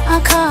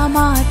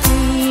आँखामा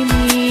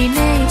तिमी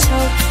नै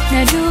छौ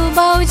न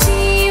डुबाउ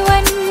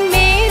जीवन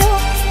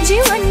मेरो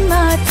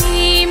जीवनमा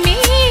तिमी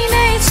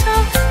नै छौ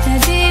न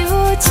देऊ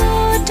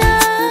चोट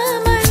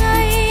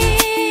मलाई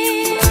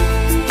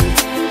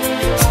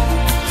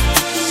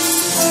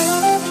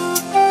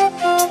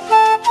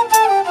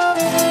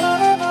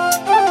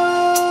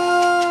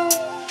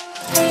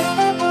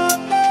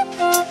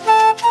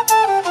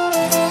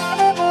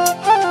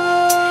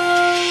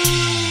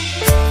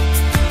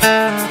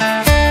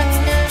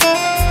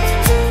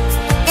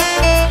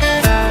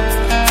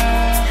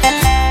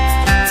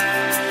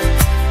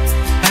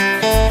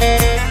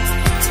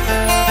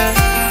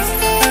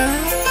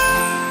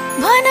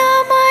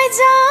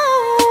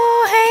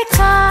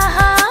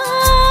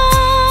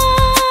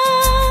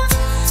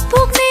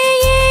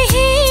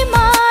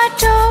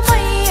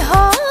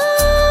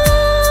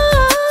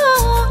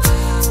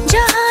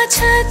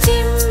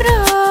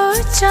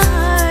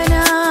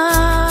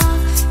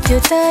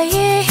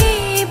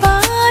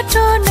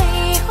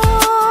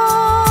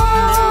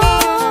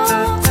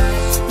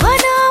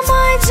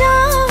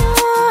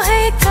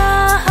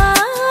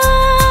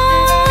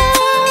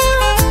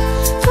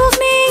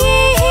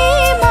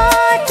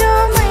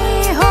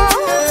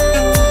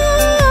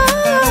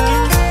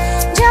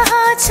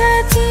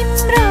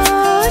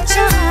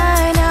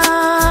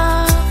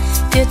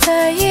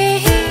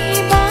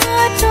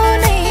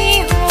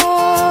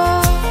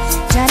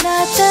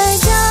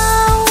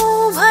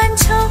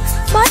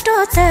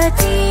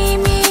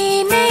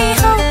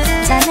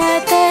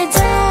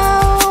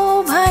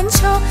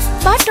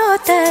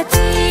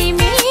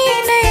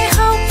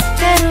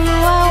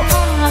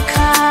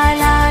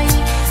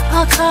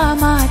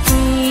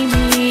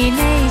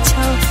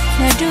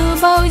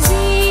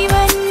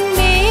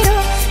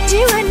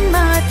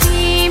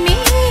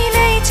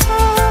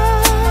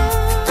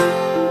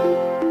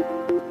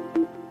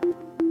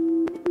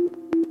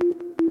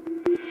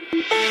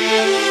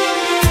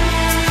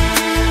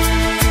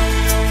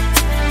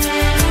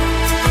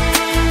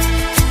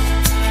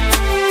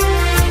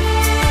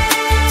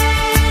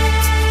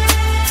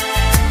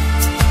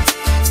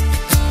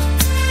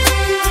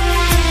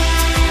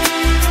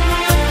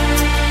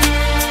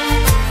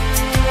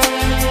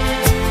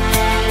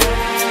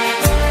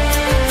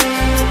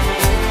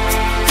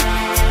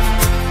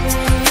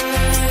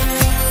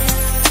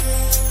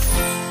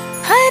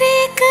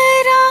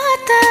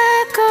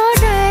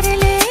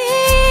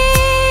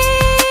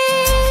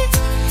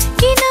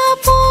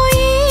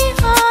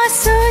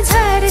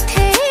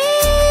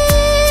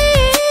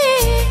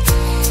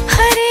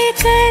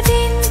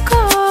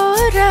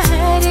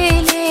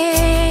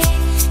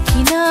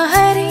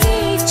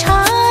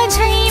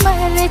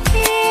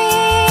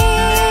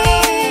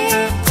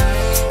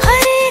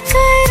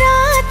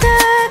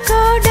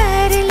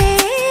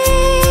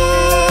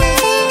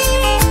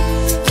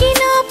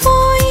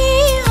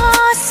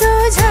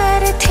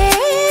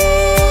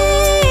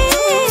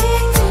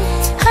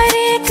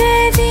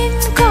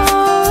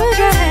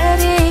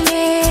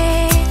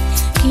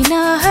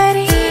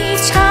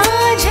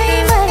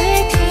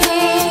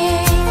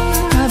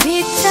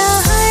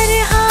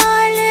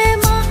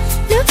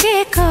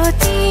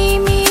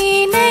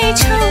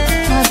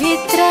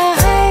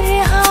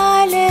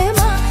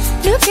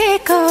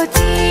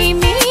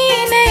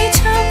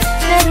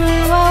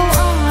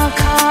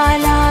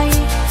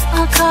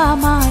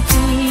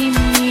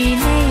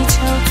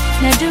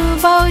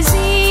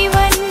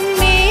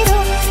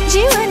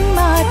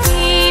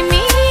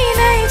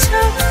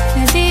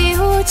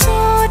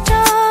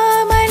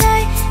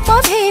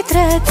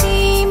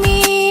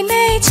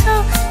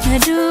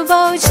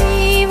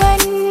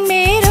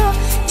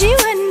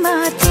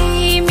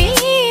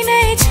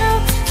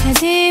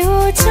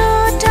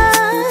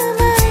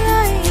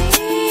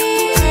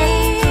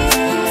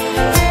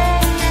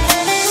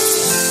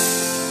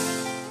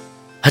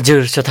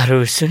हजुर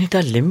श्रोताहरू, सुनिता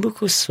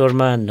लिम्बूको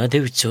स्वरमा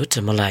नदेऊ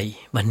चोट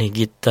मलाई भन्ने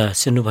गीत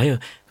सुन्नुभयो।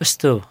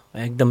 कस्तो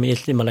एकदम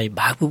यसले मलाई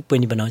भावुक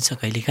पनि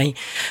बनाउँछ कहिलेकाहीँ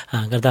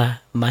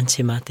गर्दा।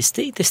 मान्छेमा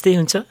त्यस्तै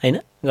हुन्छ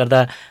होइन, गर्दा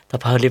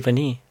तपाईँहरूले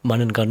पनि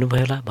मनन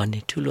गर्नुभयो होला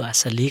भन्ने ठुलो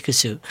आशा लिएको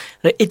छु।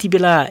 र यति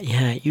बेला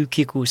यहाँ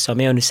युकेको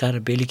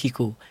समयअनुसार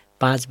बेलुकीको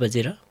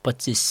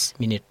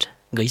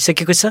 5:25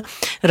 गइसकेको छ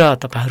र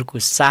तपाईँहरूको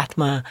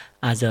साथमा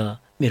आज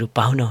मेरो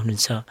पाहुना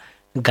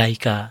हुनुहुन्छ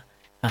गायिका,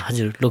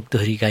 हजुर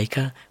लोकदोहोरी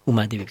गायिका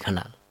उमादेवी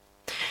खनाल।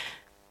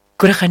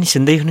 कुराकानी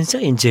सुन्दै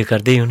हुनुहुन्छ, इन्जोय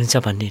गर्दै हुनुहुन्छ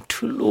भन्ने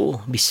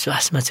ठुलो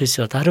विश्वासमा छु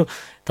श्रोताहरू।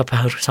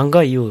 तपाईँहरूसँग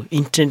यो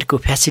इन्टरनेटको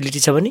फेसिलिटी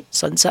छ भने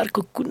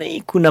संसारको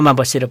कुनै कुनामा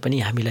बसेर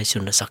पनि हामीलाई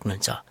सुन्न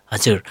सक्नुहुन्छ।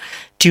 हजुर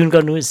ट्युन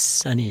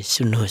गर्नुहोस् अनि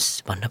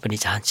सुन्नुहोस् भन्न पनि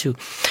चाहन्छु।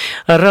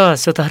 र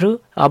श्रोताहरू,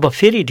 अब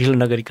फेरि ढिलो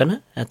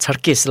नगरिकन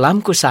छड्के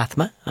सलामको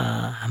साथमा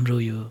हाम्रो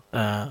यो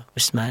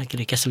उसमा के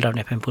अरे क्यासलडाउन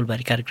एफएम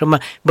फुलबारी कार्यक्रममा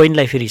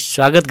बहिनीलाई फेरि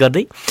स्वागत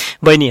गर्दै,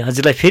 बहिनी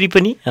हजुरलाई फेरि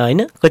पनि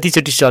होइन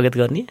कतिचोटि स्वागत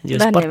गर्ने, जो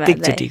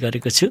प्रत्येकचोटि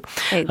गरेको छु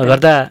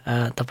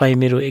गर्दा तपाईँ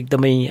मेरो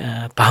एकदमै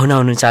पाहुना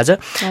हुनुहुन्छ आज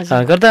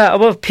गर्दा।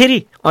 अब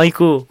फेरि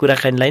ऐको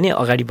कुराकानीलाई नै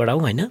अगाडि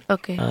बढाउँ होइन,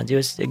 जो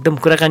एकदम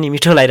कुराकानी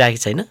मिठो लागिरहेको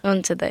छैन?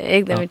 हुन्छ त,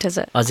 एकदम मिठो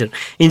छ। हजुर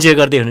इन्जोय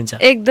गर्दै हुनुहुन्छ?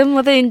 एकदम,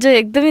 म त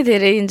एकदमै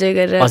धेरै इन्जोय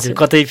गरेर। हजुर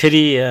कतै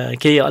फेरि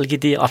केही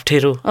अलिकति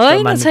अप्ठ्यारो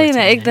होइन?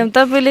 छैन, एकदम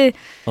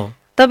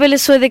तपाईँले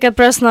सोधेका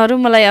प्रश्नहरू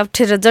मलाई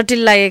अप्ठ्यारो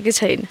जटिल लागेकै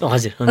छैन।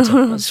 हजुर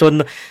हुन्छ,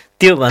 सोध्न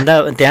त्यो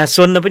भन्दा त्यहाँ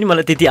सोध्न पनि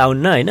मलाई त्यति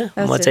आउन्न होइन।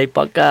 म चाहिँ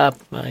पक्का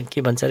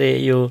के भन्छ अरे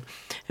यो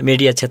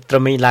मिडिया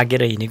क्षेत्रमै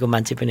लागेर हिँडेको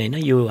मान्छे पनि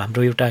होइन। यो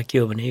हाम्रो एउटा के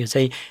हो भने यो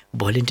चाहिँ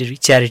भोलिन्टियरी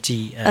च्यारिटी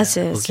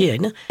हो कि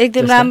होइन।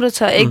 एकदम राम्रो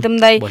छ, एकदम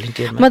दाइ।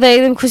 म त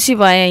एकदम खुसी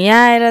भएँ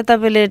यहाँ आएर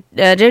तपाईँले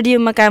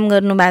रेडियोमा काम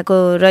गर्नु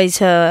भएको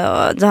रहेछ,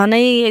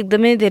 झनै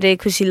एकदमै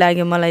धेरै खुसी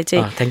लाग्यो मलाई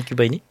चाहिँ। थ्याङ्क यू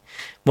बहिनी,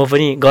 म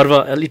पनि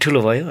गर्व अलि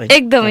ठुलो भयो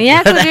एकदम।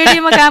 यहाँको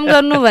रेडियोमा काम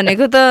गर्नु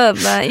भनेको त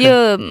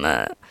यो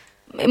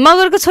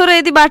मगरको छोरो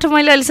यति बाटो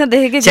मैले अहिलेसम्म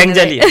देखेकै छैन।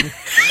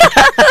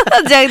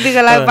 ज्याग्दी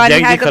खोलाको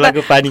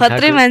पानी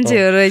खत्रै मान्छे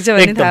हो रहेछ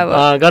भन्ने थाहा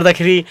भयो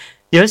गर्दाखेरि।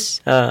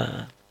 यस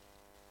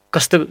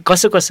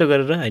कसो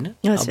गरेर होइन,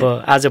 अब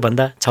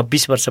आजभन्दा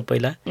 26 वर्ष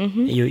पहिला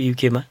यो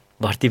युकेमा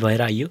भर्ती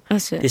भएर आइयो।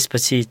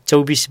 त्यसपछि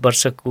 24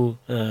 वर्षको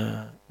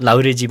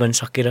लाउरे जीवन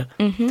सकेर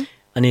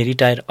अनि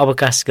रिटायर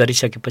अवकाश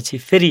गरिसकेपछि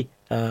फेरि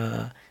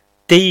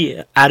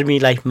त्यही आर्मी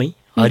लाइफमै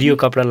हरियो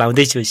कपडा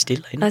लाउँदैछु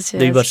स्टिल होइन।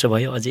 2 वर्ष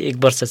भयो, अझै 1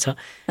 वर्ष छ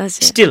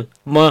स्टिल।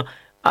 म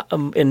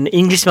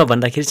इङ्ग्लिसमा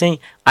भन्दाखेरि चाहिँ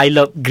आई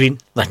लभ ग्रिन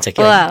भन्छ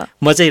क्या।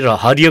 म चाहिँ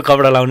हरियो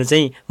कपडा लाउनु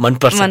चाहिँ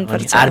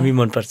मनपर्छ, आर्मी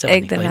मनपर्छ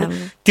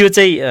होइन, त्यो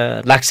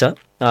चाहिँ लाग्छ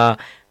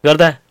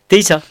गर्दा।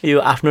 त्यही छ,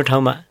 यो आफ्नो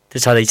ठाउँमा त्यो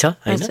छँदैछ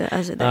होइन।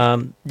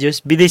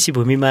 जस विदेशी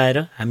भूमिमा आएर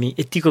हामी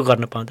यतिको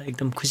गर्न पाउँदा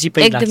एकदम खुसी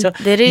पनि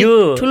लाग्छ।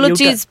 यो ठुलो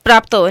चिज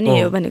प्राप्त हो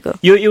नि यो भनेको।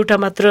 यो एउटा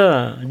मात्र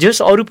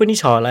जस अरू पनि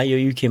छ होला यो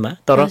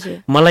युकेमा, तर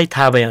मलाई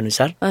थाहा भए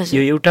अनुसार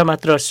यो एउटा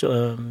मात्र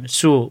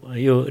सो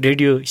यो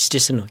रेडियो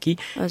स्टेसन हो कि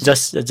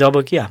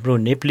जब कि हाम्रो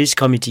नेप्लिज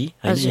कमिटी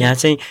यहाँ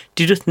चाहिँ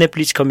ट्रुथ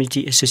नेप्लिज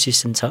कमिटी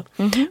एसोसिएसन छ,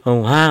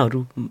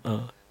 उहाँहरू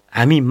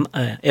हामी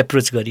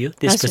एप्रोच गरियो।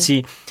 त्यसपछि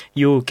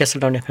यो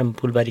क्यासलडाउन एफएम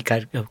फुलबारी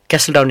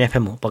क्यासलडाउन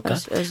एफएम हो पक्का,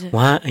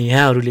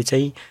 यहाँहरूले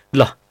चाहिँ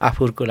ल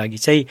आफूहरूको लागि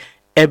चाहिँ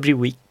एभ्री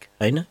विक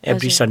होइन,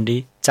 एभ्री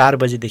सन्डे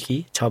 4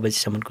 बजेदेखि 6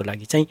 बजीसम्मको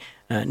लागि चाहिँ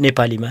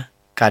नेपालीमा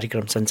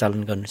कार्यक्रम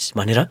सञ्चालन गर्नुहोस्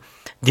भनेर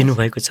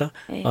दिनुभएको छ।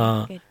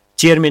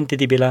 चेयरम्यान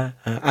त्यति बेला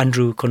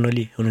आन्ड्रु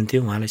कोन्नोली हुनुहुन्थ्यो,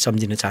 उहाँलाई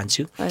सम्झिन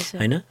चाहन्छु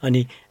होइन।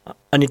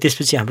 अनि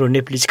त्यसपछि हाम्रो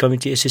नेप्लिज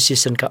कमिटी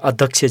एसोसिएसनका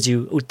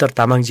अध्यक्षज्यू उत्तर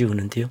तामाङज्यू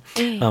हुनुहुन्थ्यो,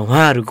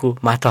 उहाँहरूको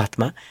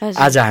मातहतमा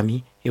आज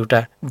हामी एउटा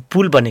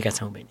पुल बनेका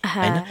छौँ बहिनी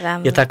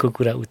होइन। यताको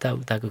कुरा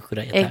उताको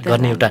कुरा यता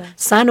गर्ने एउटा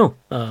सानो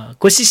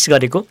कोसिस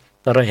गरेको,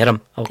 तर हेरौँ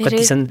अब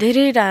कति छन्।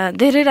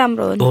 धेरै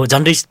राम्रो हो,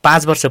 झन्डै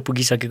 5 वर्ष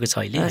पुगिसकेको छ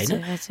अहिले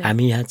होइन।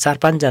 हामी यहाँ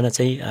 4-5 जना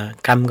चाहिँ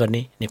काम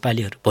गर्ने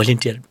नेपालीहरू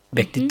भोलिन्टियर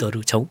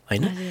व्यक्तित्वहरू छौँ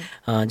होइन।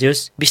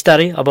 जस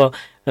बिस्तारै अब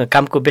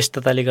कामको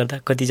व्यस्तताले गर्दा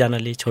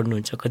कतिजनाले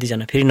छोड्नुहुन्छ,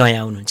 कतिजना फेरि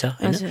नयाँ आउनुहुन्छ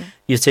होइन।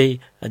 यो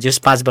चाहिँ जस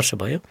 5 वर्ष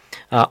भयो।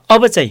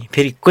 अब चाहिँ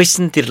फेरि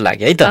क्वेसनतिर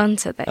लाग्यो है त,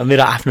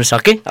 मेरो आफ्नो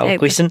सके अब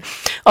क्वेसन।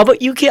 अब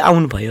युके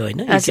आउनुभयो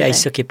होइन, युके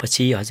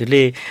आइसकेपछि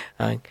हजुरले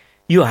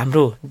यो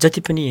हाम्रो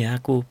जति पनि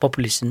यहाँको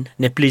पपुलेसन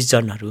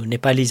नेप्लिजनहरू,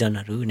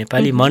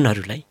 नेपाली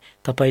मनहरूलाई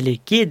तपाईँले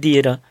के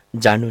दिएर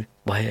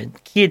जानुभयो,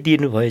 के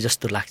दिनुभयो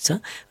जस्तो लाग्छ?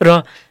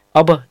 र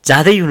अब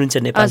जाँदै हुनुहुन्छ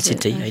नेपाल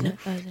छिट्टै होइन,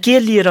 के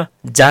लिएर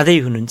जाँदै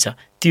हुनुहुन्छ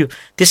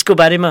त्यसको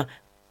बारेमा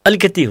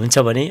अलिकति हुन्छ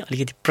भने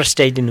अलिकति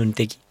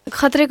प्रस्ताइदिनुहुन्थ्यो कि?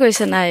 खत्रै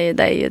क्वेसन आयो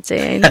दाइ यो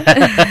चाहिँ होइन।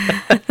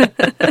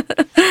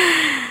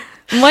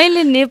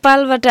 मैले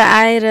नेपालबाट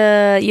आएर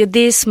यो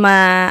देशमा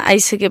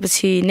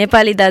आइसकेपछि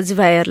नेपाली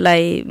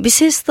दाजुभाइहरूलाई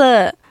विशेष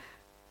त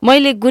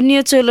मैले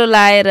गुन्यो चोलो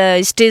लाएर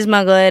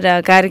स्टेजमा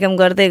गएर कार्यक्रम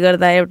गर्दै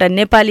गर्दा एउटा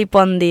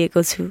नेपालीपन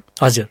दिएको छु।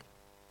 हजुर,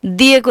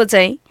 दिएको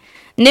चाहिँ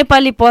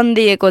नेपालीपन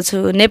दिएको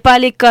छु,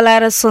 नेपाली कला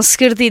र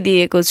संस्कृति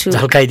दिएको छु,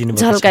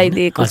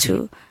 झल्काइदिएको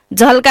छु,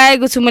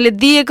 झल्काएको छु। मैले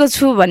दिएको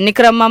छु भन्ने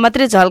क्रममा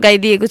मात्रै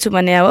झल्काइदिएको छु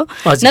भने हो,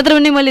 नत्र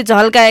भने मैले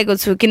झल्काएको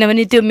छु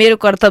किनभने त्यो मेरो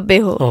कर्तव्य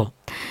हो।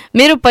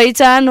 मेरो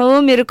पहिचान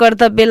हो, मेरो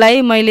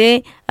कर्तव्यलाई मैले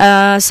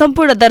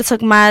सम्पूर्ण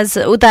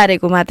दर्शकमाझ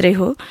उतारेको मात्रै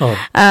हो।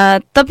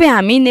 तपाईँ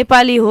हामी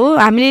नेपाली हो,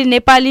 हामीले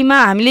नेपालीमा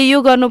हामीले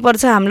यो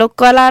गर्नुपर्छ, हाम्रो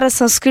कला र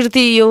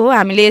संस्कृति यो हो,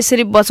 हामीले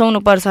यसरी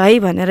बचाउनुपर्छ है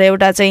भनेर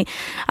एउटा चाहिँ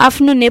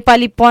आफ्नो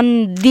नेपालीपन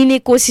दिने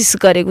कोसिस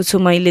गरेको छु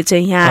मैले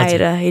चाहिँ यहाँ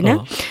आएर होइन।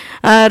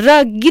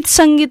 र गीत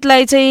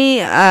सङ्गीतलाई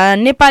चाहिँ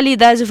नेपाली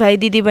दाजुभाइ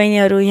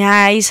दिदीबहिनीहरू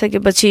यहाँ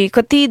आइसकेपछि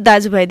कति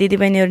दाजुभाइ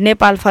दिदीबहिनीहरू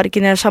नेपाल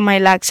फर्किन समय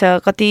लाग्छ,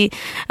 कति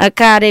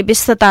कार्य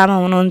व्यस्ततामा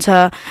हुनुहुन्छ,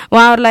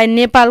 उहाँहरूलाई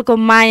नेपालको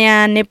माया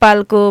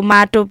नेपालको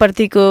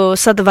माटोप्रतिको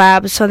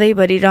सद्भाव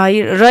सधैँभरि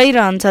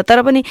रहिरहन्छ।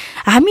 तर पनि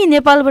हामी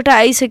नेपालबाट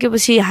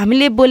आइसकेपछि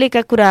हामीले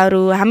बोलेका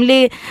कुराहरू, हामीले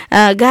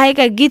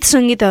गाएका गीत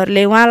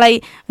सङ्गीतहरूले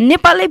उहाँलाई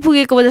नेपालै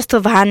पुगेको जस्तो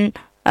भान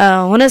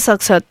हुन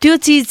सक्छ। त्यो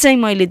चिज चाहिँ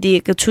मैले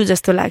दिएको छु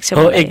जस्तो लाग्छ।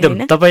 हो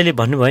एकदम तपाईँले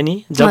भन्नुभयो नि,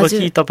 जब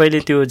कि तपाईँले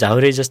त्यो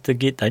झाउरे जस्तो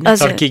गीत होइन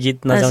चर्की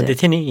गीत नजाउँदै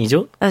थिएँ नि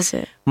हिजो,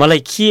 मलाई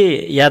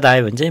के याद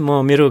आयो भने चाहिँ म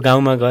मेरो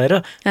गाउँमा गएर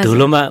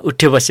धुलोमा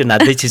उठ्यो बस्यो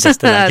नाच्दैछु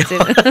जस्तो लाग्यो।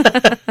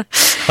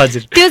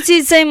 हजुर त्यो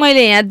चिज चाहिँ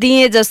मैले यहाँ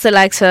दिएँ जस्तो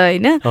लाग्छ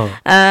होइन।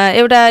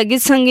 एउटा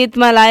गीत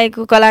सङ्गीतमा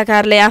लागेको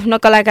कलाकारले आफ्नो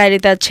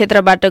कलाकारिता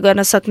क्षेत्रबाट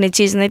गर्न सक्ने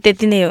चिज नै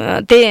त्यति नै हो,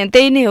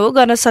 त्यही नै हो,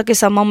 गर्न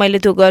सकेसम्म मैले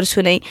त्यो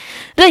गर्छु नै।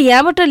 र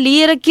यहाँबाट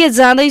लिएर के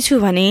जाँदैछु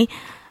भने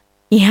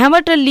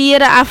यहाँबाट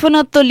लिएर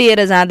आफनत्व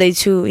लिएर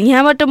जाँदैछु,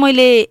 यहाँबाट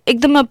मैले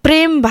एकदम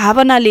प्रेम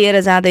भावना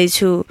लिएर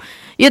जाँदैछु,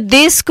 यो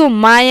देशको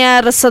माया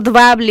र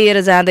सद्भाव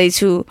लिएर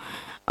जाँदैछु।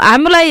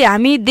 हामीलाई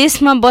हामी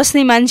देशमा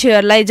बस्ने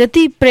मान्छेहरूलाई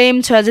जति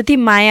प्रेम छ, जति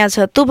माया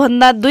छ,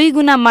 त्योभन्दा 2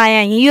 गुणा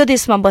माया यो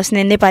देशमा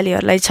बस्ने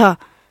नेपालीहरूलाई छ।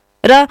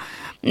 र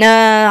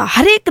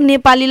हरेक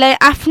नेपालीलाई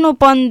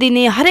आफ्नोपन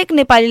दिने, हरेक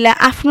नेपालीलाई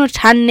आफ्नो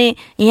ठान्ने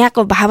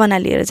यहाँको भावना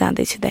लिएर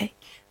जाँदैछु दाइ।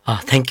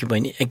 थ्याङ्क यू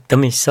बहिनी,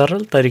 एकदमै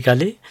सरल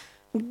तरिकाले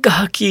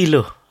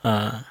गहकिलो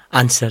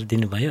आन्सर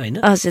दिनुभयो होइन।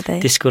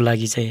 त्यसको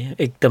लागि चाहिँ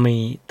एकदमै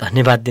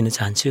धन्यवाद दिन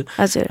चाहन्छु।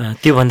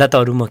 त्योभन्दा त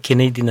अरू म के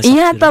नै दिन सक्छु।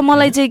 यहाँ त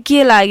मलाई चाहिँ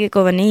के लागेको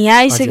भने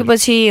यहाँ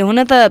आइसकेपछि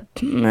हुन त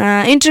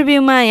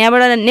इन्टरभ्यूमा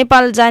यहाँबाट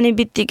नेपाल जाने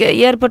बित्तिकै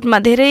एयरपोर्टमा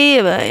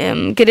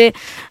धेरै के अरे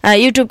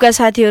युट्युबका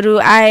साथीहरू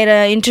आएर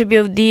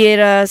इन्टरभ्यू दिएर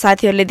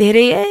साथीहरूले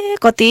धेरै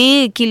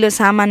कति किलो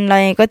सामान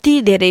लगाएँ,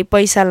 कति धेरै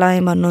पैसा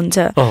लगाएँ भन्नुहुन्छ।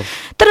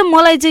 तर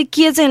मलाई चाहिँ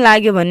के चाहिँ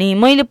लाग्यो भने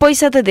मैले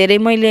पैसा त धेरै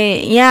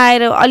मैले यहाँ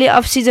आएर अलि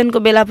अफ सिजनको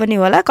बेला पनि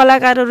होला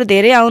कलाकारहरू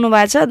धेरै आउनु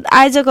भएको छ,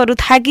 आयोजकहरू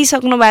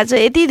थाकिसक्नु भएको छ,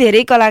 यति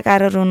धेरै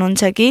कलाकारहरू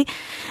हुनुहुन्छ कि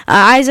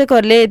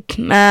आयोजकहरूले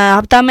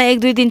हप्तामा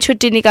 1-2 दिन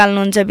छुट्टी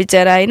निकाल्नुहुन्छ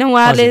बिचरा होइन।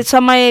 उहाँहरूले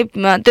समय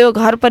त्यो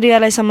घर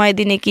परिवारलाई समय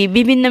दिने कि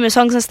विभिन्न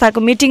सङ्घ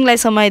संस्थाको मिटिङलाई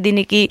समय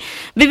दिने कि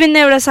विभिन्न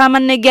एउटा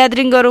सामान्य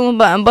ग्यादरिङ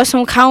गरौँ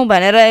बसौँ खाउँ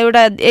भनेर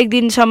एउटा 1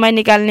 दिन समय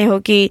निकाल्ने हो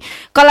कि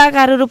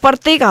कलाकारहरू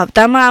प्रत्येक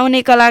हप्तामा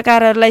आउने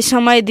कलाकारहरूलाई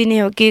समय दिने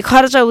हो कि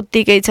खर्च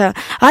उत्तिकै छ,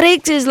 हरेक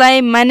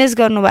चिजलाई म्यानेज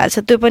गर्नुभएको छ।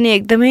 त्यो पनि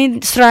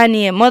एकदमै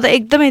सराहनीय, म त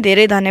एकदमै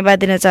धेरै धन्यवाद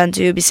दिन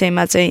चाहन्छु यो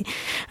विषयमा चाहिँ।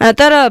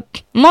 तर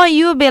म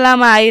यो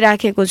बेलामा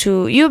आइराखेको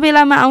छु, यो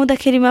बेलामा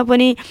आउँदाखेरिमा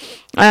पनि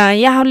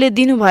यहाँहरूले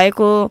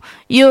दिनुभएको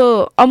यो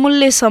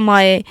अमूल्य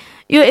समय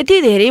यो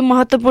यति धेरै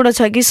महत्त्वपूर्ण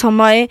छ कि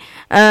समय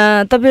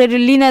तपाईँहरू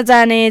लिन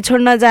जाने,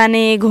 छोड्न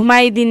जाने,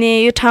 घुमाइदिने,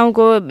 यो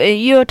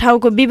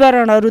ठाउँको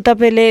विवरणहरू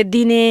तपाईँले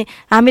दिने,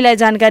 हामीलाई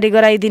जानकारी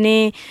गराइदिने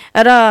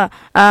र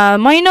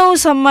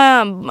महिनौसम्म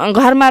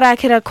घरमा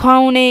राखेर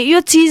खुवाउने यो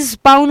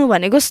चिज पाउनु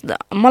भनेको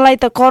मलाई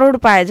त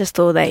करोड पाए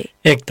जस्तो हो दाइ।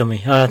 एकदमै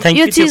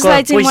यो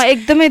चिजलाई चाहिँ म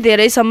एकदमै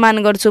धेरै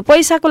सम्मान गर्छु।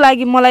 पैसाको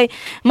लागि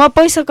म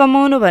पैसा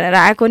कमाउनु भनेर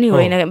आएको नि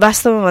होइन,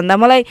 वास्तवमा भन्दा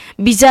मलाई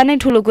भिजा नै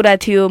ठुलो कुरा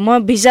थियो।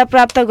 म भिजा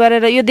प्राप्त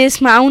गरेर यो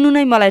देशमा आउनु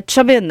नै मलाई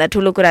सबैभन्दा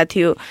ठुलो कुरा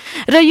थियो।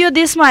 र यो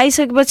देशमा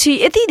आइसकेपछि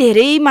यति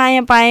धेरै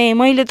माया पाएँ,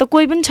 मैले त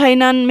कोही पनि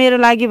छैनन् मेरो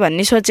लागि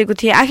भन्ने सोचेको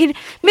थिएँ, आखिर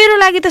मेरो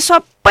लागि त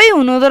सबै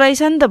हुनुहुँदो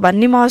रहेछ नि त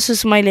भन्ने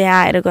महसुस मैले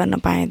यहाँ आएर गर्न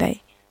पाएँ दाइ।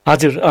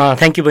 हजुर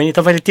थ्याङ्क यू बहिनी।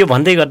 तपाईँले त्यो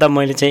भन्दै गर्दा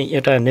मैले चाहिँ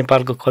एउटा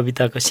नेपालको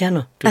कविताको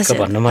सानो टुक्का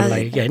भन्न मन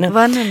लाग्यो कि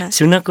होइन।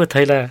 सुनको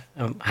थैला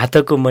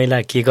हातको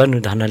मैला के गर्नु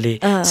धनले,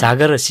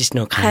 सागर र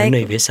सिस्नो खानु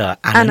नै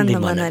भेष आनन्दी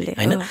मनले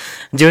होइन।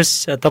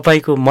 जस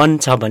तपाईँको मन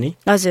छ भने,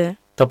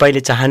 हजुर तपाईँले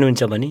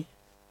चाहनुहुन्छ भने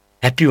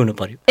ह्याप्पी हुनु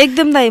पर्यो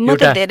एकदम दाइ। म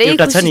त धेरै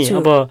एउटा छ नि,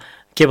 अब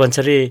के भन्छ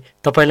अरे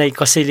तपाईँलाई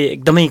कसैले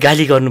एकदमै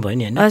गाली गर्नुभयो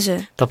नि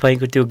होइन,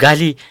 तपाईँको त्यो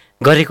गाली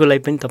गरेकोलाई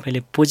पनि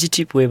तपाईँले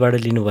पोजिटिभ वेबाट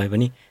लिनुभयो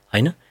भने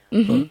होइन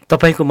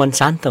तपाईँको मन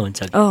शान्त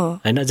हुन्छ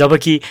होइन।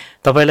 जबकि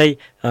तपाईँलाई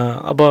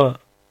अब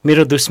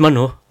मेरो दुश्मन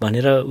हो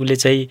भनेर उसले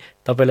चाहिँ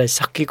तपाईँलाई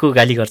सकेको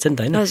गाली गर्छ नि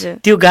त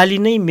होइन, त्यो गाली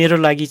नै मेरो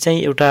लागि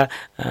चाहिँ एउटा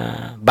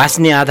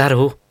बाँच्ने आधार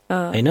हो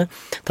होइन।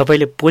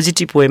 तपाईँले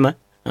पोजिटिभ वेमा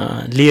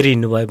लिएर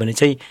हिँड्नुभयो भने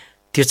चाहिँ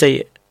त्यो चाहिँ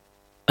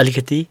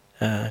अलिकति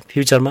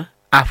फ्युचरमा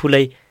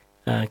आफूलाई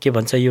के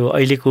भन्छ यो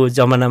अहिलेको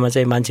जमानामा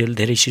चाहिँ मान्छेहरूले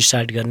धेरै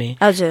सुसाइड गर्ने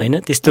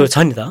होइन, त्यस्तो छ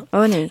नि त,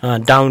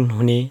 डाउन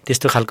हुने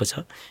त्यस्तो खालको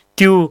छ।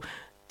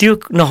 त्यो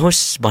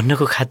नहोस्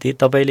भन्नको खातिर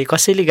तपाईँले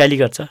कसैले गाली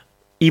गर्छ,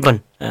 इभन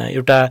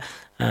एउटा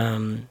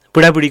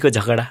बुढाबुढीको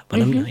झगडा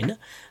भनौँ न होइन,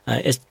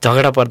 यस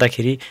झगडा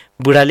पर्दाखेरि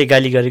बुढाले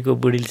गाली गरेको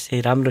बुढीले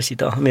चाहिँ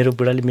राम्रोसित मेरो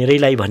बुढाले मेरै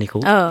लागि भनेको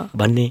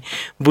भन्ने,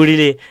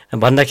 बुढीले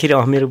भन्दाखेरि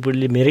मेरो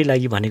बुढीले मेरै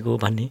लागि भनेको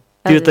भन्ने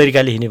त्यो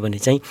तरिकाले हिँड्यो भने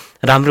चाहिँ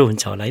राम्रो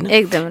हुन्छ होला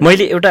हैन।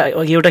 मैले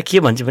एउटा के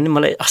भन्छु भने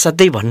मलाई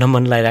असाध्यै भन्न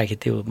मन लागिरहेको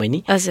थियो बहिनी,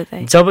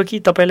 जबकि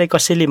तपाईलाई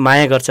कसैले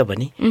माया गर्छ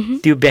भने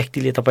त्यो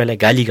व्यक्तिले तपाईलाई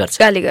गाली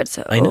गर्छ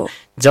हैन,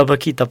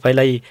 जबकि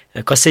तपाईलाई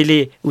कसैले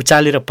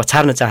उचालेर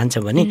पछार्न चाहन्छ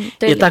भने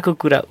यताको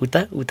कुरा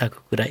उता उताको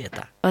कुरा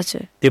यता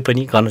त्यो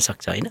पनि गर्न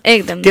सक्छ हैन।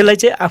 त्यसलाई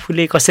चाहिँ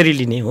आफूले कसरी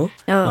लिने हो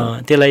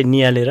त्यसलाई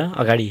नियालेर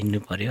अगाडि हिँड्नु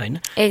पर्यो हैन।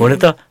 हुन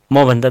त म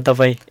भन्दा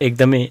तपाईँ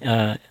एकदमै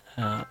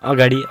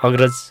अगाडि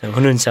अग्रज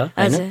हुनुहुन्छ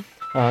हैन,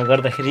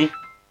 गर्दाखेरि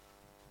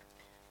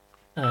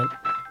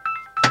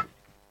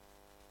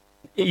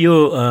यो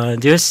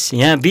जस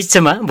यहाँ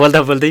बिचमा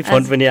बोल्दा बोल्दै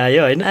फोन पनि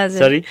आयो हैन,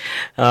 सरी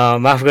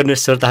माफ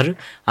गर्नुहोस् श्रोताहरू,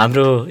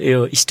 हाम्रो यो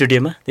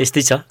स्टुडियोमा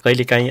त्यस्तै छ,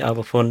 कहिलेकाहीँ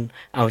अब फोन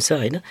आउँछ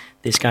हैन,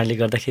 त्यस कारणले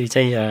गर्दाखेरि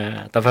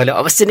चाहिँ तपाईँले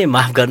अवश्य नै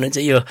माफ गर्नुहुन्छ।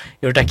 यो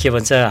एउटा के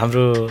भन्छ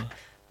हाम्रो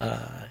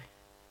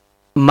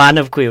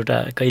मानवको एउटा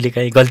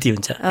कहिलेकाहीँ गल्ती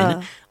हुन्छ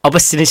हैन,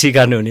 अवश्य नै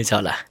स्वीकार्नु हुनेछ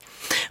होला।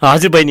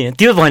 हजुर बहिनी,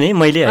 त्यो भने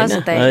मैले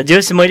हैन,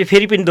 जस मैले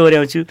फेरि पनि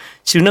दोहोऱ्याउँछु,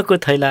 सुनको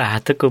थैला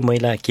हातको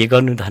मैला के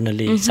गर्नु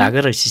धनले,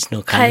 सागर र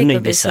सिस्नो खानु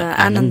नै बेस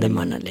आनन्द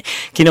मनले।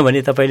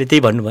 किनभने तपाईँले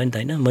त्यही भन्नुभयो नि त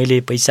हैन,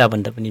 मैले पैसा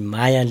भन्दा पनि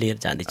माया लिएर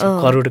जाँदैछु,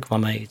 करोड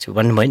कमाएको छु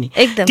भन्नुभयो नि,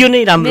 त्यो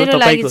नै राम्रो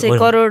तपाईको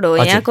करोड हो।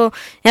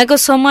 यहाँको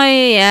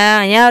समय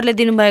यहाँहरूले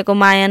दिनुभएको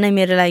माया नै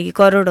मेरो लागि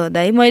करोड हो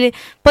दाइ। मैले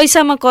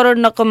पैसामा करोड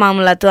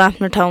नकमाउला त्यो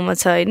आफ्नो ठाउँमा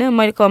छ हैन,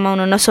 मैले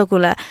कमाउन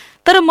नसकुला,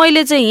 तर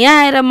मैले चाहिँ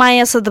यहाँ आएर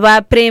माया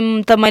सद्भाव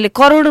प्रेम त मैले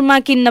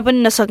करोडमा किन्न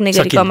पनि नसक्ने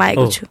गरी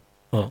कमाएको छु।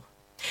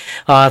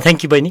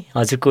 थ्याङ्क यू बहिनी,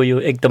 हजुरको यो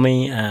एकदमै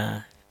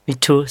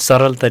मिठो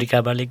सरल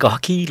तरिकाले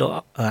गहकिलो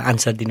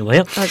आन्सर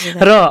दिनुभयो।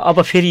 र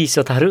अब फेरि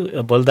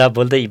श्रोताहरू बोल्दा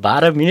बोल्दै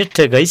 12 मिनट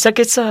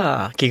गइसकेछ,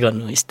 के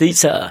गर्नु यस्तै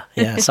छ,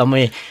 यहाँ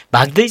समय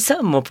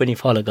भाग्दैछ, म पनि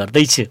फलो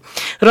गर्दैछु।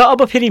 र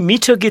अब फेरि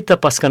मिठो गीत त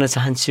पस्कन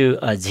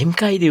चाहन्छु,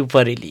 झिम्काइदेऊ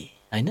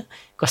परेली हैन,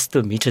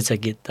 कस्तो मिठो छ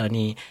गीत।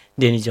 अनि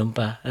डेनी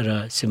जम्पा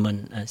र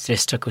सुमन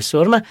श्रेष्ठको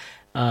स्वरमा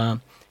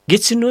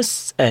गीत सुन्नुहोस्,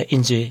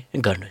 इन्जोय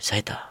गर्नुहोस्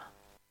है त।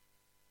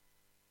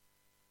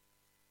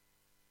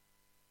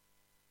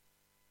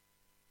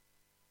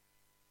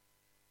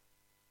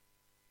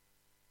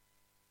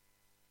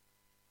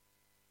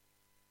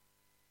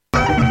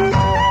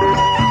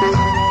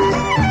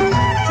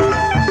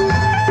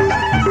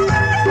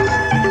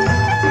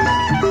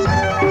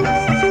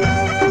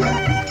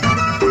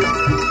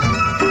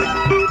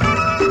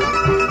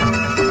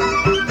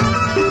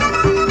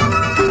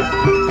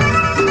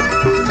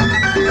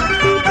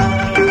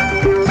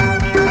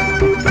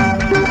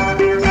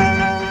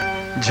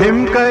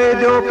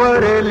 झिम्काइदेऊ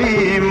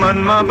परेली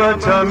मनमा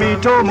बज्छ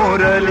मिठो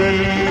मुरली,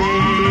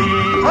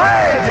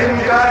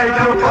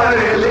 झिम्काइदेऊ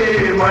परेली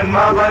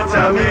मनमा बज्छ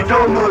मिठो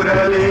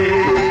मुरली,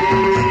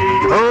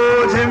 हो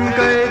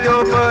झिम्काइदेऊ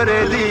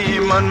परेली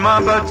मनमा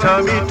बज्छ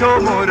मिठो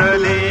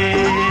मुरली,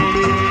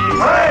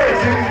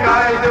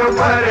 झिम्काइदेऊ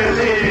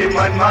परेली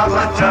मनमा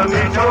बज्छ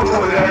मिठो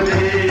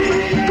मुरली।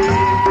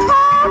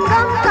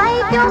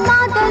 झिम्काइदेऊ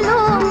मादलु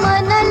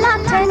मन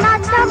लाग्छ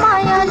नाच्न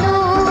मायालु,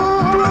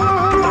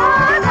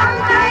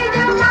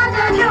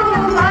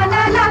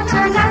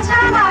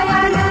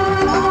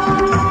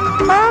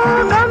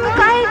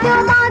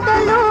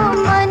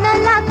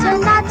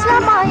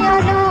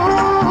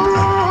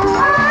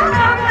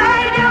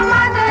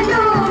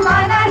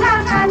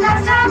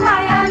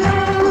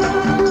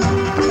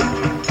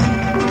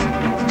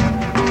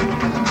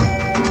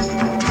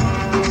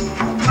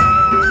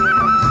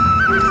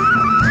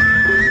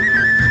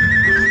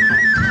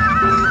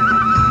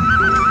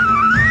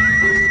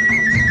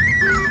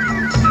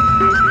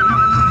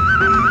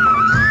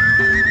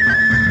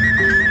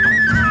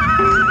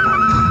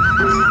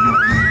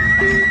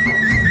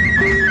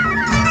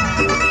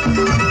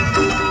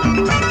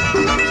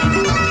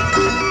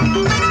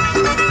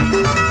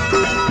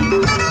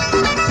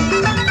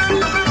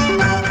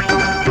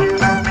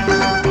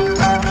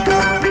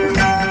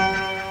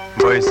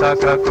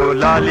 बैशाखको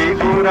लाली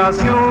गुराँस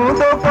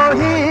हिउँदो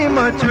कोही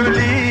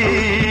मचुली,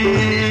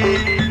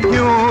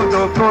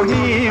 हिउँदो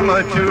कोही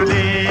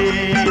मचुली,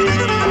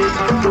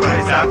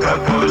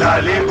 बैशाखको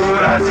लाली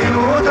गुराँस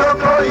हिउँदो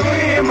कोही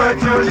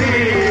मचुली,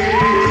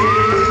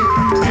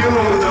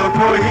 हिउँदो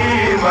कोही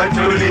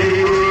मचुली,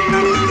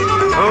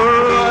 हो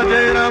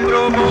अझै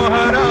राम्रो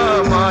मोहरा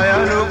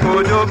मायालुको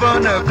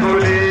जोबन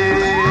खुली,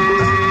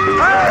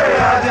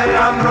 अझै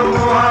राम्रो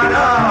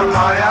मोहरा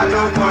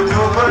मायालुको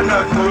जोबन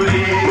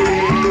खुली।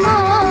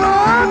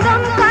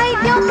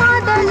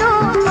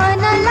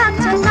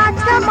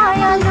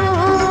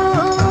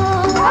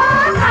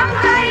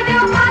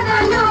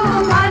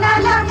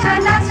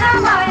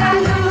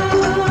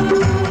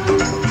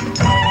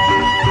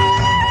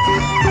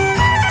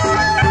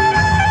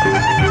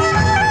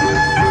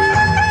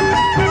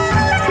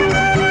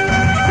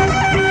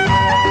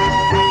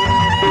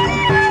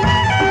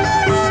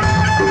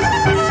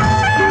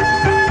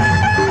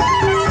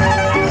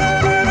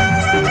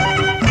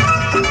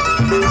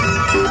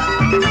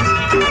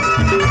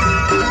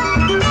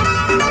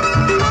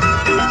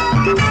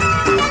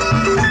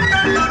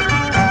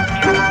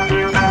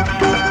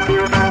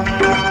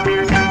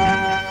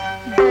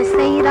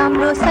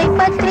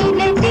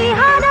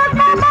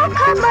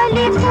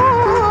 मखमली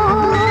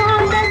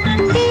फूल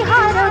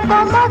तिहारको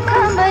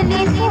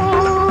मखमली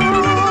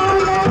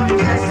फूल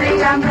दसैँ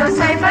राम्रो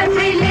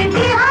सयपत्रीले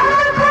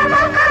तिहारको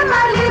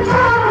मखमली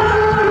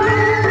फूल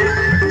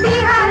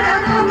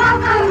तिहारको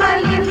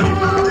मखमली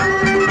फूल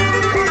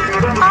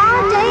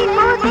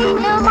आजैको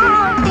दिनमा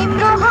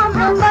तिम्रो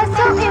हाम्रो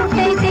बसो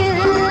एउटै दिल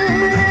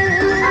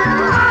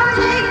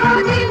आजैको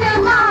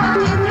दिनमा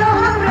तिम्रो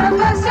हाम्रो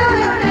बसो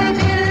एउटै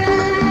दिल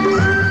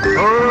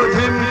ओ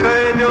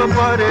झिम्काइलो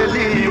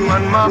परेली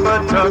मनमा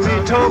बज्छ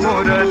मिठो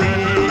मुरली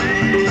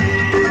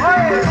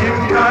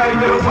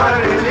झिम्काइलो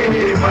परेली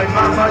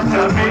मनमा बज्छ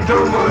मिठो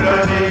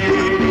मुरली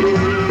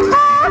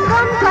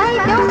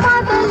कम्काइलो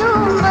मादलु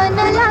मन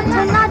लाग्छ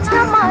नाच्न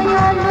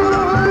मायालु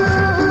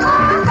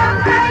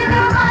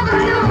कम्काइलो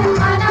मादलु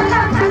मन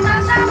लाग्छ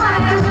नाच्न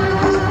मायालु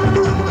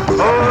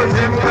ओ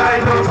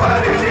झिम्काइलो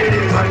परेली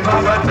मनमा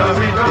बज्छ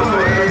मिठो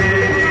मुरली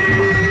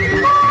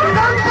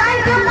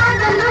कम्काइलो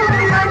मादलु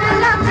मन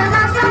लाग्छ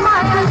नाच्न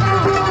मायालु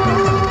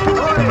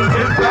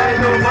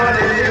झिम्काइलो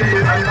परेली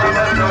मनमा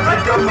बज्छ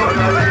मिठो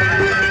मुरली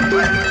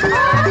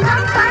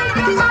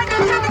कम्काइलो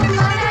मादलु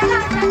मन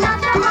लाग्छ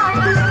नाच्न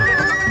मायालु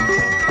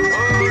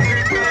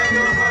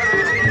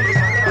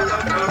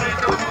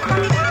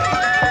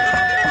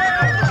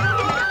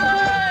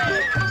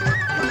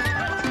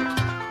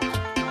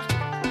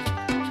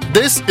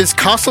This is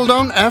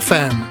Castledown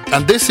FM,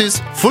 and this is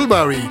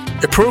Fulbari,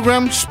 a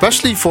program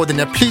specially for the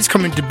Nepalese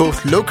community both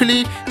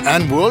locally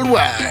and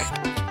worldwide.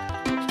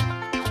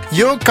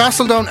 Yo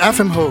Castledown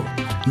FM ho,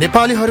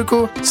 नेपालीहरुको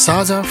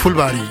साझा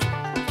फुलबारी.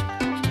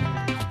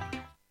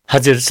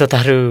 हजुर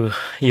श्रोताहरू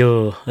यो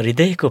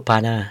हृदयको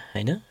पाना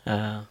हैन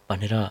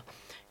भनेर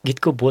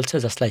गीतको बोल छ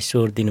जसलाई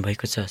स्वर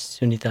दिनुभएको छ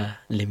सुनिता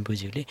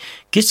लिम्बुज्यूले.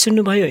 गीत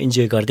सुन्नुभयो,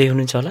 इन्जोय गर्दै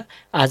हुनुहुन्छ होला.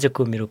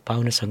 आजको मेरो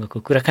पाहुनासँगको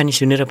कुराकानी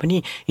सुनेर पनि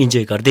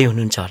इन्जोय गर्दै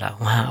हुनुहुन्छ होला.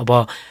 उहाँ अब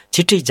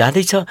छिट्टै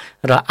जाँदैछ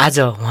र आज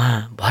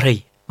उहाँ भरै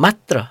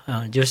मात्र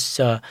जस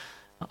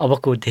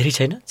अबको धेरै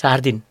छैन 4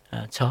 दिन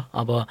छ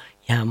अब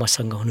यहाँ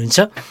मसँग हुनुहुन्छ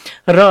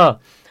र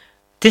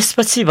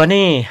त्यसपछि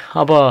भने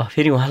अब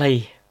फेरि उहाँलाई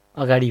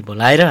अगाडि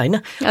बोलाएर हैन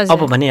अब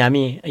भने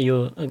हामी यो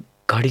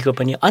घडीको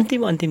पनि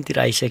अन्तिमतिर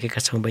आइसकेका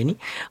छौँ बहिनी.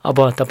 अब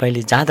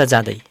तपाईँले जाँदा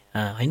जाँदै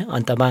हैन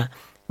अन्तमा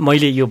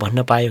मैले यो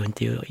भन्न पाएँ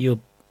हुन्थ्यो,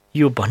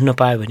 यो भन्न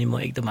पाएँ भने म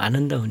एकदम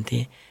आनन्द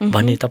हुन्थेँ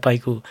भन्ने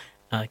तपाईँको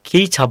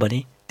केही छ भने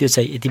त्यो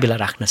चाहिँ यति बेला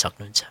राख्न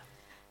सक्नुहुन्छ.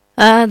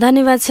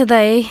 धन्यवाद छ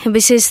दाइ.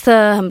 विशेष त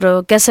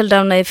हाम्रो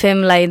क्यासलडाउन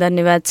एफएमलाई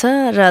धन्यवाद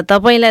छ र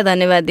तपाईँलाई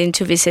धन्यवाद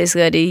दिन्छु. विशेष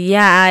गरी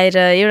यहाँ आएर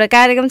एउटा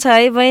कार्यक्रम छ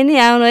है बहिनी,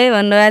 आउनु है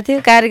भन्नुभएको थियो.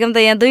 कार्यक्रम त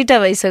यहाँ 2टा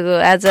भइसक्यो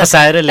आज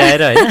फसाएर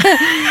ल्याएर हैन.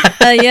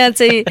 यहाँ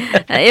चाहिँ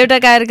एउटा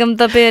कार्यक्रम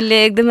तपाईँहरूले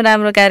एकदम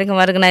राम्रो कार्यक्रम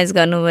अर्गनाइज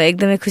गर्नुभयो,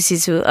 एकदमै खुसी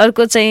छु.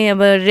 अर्को चाहिँ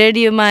अब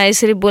रेडियोमा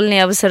यसरी बोल्ने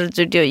अवसर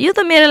जुट्यो, यो त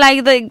मेरो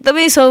लागि त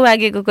एकदमै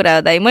सौभाग्यको कुरा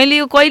हो दाइ. मैले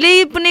यो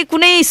कहिल्यै पनि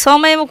कुनै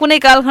समयमा कुनै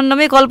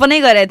कालखण्डमै कल्पनै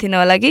गरेको थिइनँ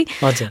होला कि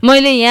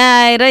मैले यहाँ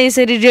आएर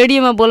यसरी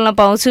रेडियोमा बोल्न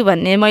पाउँछु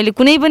भन्ने मैले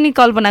कुनै पनि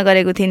कल्पना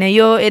गरेको थिइनँ.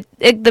 यो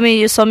एकदमै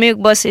यो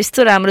संयोगवश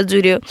यस्तो राम्रो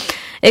जुर्यो.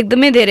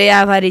 एकदमै धेरै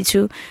आभारी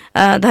छु,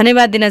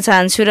 धन्यवाद दिन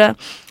चाहन्छु. र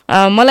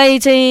मलाई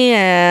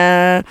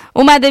चाहिँ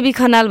उमादेवी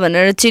खनाल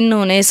भनेर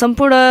चिन्नुहुने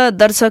सम्पूर्ण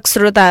दर्शक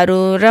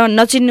श्रोताहरू र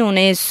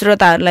नचिन्नुहुने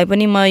श्रोताहरूलाई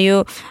पनि म यो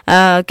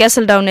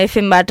क्यासलडाउन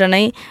एफएमबाट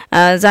नै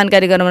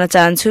जानकारी गराउन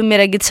चाहन्छु.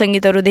 मेरा गीत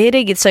सङ्गीतहरू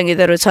धेरै गीत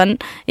सङ्गीतहरू छन्.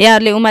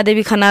 यहाँहरूले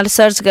उमादेवी खनाल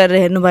सर्च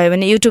गरेर हेर्नुभयो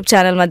भने युट्युब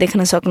च्यानलमा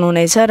देख्न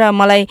सक्नुहुनेछ. र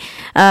मलाई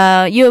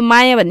यो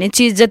माया भन्ने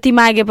चिज जति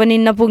मागे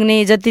पनि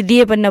नपुग्ने, जति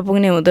दिए पनि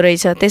नपुग्ने हुँदो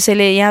रहेछ.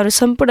 त्यसैले यहाँहरू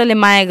सम्पूर्णले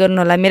माया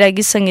गर्नुहोला. मेरा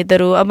गीत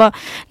सङ्गीतहरू अब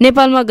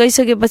नेपालमा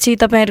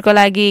गइसकेपछि तपाईँहरूको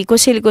लागि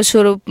कसैले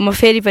स्वरूपमा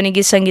फेरि पनि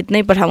गीत सङ्गीत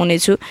नै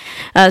पठाउनेछु.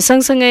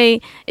 सँगसँगै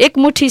एक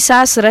मुठी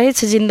सास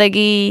रहेछ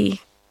जिन्दगी,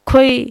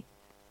 खोइ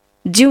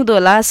जिउँदो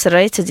लास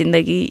रहेछ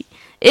जिन्दगी.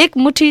 एक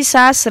मुठी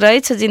सास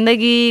रहेछ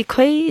जिन्दगी,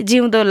 खोइ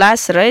जिउँदो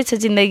लास रहेछ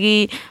जिन्दगी.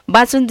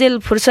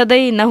 बाँचुन्जेल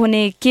फुर्सदै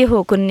नहुने के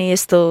हो कुन्नी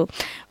यस्तो,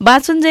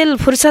 बाँचुन्जेल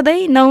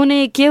फुर्सदै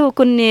नहुने के हो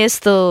कुन्नी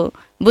यस्तो.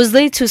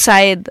 बुझ्दैछु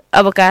सायद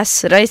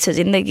अवकाश रहेछ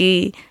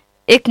जिन्दगी.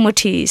 एक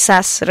मुठी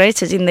सास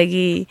रहेछ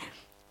जिन्दगी,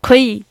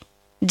 खोइ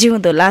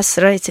जिउँदो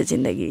लास रहेछ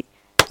जिन्दगी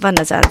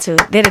भन्न चाहन्छु.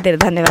 धेरै धेरै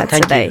धन्यवाद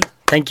छ दाइ.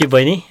 थ्याङ्क यू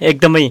बहिनी.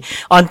 एकदमै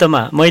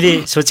अन्तमा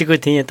मैले सोचेको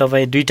थिएँ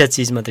तपाईँ 2टा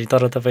चिज मात्रै,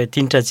 तर तपाईँ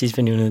 3टा चिज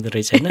पनि हुनुहुँदो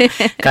रहेछ होइन.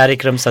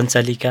 कार्यक्रम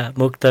सञ्चालिका,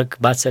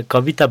 मुक्तक वाचक,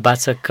 कविता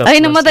वाचक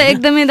होइन. म त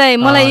एकदमै दाइ,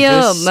 मलाई यो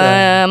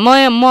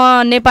म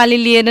नेपाली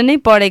लिएर नै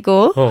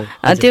पढेको हो.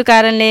 त्यो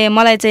कारणले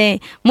मलाई चाहिँ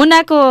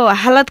मुनाको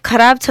हालत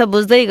खराब छ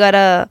बुझ्दै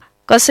गर,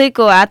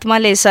 कसैको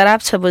आत्माले शराब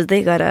छ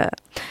बुझ्दै गर.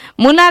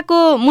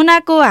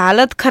 मुनाको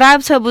हालत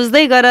खराब छ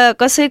बुझ्दै गर,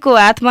 कसैको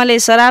आत्माले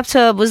शराब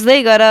छ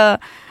बुझ्दै गर.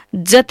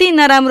 जति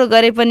नराम्रो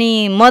गरे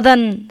पनि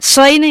मदन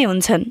सही नै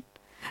हुन्छन्,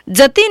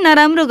 जति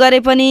नराम्रो गरे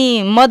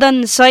पनि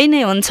मदन सही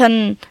नै हुन्छन्.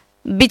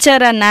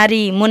 बिचरा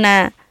नारी मुना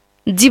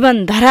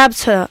जीवन धराब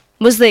छ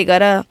बुझ्दै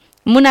गर.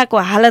 मुनाको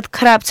हालत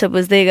खराब छ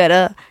बुझ्दै गर,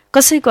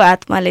 कसैको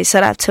आत्माले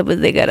शराब छ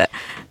बुझ्दै गर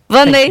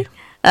भन्दै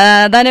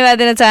धन्यवाद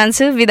दिन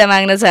चाहन्छु, बिदा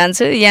माग्न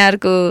चाहन्छु।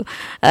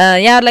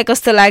 यहाँहरूलाई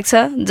कस्तो लाग्छ,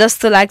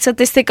 जस्तो लाग्छ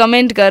त्यस्तै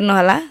कमेन्ट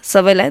गर्नुहोला।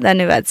 सबैलाई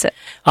धन्यवाद छ।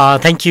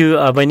 थ्याङ्क यू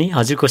बहिनी,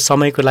 हजुरको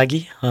समयको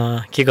लागि।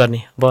 के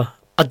गर्ने, अब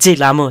अझै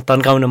लामो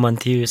तन्काउन मन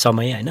थियो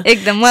समय, होइन?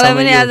 एकदम, मलाई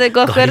पनि आज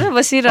गफ गरेर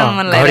बसिरहनु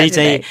मन लाग्यो। घडी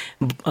चाहिँ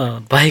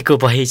भएको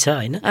छ,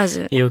 होइन?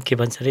 यो के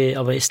भन्छ अरे,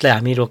 अब यसलाई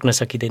हामी रोक्न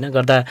सकिँदैन।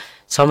 गर्दा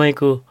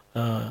समयको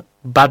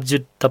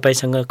बावजुद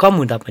तपाईँसँग कम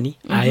हुँदा पनि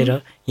आएर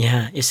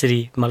यहाँ यसरी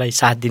मलाई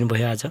साथ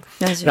दिनुभयो आज।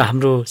 र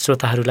हाम्रो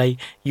श्रोताहरूलाई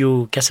यो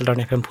क्यासल डाउन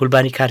एफएम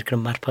फुलबारी कार्यक्रम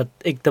मार्फत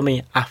एकदमै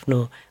आफ्नो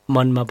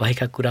मनमा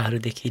भएका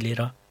कुराहरूदेखि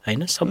लिएर,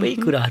 होइन, सबै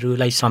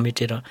कुराहरूलाई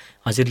समेटेर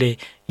हजुरले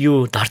यो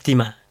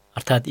धरतीमा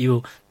अर्थात् यो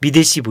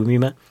विदेशी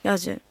भूमिमा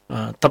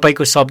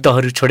तपाईँको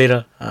शब्दहरू छोडेर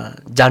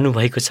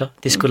जानुभएको छ।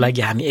 त्यसको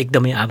लागि हामी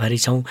एकदमै आभारी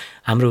छौँ।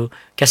 हाम्रो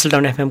क्यासल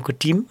डाउन एफएमको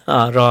टिम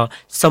र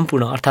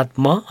सम्पूर्ण अर्थात्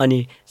म अनि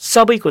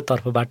सबैको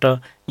तर्फबाट,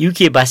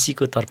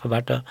 युकेवासीको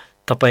तर्फबाट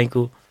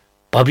तपाईँको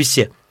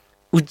भविष्य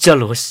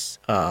उज्जवल होस्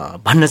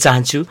भन्न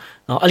चाहन्छु।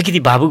 अलिकति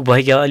भावुक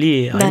भएका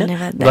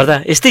होइन, गर्दा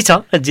यस्तै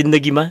छ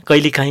जिन्दगीमा,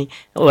 कहिलेकाहीँ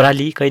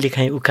ओह्राली,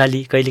 कहिलेकाहीँ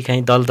उकाली,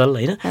 कहिलेकाहीँ दलदल,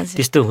 होइन,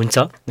 त्यस्तो हुन्छ।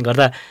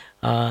 गर्दा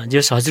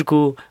जस हजुरको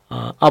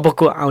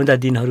अबको आउँदा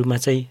दिनहरूमा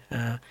चाहिँ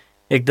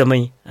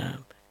एकदमै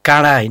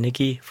काँडा होइन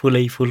कि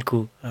फुलै फुलको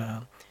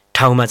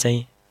ठाउँमा चाहिँ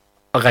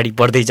अगाडि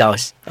बढ्दै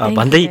जाओस्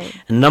भन्दै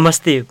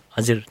नमस्ते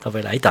हजुर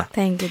तपाईँलाई, है त।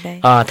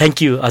 थ्याङ्क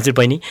यू हजुर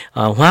बहिनी।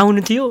 उहाँ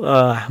हुनुहुन्थ्यो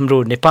हाम्रो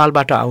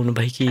नेपालबाट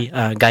आउनुभएकी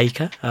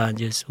गायिका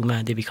जस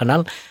उमादेवी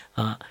खनाल।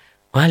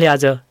 उहाँले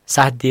आज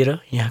साथ दिएर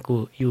यहाँको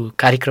यो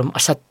कार्यक्रम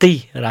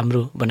असाध्यै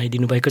राम्रो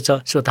बनाइदिनु भएको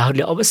छ।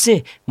 श्रोताहरूले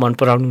अवश्य मन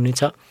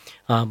पराउनुहुनेछ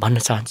भन्न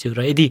चाहन्छु।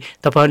 र यदि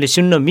तपाईँहरूले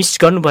सुन्न मिस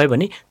गर्नुभयो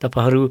भने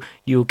तपाईँहरू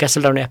यो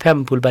क्यासल डाउन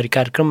एफएम फुलबारी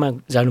कार्यक्रममा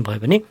जानुभयो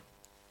भने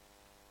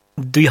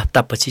 2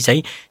 हप्तापछि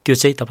चाहिँ त्यो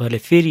चाहिँ तपाईँहरूले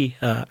फेरि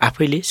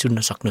आफैले सुन्न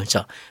सक्नुहुन्छ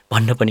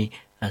भन्न पनि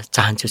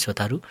चाहन्छु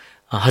श्रोताहरू।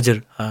 हजुर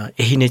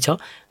यही नै छ।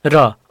 र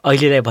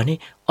अहिलेलाई भने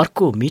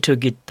अर्को मिठो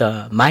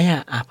गीत माया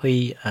आफै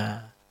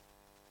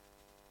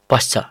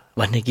बस्छ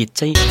भन्ने गीत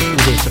चाहिँ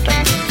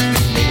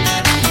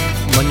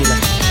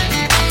मनिलाई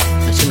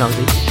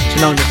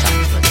सुनाउन चाहन्छु।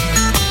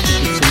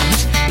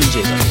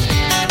 इन्जोय गर्नु।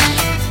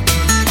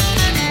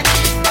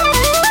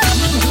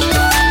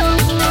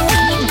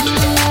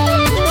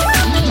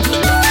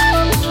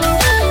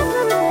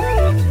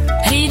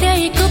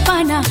 हृदयको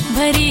पाना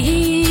भरि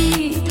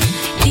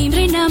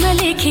तिम्रै नाम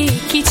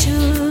लेखेकी छु।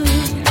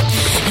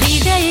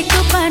 हृदयको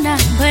पाना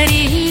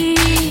भरि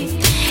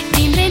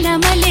तिम्रै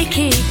नाम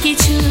लेखेकी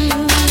छु।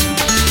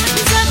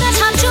 जता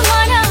जान्छु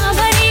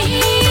मनभरि,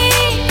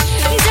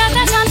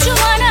 जता जान्छु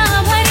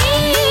मनभरि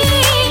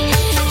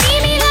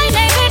तिमीलाई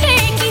नै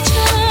भेटेकी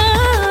छु।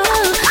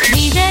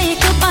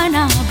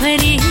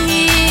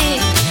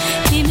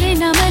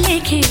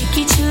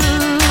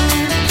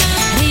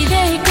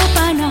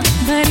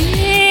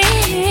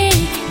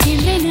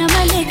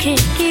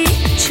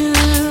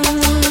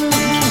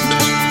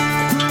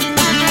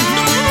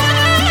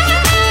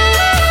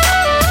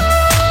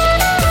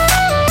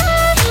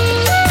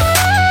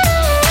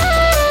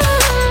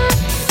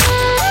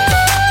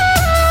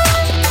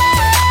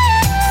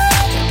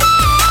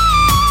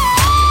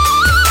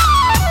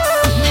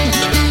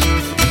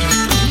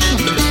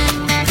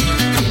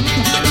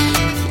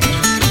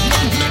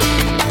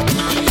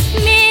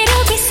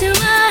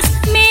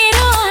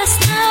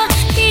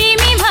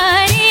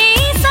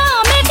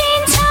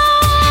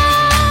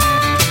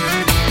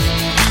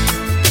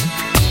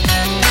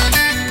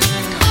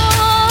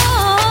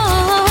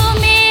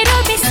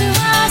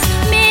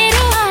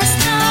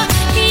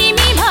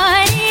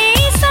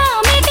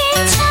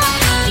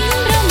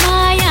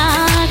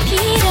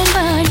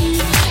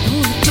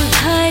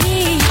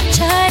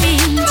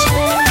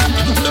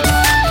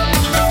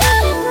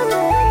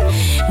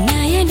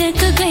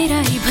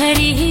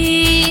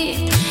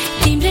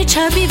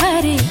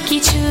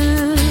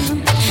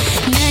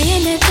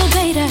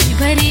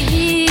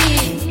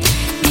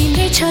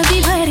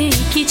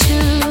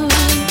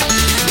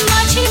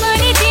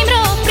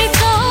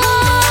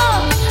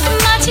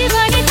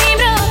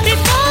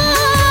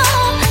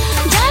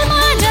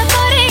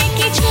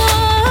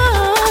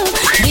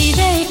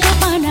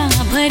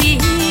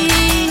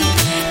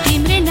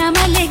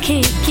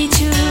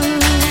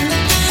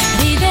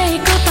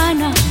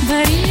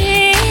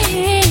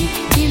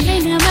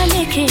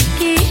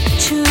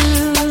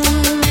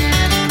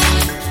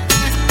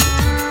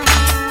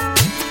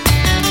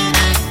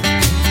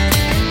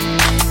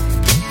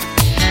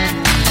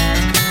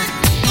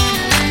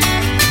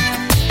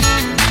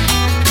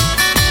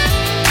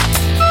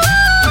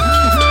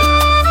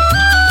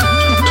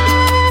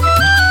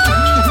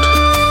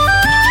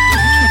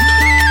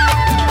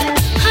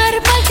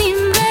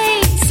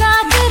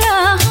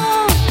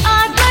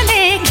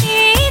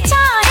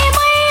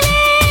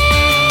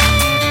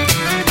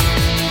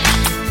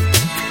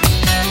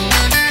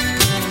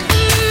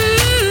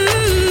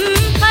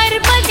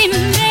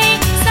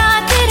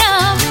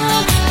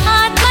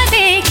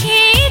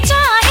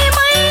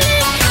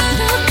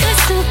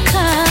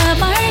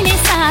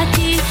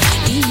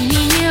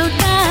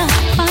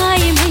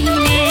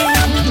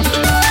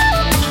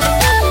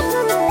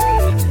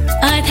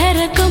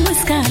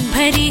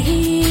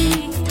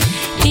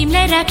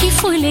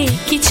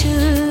 फुलेकी छु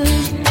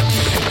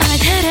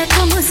आधा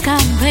रातको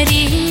मुस्कान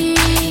भरि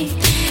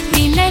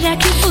तिमीलाई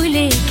राखी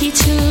फुलेकी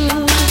छु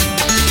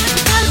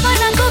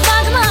कल्पनाको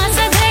बागमा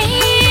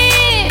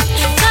सधैँ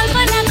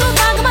कल्पनाको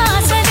बागमा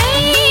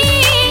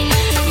सधैँ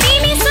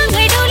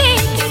तिमीसँगै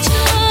डुलेकी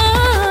छु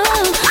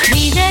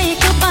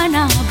हृदयको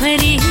पाना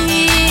भरि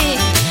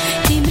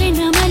तिम्रै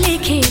नाम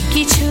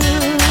लेखेकी छु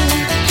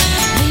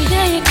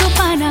हृदयको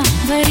पाना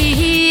भरि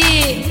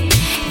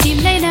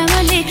तिमीलाई नाम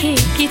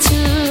लेखेकी छु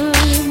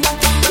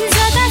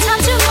जता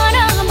छाम्छु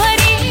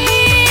मनभरि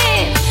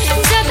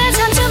जता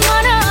छाम्छु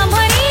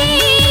मनभरि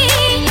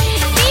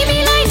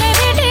तिमीलाई नै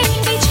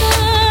भेटेकी छु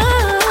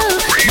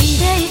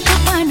हृदयको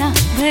पाना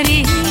भरि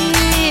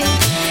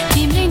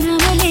तिम्रै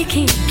नाम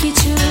लेखेकी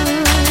छु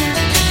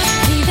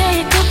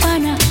हृदयको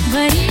पाना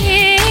भरि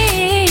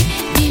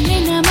तिम्रै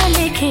नाम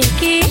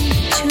लेखेकी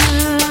छु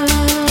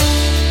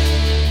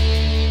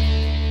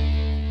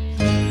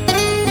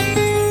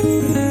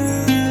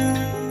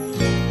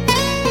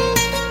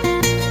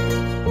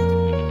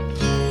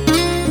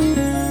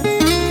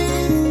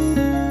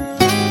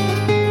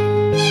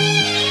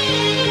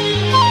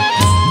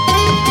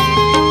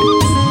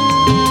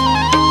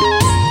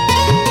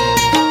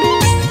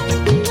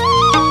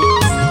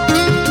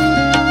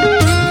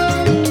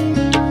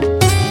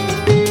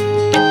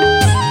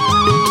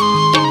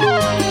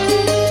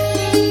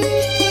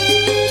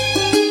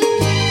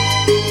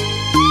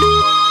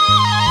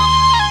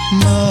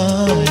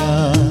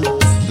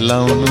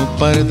लाउनु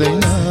पर्दैन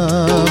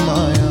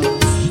माया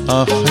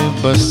आफै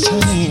बस्छ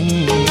नि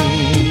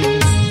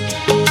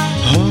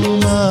हो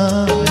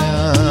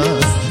माया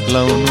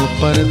लाउनु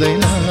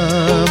पर्दैन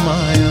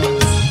माया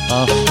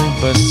आफै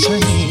बस्छ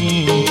नि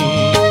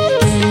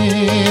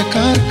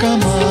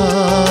एकार्कामा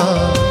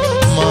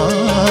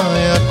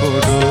मायाको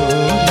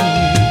डोरी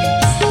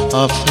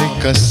आफै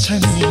कस्छ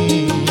नि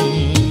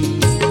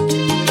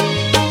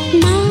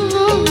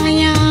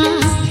माया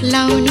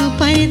लाउनु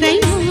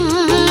पर्दैन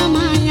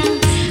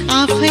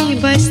आफै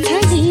बस्छ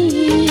नि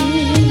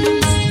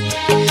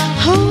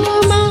हो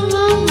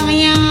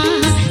माया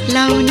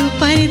लाउनु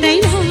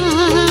पर्दैन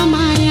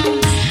माया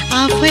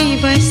आफै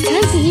बस्छ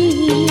नि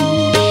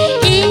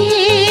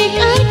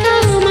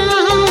एकअर्कामा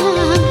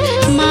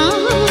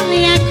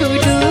मायाको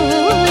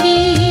डोरी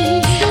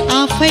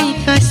आफै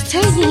कस्छ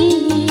नि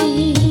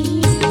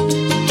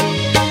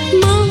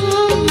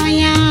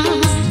माया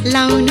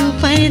लाउनु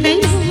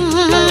पर्दैन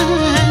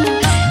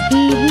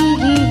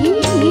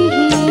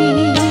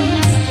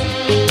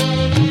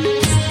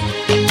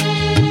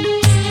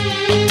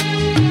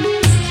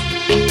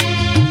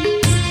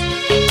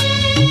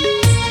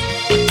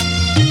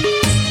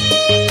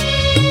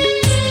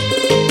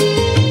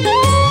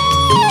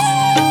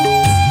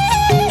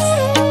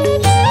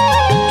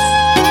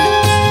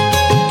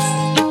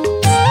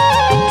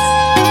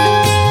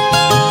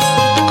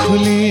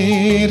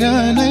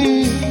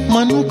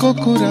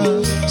कुरा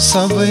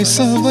सबै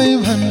सबै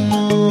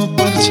भन्नु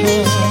पर्छ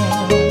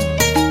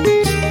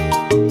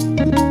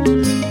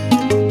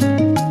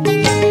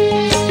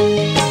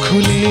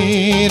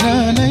खुलेर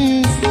नै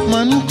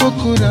मनको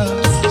कुरा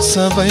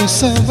सबै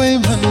सबै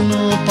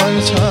भन्नु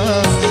पर्छ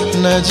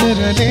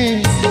नजरले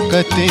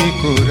कति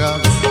कुरा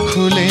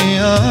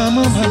खुलेआम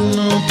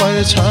भन्नु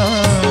पर्छ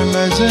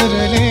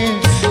नजरले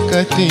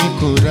कति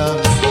कुरा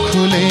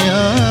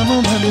खुलेआम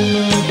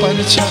भन्नु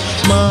पर्छ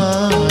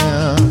माया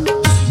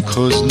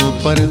खोज्नु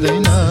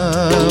पर्दैन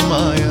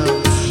माया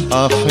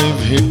आफै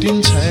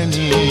भेटिन्छ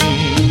नि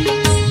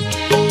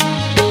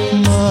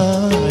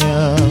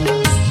माया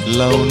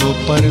लाउनु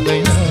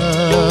पर्दैन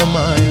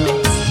माया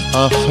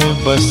आफै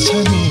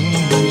बस्छ नि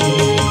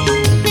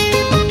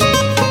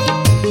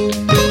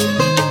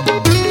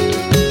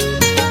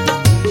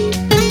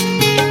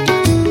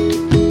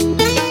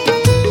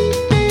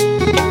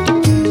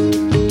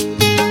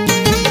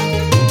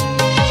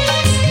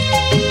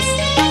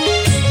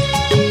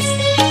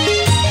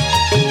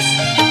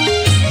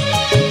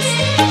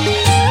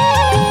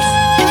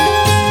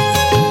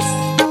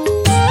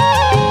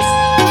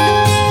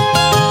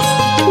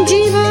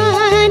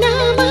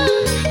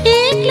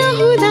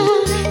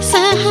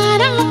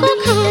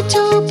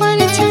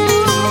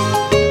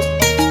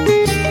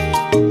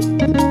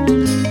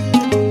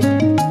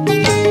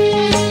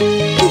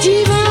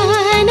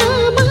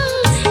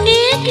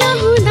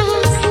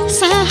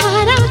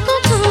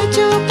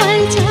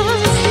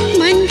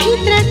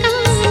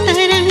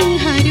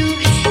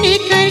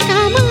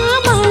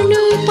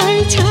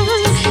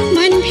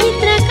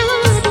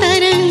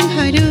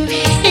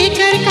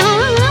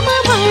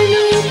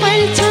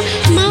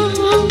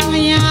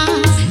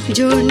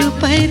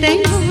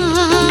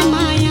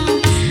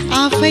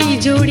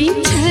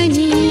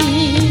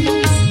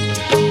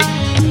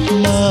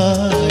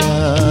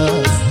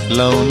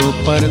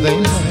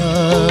पर्दैन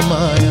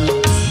माया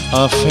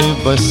आफै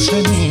बस्छ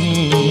नि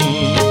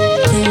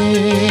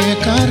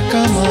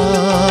एकार्कामा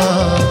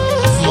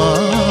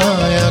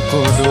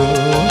मायाको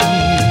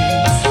डोरी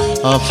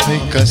आफै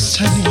कस्छ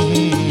नि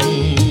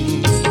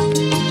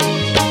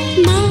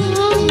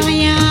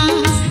माया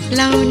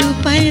लाउनु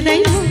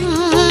पर्दैन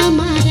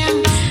माया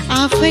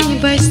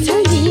बस्छ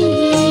नि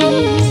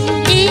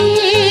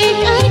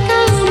एक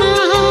अर्कामा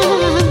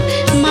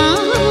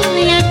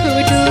मायाको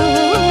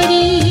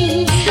डोरी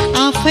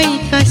आफै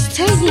कस्छ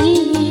नि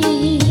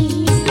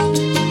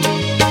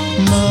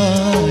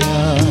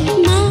माया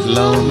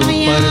लाउनु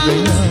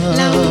पर्दैन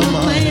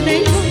आफै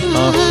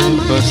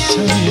बस्छ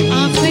नि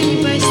आफै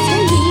बस्छ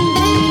नि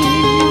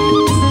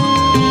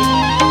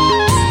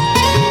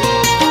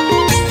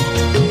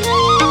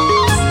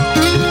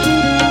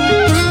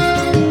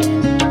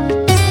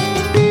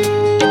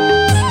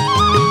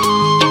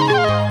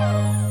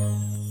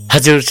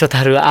हजुर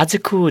श्रोताहरू,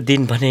 आजको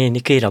दिन भने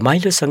निकै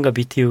रमाइलोसँग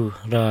बित्यो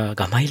र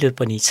घमाइलो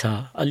पनि छ।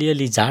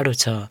 अलिअलि जाडो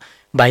छ,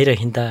 बाहिर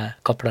हिँड्दा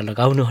कपडा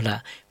लगाउनुहोला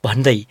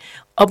भन्दै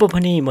अब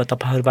भने म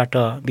तपाईँहरूबाट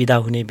बिदा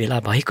हुने बेला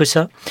भएको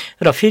छ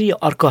र फेरि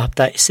अर्को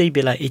हप्ता यसै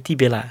बेला यति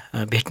बेला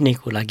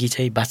भेट्नेको लागि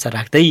चाहिँ बाचा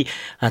राख्दै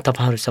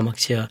तपाईँहरू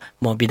समक्ष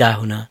म बिदा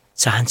हुन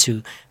चाहन्छु।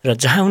 र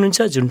जहाँ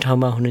हुनुहुन्छ, जुन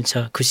ठाउँमा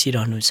हुनुहुन्छ, खुसी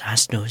रहनुहोस्,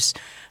 हाँस्नुहोस्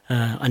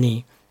अनि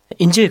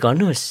इन्जोय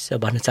गर्नुहोस्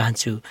भन्न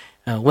चाहन्छु।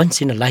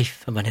 वन्स इन अ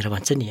लाइफ भनेर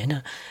भन्छ नि,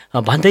 होइन?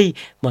 भन्दै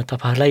म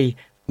तपाईँहरूलाई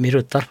मेरो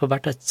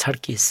तर्फबाट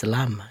छड्के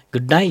सलाम,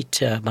 गुड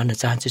नाइट भन्न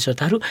चाहन्छु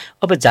श्रोताहरू।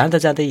 अब जाँदा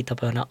जाँदै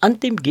तपाईँहरूलाई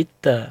अन्तिम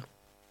गीत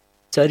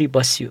चरी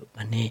बस्यो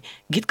भन्ने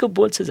गीतको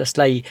बोल छ,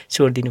 जसलाई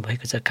छोडिदिनु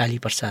भएको छ काली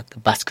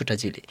प्रसाद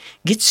बास्कोटाज्यूले।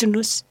 गीत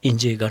सुन्नुहोस्,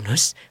 इन्जोय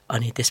गर्नुहोस्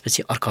अनि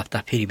त्यसपछि अर्को हप्ता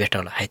फेरि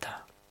भेटौँला है त।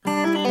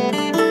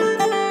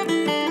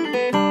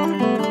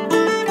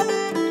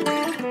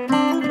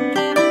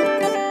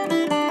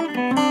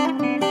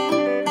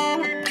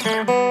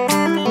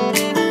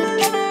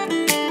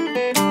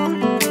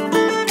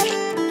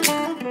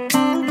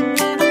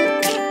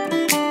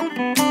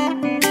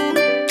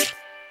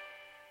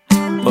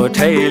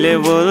 ओठैले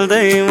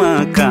बोल्दैमा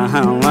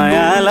कहाँ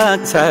माया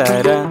लाग्छ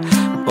र,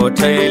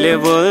 ओठैले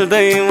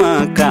बोल्दैमा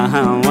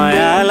कहाँ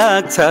माया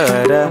लाग्छ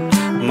र,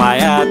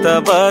 माया त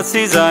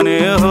बसी जाने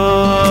हो।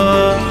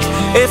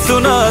 ए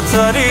सुन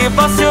चरी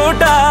बस्यो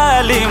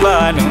डालीमा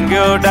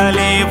ढुङ्ग्यो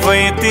डाली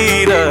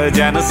भुइँतिर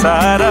जानु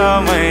सारा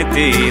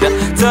मैतिर,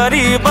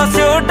 चरी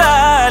बस्यो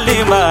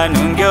डालीमा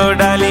ढुङ्ग्यो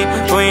डाली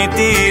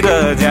भुइँतिर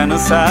जानु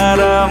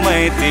सारा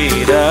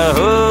मैतिर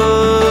हो।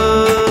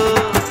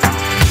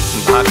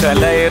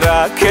 भाकालाई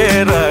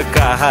राखेर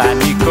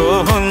कहानीको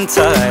हुन्छ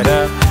र,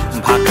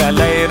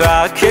 भाकालाई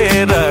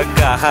राखेर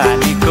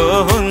कहानीको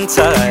हुन्छ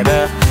र,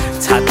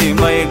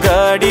 छातीमै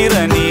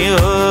गडिरहने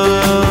हो।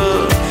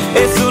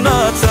 ए सुन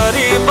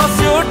चरी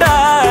बस्यो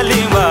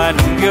डालीमा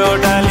ढुङ्ग्यो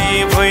डाली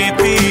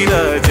भुइँतिर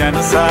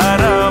जानु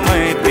सारा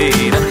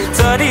मैतिर,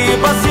 चरी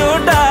बस्यो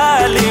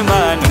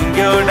डालीमा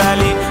ढुङ्ग्यो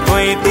डाली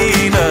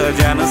भुइँतिर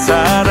जानु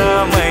सारा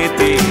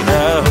मैतिर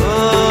हो।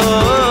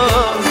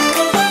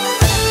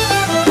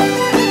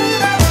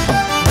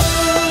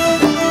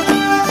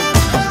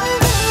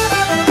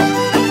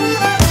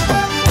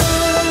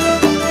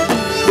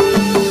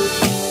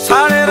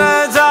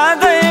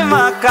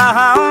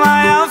 कहाँ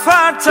माया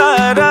फाट्छ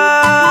र,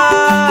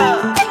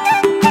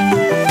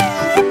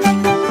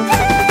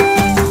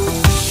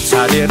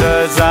 छाडेर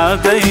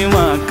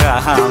जाँदैमा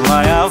कहाँ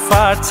माया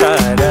फाट्छ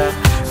र,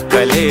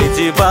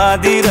 कलेजी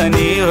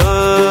बाँधिरहने हो।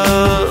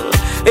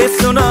 ए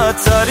सुन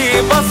चरी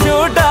बस्यो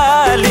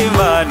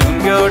डालीमा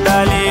ढुङ्ग्यो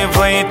डाली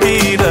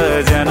भुइँतिर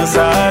जानु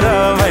सारा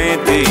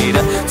मैतिर,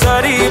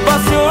 चरी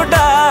बस्यो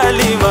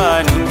डालीमा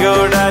ढुङ्ग्यो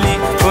डाली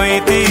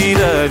भुइँतिर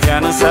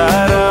जानु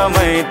सारा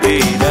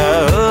मैतिर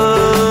हो।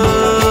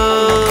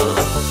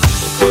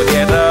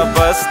 कुरेर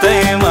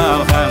बस्दैमा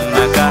भन्न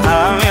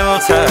कहाँ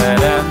मिल्छ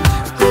र,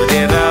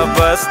 कुरेर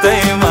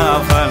बस्दैमा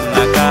भन्न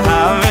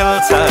कहाँ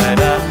मिल्छ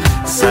र,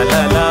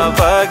 सलल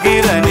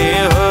बगिरहने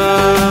हो।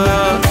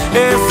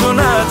 ए सुन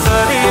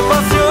चरी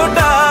बस्यो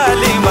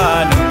डालीमा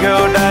ढुङ्ग्यो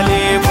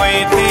डाली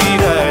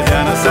भुइँतिर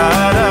जानु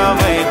सारा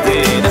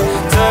मैतिर,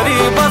 चरी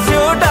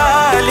बस्यो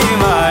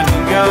डालीमा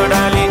ढुङ्ग्यो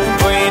डाली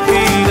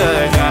भुइँतिर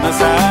जानु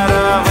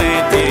सारा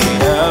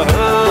मैतिर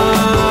हो।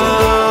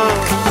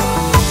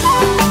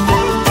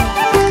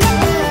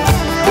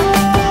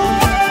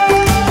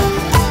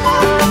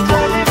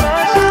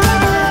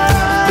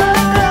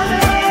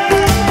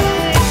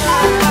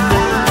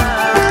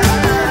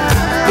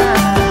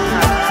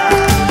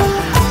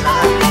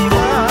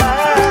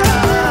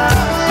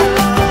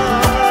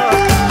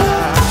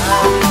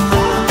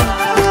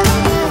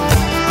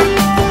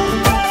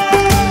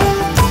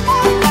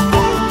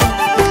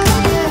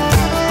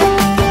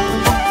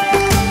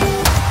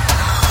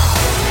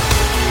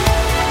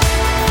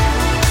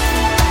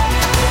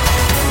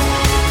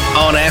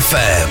 On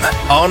FM,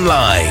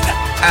 online,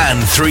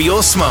 and through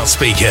your smart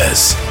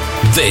speakers.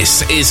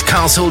 This is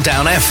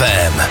Castledown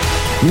FM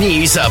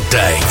News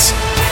Update.